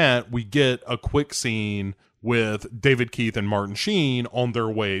doing that, we get a quick scene with David Keith and Martin Sheen on their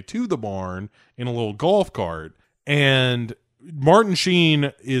way to the barn in a little golf cart. And Martin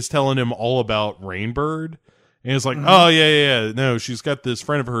Sheen is telling him all about Rainbird. And it's like, oh, yeah. No, she's got this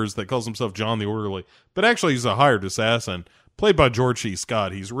friend of hers that calls himself John the Orderly. But actually, he's a hired assassin. Played by George C.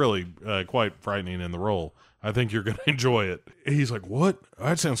 Scott. He's really quite frightening in the role. I think you're going to enjoy it. He's like, what?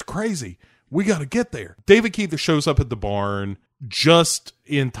 That sounds crazy. We got to get there. David Keith shows up at the barn just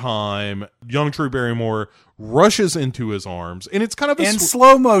in time. Young Drew Barrymore rushes into his arms. And it's kind of in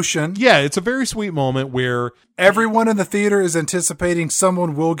slow motion. Yeah, it's a very sweet moment where everyone in the theater is anticipating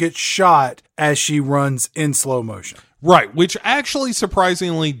someone will get shot as she runs in slow motion. Right, which actually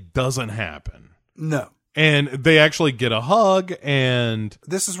surprisingly doesn't happen. No. And they actually get a hug, and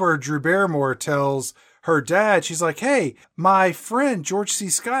this is where Drew Barrymore tells her dad, she's like, hey, my friend George C.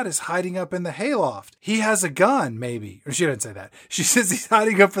 Scott is hiding up in the hayloft. He has a gun, maybe. Or she didn't say that. She says he's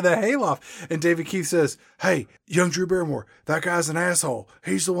hiding up in the hayloft. And David Keith says, hey, young Drew Barrymore, that guy's an asshole.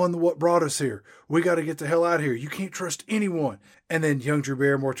 He's the one that brought us here. We got to get the hell out of here. You can't trust anyone. And then young Drew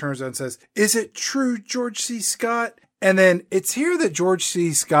Barrymore turns out and says, is it true, George C. Scott? And then it's here that George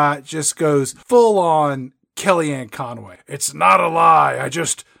C. Scott just goes full on Kellyanne Conway. It's not a lie. I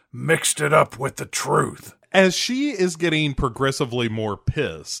just mixed it up with the truth. As she is getting progressively more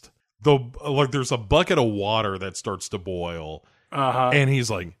pissed, there's a bucket of water that starts to boil. And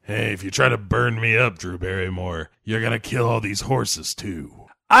he's like, hey, if you try to burn me up, Drew Barrymore, you're going to kill all these horses too.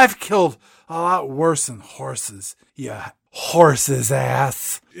 I've killed a lot worse than horses. Yeah, horses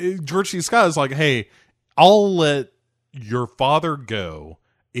ass. George C. Scott is like, hey, I'll let your father go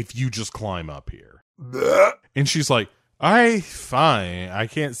if you just climb up here. Blech. And she's like, all right, fine. I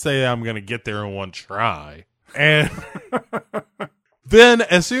can't say I'm going to get there in one try. And then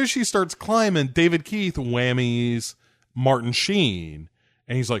as soon as she starts climbing, David Keith whammies Martin Sheen.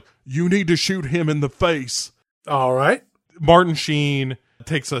 And he's like, you need to shoot him in the face. All right. Martin Sheen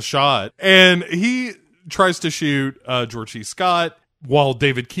takes a shot and he tries to shoot George C. Scott. While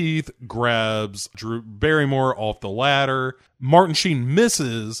David Keith grabs Drew Barrymore off the ladder, Martin Sheen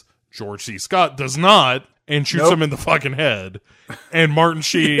misses, George C. Scott does not, and shoots him in the fucking head. And Martin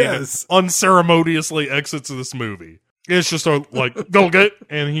Sheen unceremoniously exits this movie. It's just go get,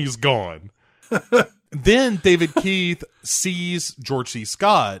 and he's gone. Then David Keith sees George C.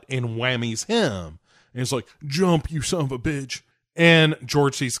 Scott and whammies him. And he's like, jump, you son of a bitch. And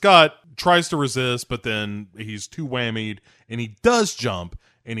George C. Scott tries to resist, but then he's too whammied, and he does jump,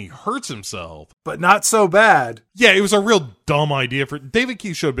 and he hurts himself. But not so bad. Yeah, it was a real dumb idea. David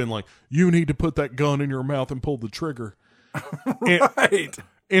Keith should have been like, you need to put that gun in your mouth and pull the trigger. Right.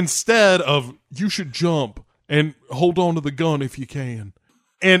 Instead of, you should jump and hold on to the gun if you can.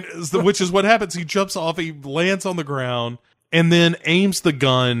 And which is what happens. He jumps off, he lands on the ground, and then aims the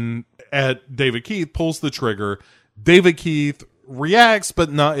gun at David Keith, pulls the trigger. David Keith reacts,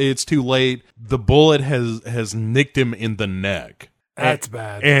 but not. It's too late. The bullet has nicked him in the neck. That's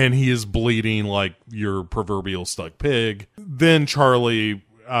bad. And he is bleeding like your proverbial stuck pig. Then Charlie,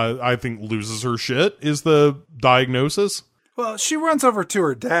 I think, loses her shit, is the diagnosis. Well, she runs over to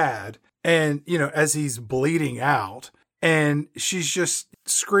her dad, and, as he's bleeding out, and she's just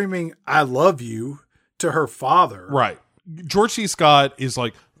screaming, I love you, to her father. Right. George C. Scott is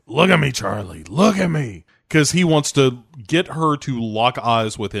like, look at me, Charlie, look at me. Because he wants to get her to lock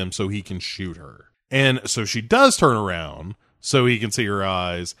eyes with him so he can shoot her. And so she does turn around so he can see her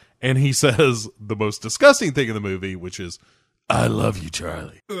eyes. And he says the most disgusting thing in the movie, which is, I love you,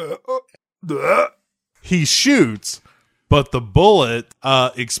 Charlie. He shoots, but the bullet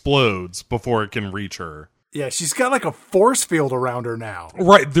explodes before it can reach her. Yeah, she's got like a force field around her now.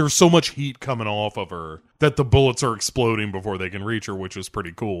 Right, there's so much heat coming off of her that the bullets are exploding before they can reach her, which is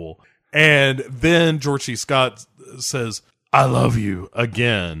pretty cool. And then George C. Scott says, I love you,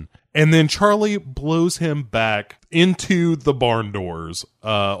 again. And then Charlie blows him back into the barn doors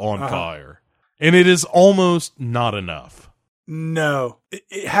on fire. And it is almost not enough. No.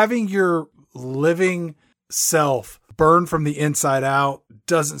 Having your living self burn from the inside out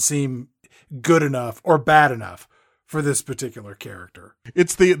doesn't seem good enough or bad enough for this particular character.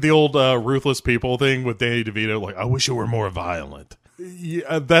 It's the old Ruthless People thing with Danny DeVito. Like, I wish it were more violent.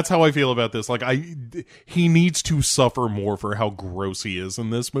 Yeah, that's how I feel about this. Like, he needs to suffer more for how gross he is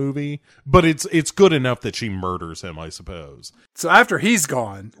in this movie, but it's good enough that she murders him, I suppose. So after he's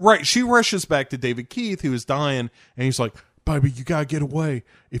gone, right, she rushes back to David Keith, who is dying, and he's like, baby, you gotta get away.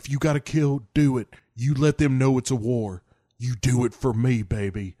 If you gotta kill, do it. You let them know it's a war. You do it for me,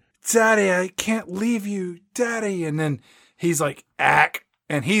 baby. Daddy, I can't leave you, Daddy. And then he's like, ack.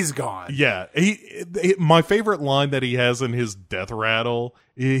 And he's gone. Yeah. My favorite line that he has in his death rattle,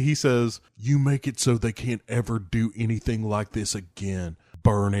 he says, you make it so they can't ever do anything like this again.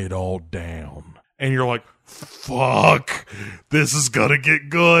 Burn it all down. And you're like, fuck, this is gonna get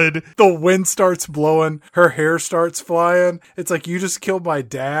good. The wind starts blowing. Her hair starts flying. It's like, you just killed my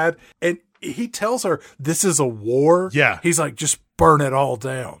dad. And he tells her, this is a war. Yeah. He's like, just burn it all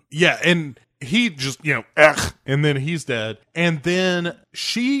down. Yeah. And he just, and then he's dead. And then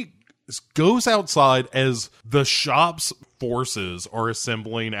she goes outside as the shop's forces are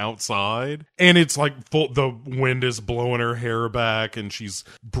assembling outside. And it's like the wind is blowing her hair back and she's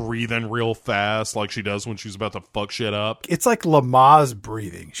breathing real fast like she does when she's about to fuck shit up. It's like Lamaze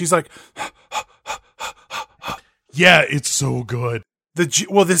breathing. She's like, yeah, it's so good.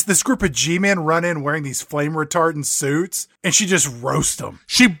 This group of G-men run in wearing these flame retardant suits, and she just roasts them.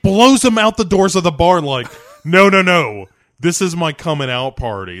 She blows them out the doors of the barn like, no. This is my coming out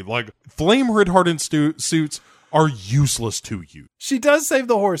party. Like, flame retardant suits are useless to you. She does save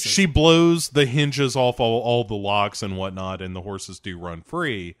the horses. She blows the hinges off all the locks and whatnot, and the horses do run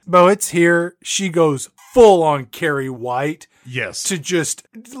free. Bo, it's here. She goes full on Carrie White. Yes. To just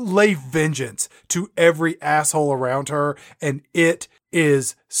lay vengeance to every asshole around her, and it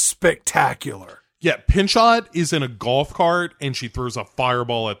is spectacular. Yeah, Pinchot is in a golf cart, and she throws a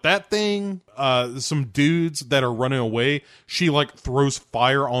fireball at that thing. Some dudes that are running away, she, like, throws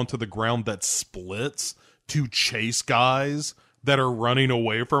fire onto the ground that splits to chase guys that are running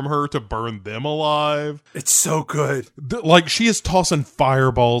away from her to burn them alive. It's so good. Like, she is tossing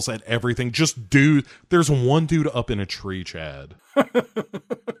fireballs at everything. Just there's one dude up in a tree, Chad,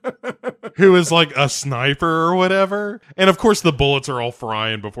 who is like a sniper or whatever. And of course the bullets are all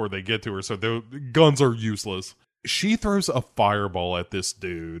frying before they get to her, so the guns are useless. She throws a fireball at this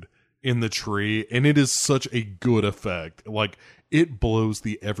dude in the tree, and it is such a good effect. Like, it blows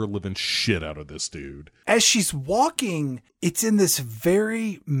the ever-living shit out of this dude. As she's walking, it's in this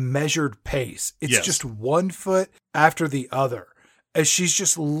very measured pace. It's just one foot after the other, as she's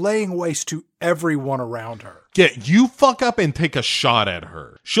just laying waste to everyone around her. Yeah, you fuck up and take a shot at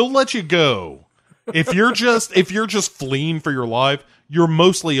her, she'll let you go. If you're just fleeing for your life, you're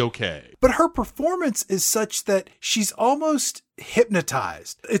mostly okay. But her performance is such that she's almost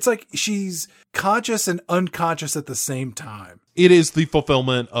hypnotized. It's like she's conscious and unconscious at the same time. It is the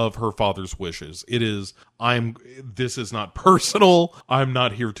fulfillment of her father's wishes. It is, this is not personal. I'm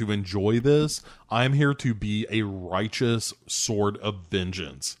not here to enjoy this. I'm here to be a righteous sword of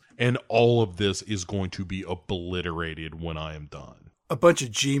vengeance. And all of this is going to be obliterated when I am done. A bunch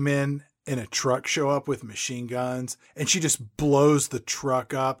of G-men in a truck show up with machine guns, and she just blows the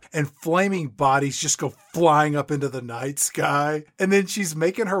truck up, and flaming bodies just go flying up into the night sky. And then she's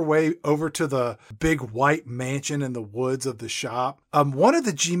making her way over to the big white mansion in the woods of the shop. One of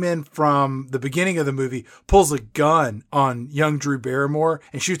the G-men from the beginning of the movie pulls a gun on young Drew Barrymore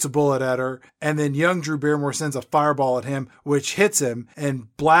and shoots a bullet at her. And then young Drew Barrymore sends a fireball at him, which hits him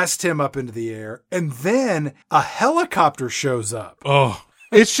and blasts him up into the air. And then a helicopter shows up. Oh,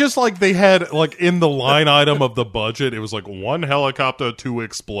 it's just like they had, like, in the line item of the budget, it was like one helicopter to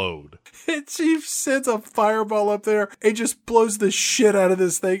explode. And she sends a fireball up there and just blows the shit out of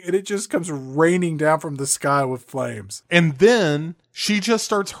this thing, and it just comes raining down from the sky with flames. And then she just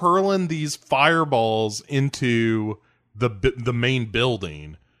starts hurling these fireballs into the main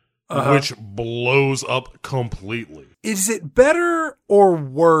building, which blows up completely. Is it better or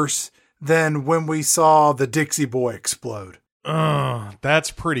worse than when we saw the Dixie Boy explode?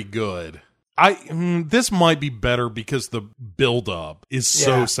 That's pretty good. This might be better because the build-up is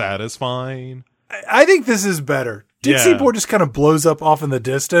so satisfying. I think this is better. Dixie Boy just kind of blows up off in the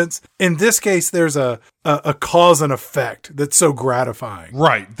distance. In this case, there's a cause and effect that's so gratifying.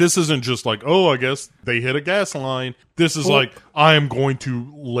 Right. This isn't just like, oh, I guess they hit a gas line. This is like, I am going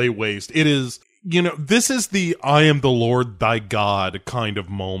to lay waste. It is, this is the I am the Lord thy God kind of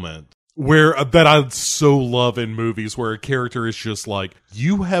moment. That I so love in movies where a character is just like,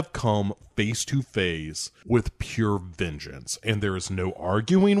 you have come face to face with pure vengeance, and there is no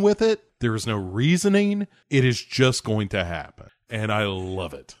arguing with it. There is no reasoning. It is just going to happen. And I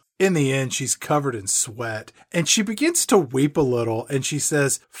love it. In the end, she's covered in sweat, and she begins to weep a little, and she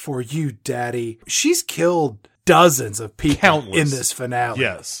says, "For you, Daddy." She's killed dozens of people. Countless. In this finale.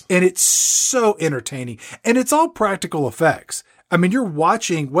 Yes. And it's so entertaining. And it's all practical effects. I mean, you're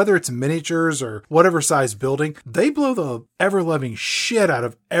watching, whether it's miniatures or whatever size building, they blow the ever-loving shit out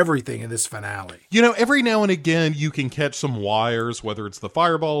of everything in this finale. Every now and again, you can catch some wires, whether it's the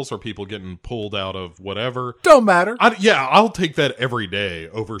fireballs or people getting pulled out of whatever. Don't matter. I'll take that every day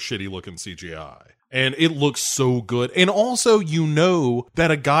over shitty-looking CGI. And it looks so good. And also,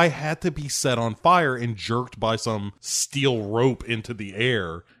 that a guy had to be set on fire and jerked by some steel rope into the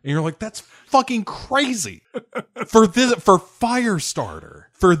air. And you're like, that's fucking crazy. for Firestarter.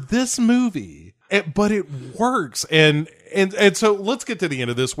 For this movie. But it works. And so let's get to the end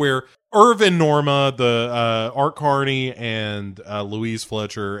of this where Irv and Norma, the Art Carney and Louise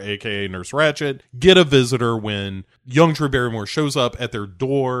Fletcher, a.k.a. Nurse Ratched, get a visitor when young Drew Barrymore shows up at their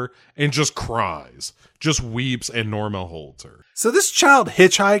door and just cries, just weeps, and Norma holds her. So this child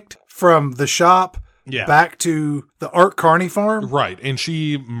hitchhiked from the shop back to the Art Carney farm? Right, and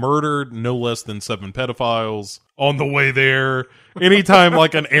she murdered no less than 7 pedophiles on the way there. Anytime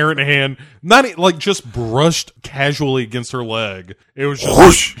like an errant hand, not like just brushed casually against her leg. It was just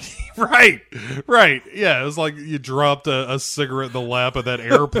whoosh. Right. Yeah, it was like you dropped a cigarette in the lap of that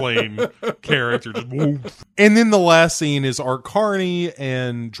airplane character. Just woof. And then the last scene is Art Carney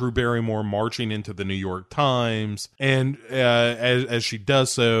and Drew Barrymore marching into the New York Times. And as she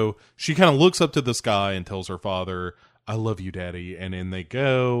does so, she kind of looks up to the sky and tells her father, "I love you, Daddy." And in they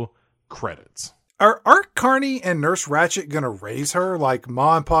go. Credits. Are Art Carney and Nurse Ratched going to raise her like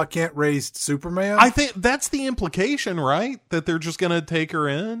Ma and Pa Kent raised Superman? I think that's the implication, right? That they're just going to take her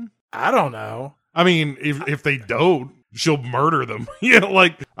in? I don't know. I mean, if they don't, she'll murder them.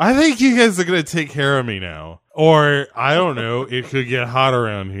 I think you guys are going to take care of me now. Or, I don't know, it could get hot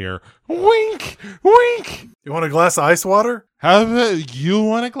around here. Wink! Wink! You want a glass of ice water? How about you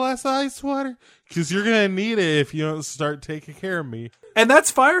want a glass of ice water? Because you're going to need it if you don't start taking care of me. And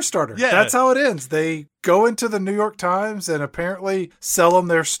that's Firestarter. Yeah. That's how it ends. They go into the New York Times and apparently sell them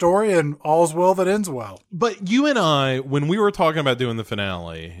their story, and all's well that ends well. But you and I, when we were talking about doing the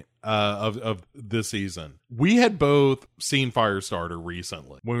finale of this season, we had both seen Firestarter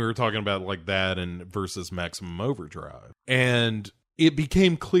recently when we were talking about like that and versus Maximum Overdrive. And it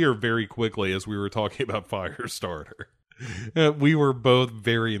became clear very quickly as we were talking about Firestarter. We were both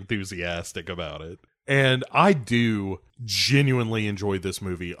very enthusiastic about it. And I do genuinely enjoy this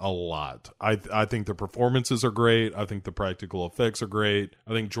movie a lot. I think the performances are great. I think the practical effects are great.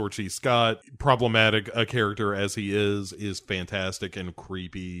 I think George C. Scott, problematic a character as he is fantastic and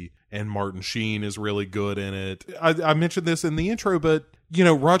creepy. And Martin Sheen is really good in it. I mentioned this in the intro, but,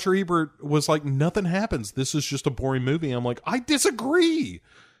 Roger Ebert was like, nothing happens. This is just a boring movie. I'm like, I disagree.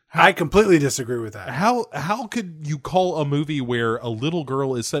 I completely disagree with that. How could you call a movie where a little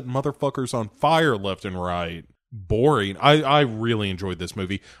girl is setting motherfuckers on fire left and right boring? I really enjoyed this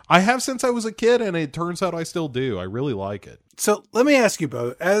movie. I have since I was a kid, and it turns out I still do. I really like it. So let me ask you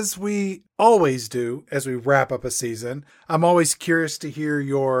both, as we always do as we wrap up a season, I'm always curious to hear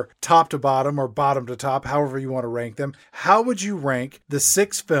your top to bottom or bottom to top, however you want to rank them. How would you rank the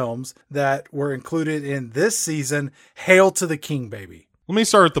 6 films that were included in this season, Hail to the King, baby? Let me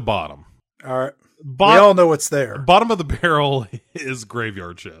start at the bottom. All right. We all know what's there. Bottom of the barrel is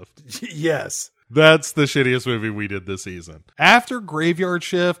Graveyard Shift. Yes. That's the shittiest movie we did this season. After Graveyard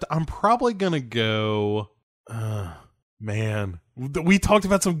Shift, I'm probably going to go... man. We talked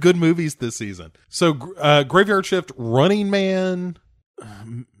about some good movies this season. So, Graveyard Shift, Running Man,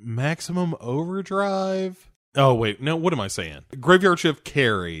 Maximum Overdrive. Oh, wait. No, what am I saying? Graveyard Shift,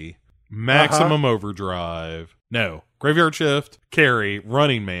 Carrie, Maximum Overdrive. No. Graveyard Shift, Carrie,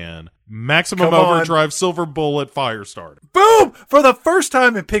 Running Man, Maximum Come on. Overdrive, Silver Bullet, Firestarter. Boom! For the first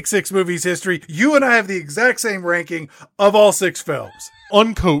time in Pick Six Movies history, you and I have the exact same ranking of all 6 films.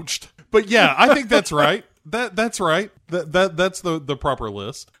 Uncoached. But yeah, I think that's right. That's right. That's the proper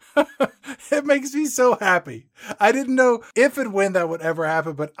list. It makes me so happy. I didn't know if and when that would ever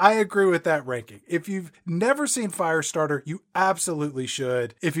happen, but I agree with that ranking. If you've never seen Firestarter, you absolutely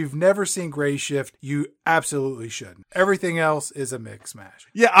should. If you've never seen Gray Shift, you absolutely shouldn't. Everything else is a mix mash.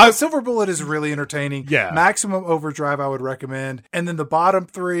 Yeah, Silver Bullet is really entertaining. Yeah. Maximum Overdrive I would recommend. And then the bottom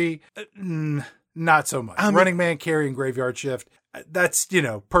 3, not so much. Running Man, Carrie, and Graveyard Shift. That's,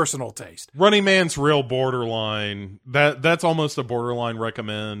 personal taste. Running Man's real borderline. That's almost a borderline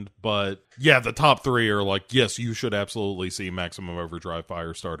recommend, but yeah, the top 3 are like, yes, you should absolutely see Maximum Overdrive,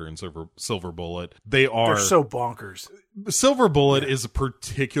 Firestarter, and Silver Bullet. They're so bonkers. Silver Bullet is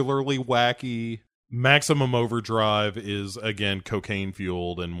particularly wacky. Maximum Overdrive is, again, cocaine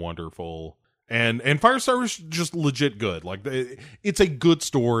fueled and wonderful. And Firestarter is just legit good. Like, it's a good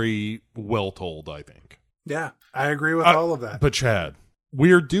story, well told, I think. Yeah, I agree with all of that. But Chad,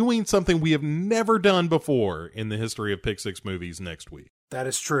 we are doing something we have never done before in the history of Pick Six Movies next week. That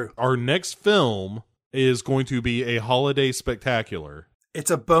is true. Our next film is going to be a holiday spectacular.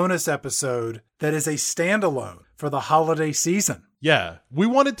 It's a bonus episode that is a standalone for the holiday season. Yeah, we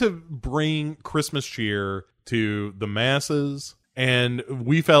wanted to bring Christmas cheer to the masses, and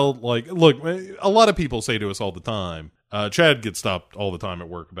we felt like, look, a lot of people say to us all the time, Chad gets stopped all the time at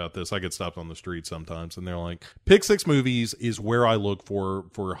work about this. I get stopped on the street sometimes, and they're like, Pick Six Movies is where I look for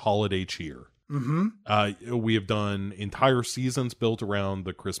holiday cheer. Mm-hmm. We have done entire seasons built around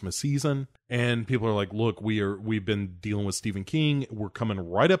the Christmas season, and people are like, look, we've been dealing with Stephen King. We're coming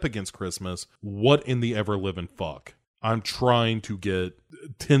right up against Christmas. What in the ever living fuck? I'm trying to get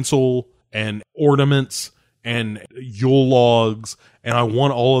tinsel and ornaments and Yule logs, and I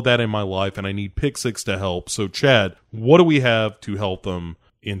want all of that in my life, and I need Pick Six to help. So, Chad, what do we have to help them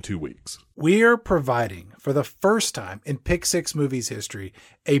in 2 weeks? We are providing, for the first time in Pick Six Movies history,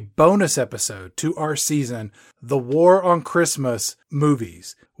 a bonus episode to our season, The War on Christmas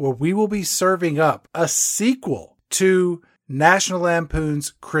Movies, where we will be serving up a sequel to National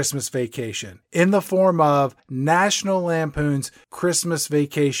Lampoon's Christmas Vacation in the form of National Lampoon's Christmas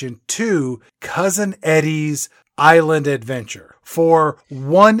Vacation 2, Cousin Eddie's Island Adventure, for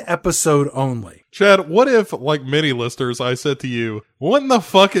 1 episode only. Chad, what if, like many listeners, I said to you, what in the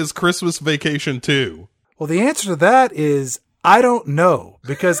fuck is Christmas Vacation 2? Well, the answer to that is, I don't know,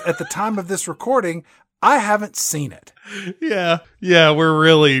 because at the time of this recording, I haven't seen it. Yeah, we're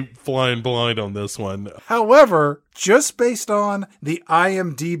really flying blind on this one. However, just based on the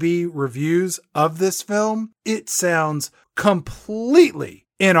IMDb reviews of this film, it sounds completely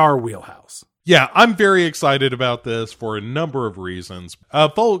in our wheelhouse. Yeah, I'm very excited about this for a number of reasons.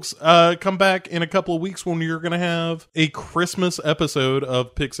 Folks, come back in a couple of weeks when you're going to have a Christmas episode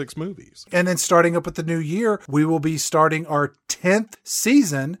of Pick Six Movies. And then starting up with the new year, we will be starting our 10th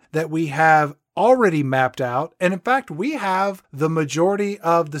season that we have already mapped out. And in fact, we have the majority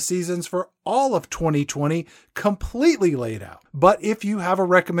of the seasons for all of 2020 completely laid out. But if you have a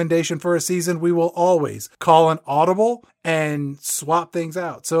recommendation for a season, we will always call an audible and swap things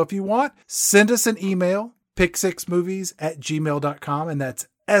out. So if you want, send us an email, pick6movies@gmail.com. And that's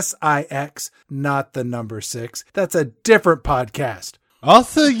SIX, not the number 6. That's a different podcast.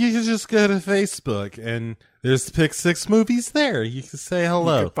 Also, you can just go to Facebook and there's Pick Six Movies there. You can say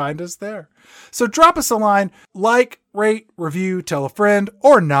hello. You can find us there. So drop us a line, like, rate, review, tell a friend,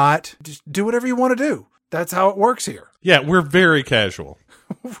 or not. Just do whatever you want to do. That's how it works here. Yeah, we're very casual.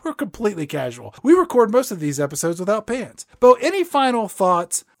 We're completely casual. We record most of these episodes without pants. Bo, any final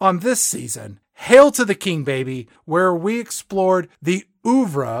thoughts on this season? Hail to the King, baby, where we explored the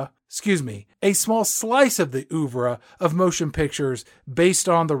a small slice of the oeuvre of motion pictures based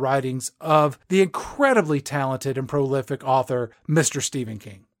on the writings of the incredibly talented and prolific author, Mr. Stephen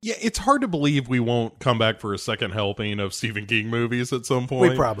King. Yeah, it's hard to believe we won't come back for a second helping of Stephen King movies at some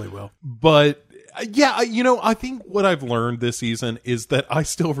point. We probably will. But yeah, I think what I've learned this season is that I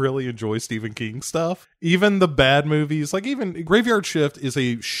still really enjoy Stephen King stuff. Even the bad movies, like even Graveyard Shift is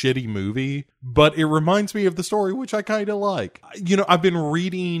a shitty movie, but it reminds me of the story, which I kind of like. I've been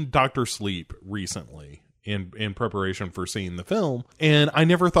reading Dr. Sleep recently in preparation for seeing the film, and I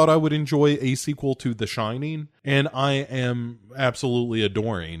never thought I would enjoy a sequel to The Shining, and I am absolutely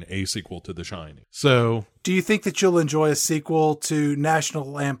adoring a sequel to The Shining. So, do you think that you'll enjoy a sequel to National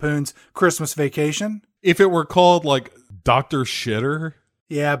Lampoon's Christmas Vacation? If it were called like Dr. Shitter?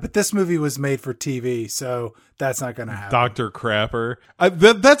 Yeah, but this movie was made for TV, so that's not going to happen. Dr. Crapper.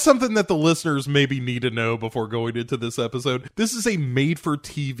 That's something that the listeners maybe need to know before going into this episode. This is a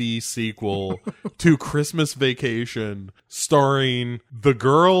made-for-TV sequel to Christmas Vacation, starring the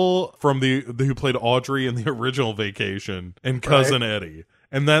girl from who played Audrey in the original Vacation and Cousin Eddie.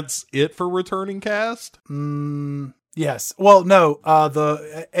 And that's it for returning cast? Yes. Well, no.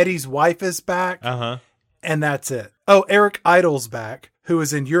 The Eddie's wife is back. Uh-huh. And that's it. Oh, Eric Idle's back, who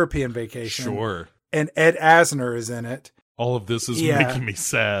is in European Vacation. Sure. And Ed Asner is in it. All of this is making me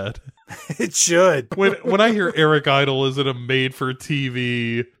sad. It should. When I hear Eric Idle is in a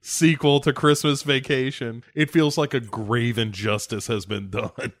made-for-TV sequel to Christmas Vacation, it feels like a grave injustice has been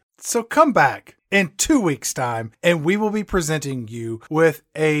done. So come back in 2 weeks' time, and we will be presenting you with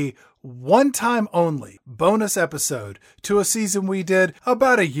a one-time only bonus episode to a season we did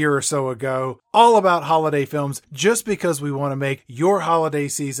about a year or so ago, all about holiday films, just because we want to make your holiday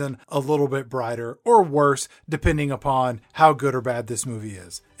season a little bit brighter or worse, depending upon how good or bad this movie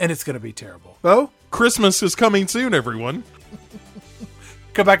is. And it's going to be terrible. Bo? Christmas is coming soon, everyone.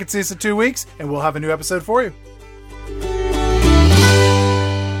 Come back and see us in 2 weeks, and we'll have a new episode for you.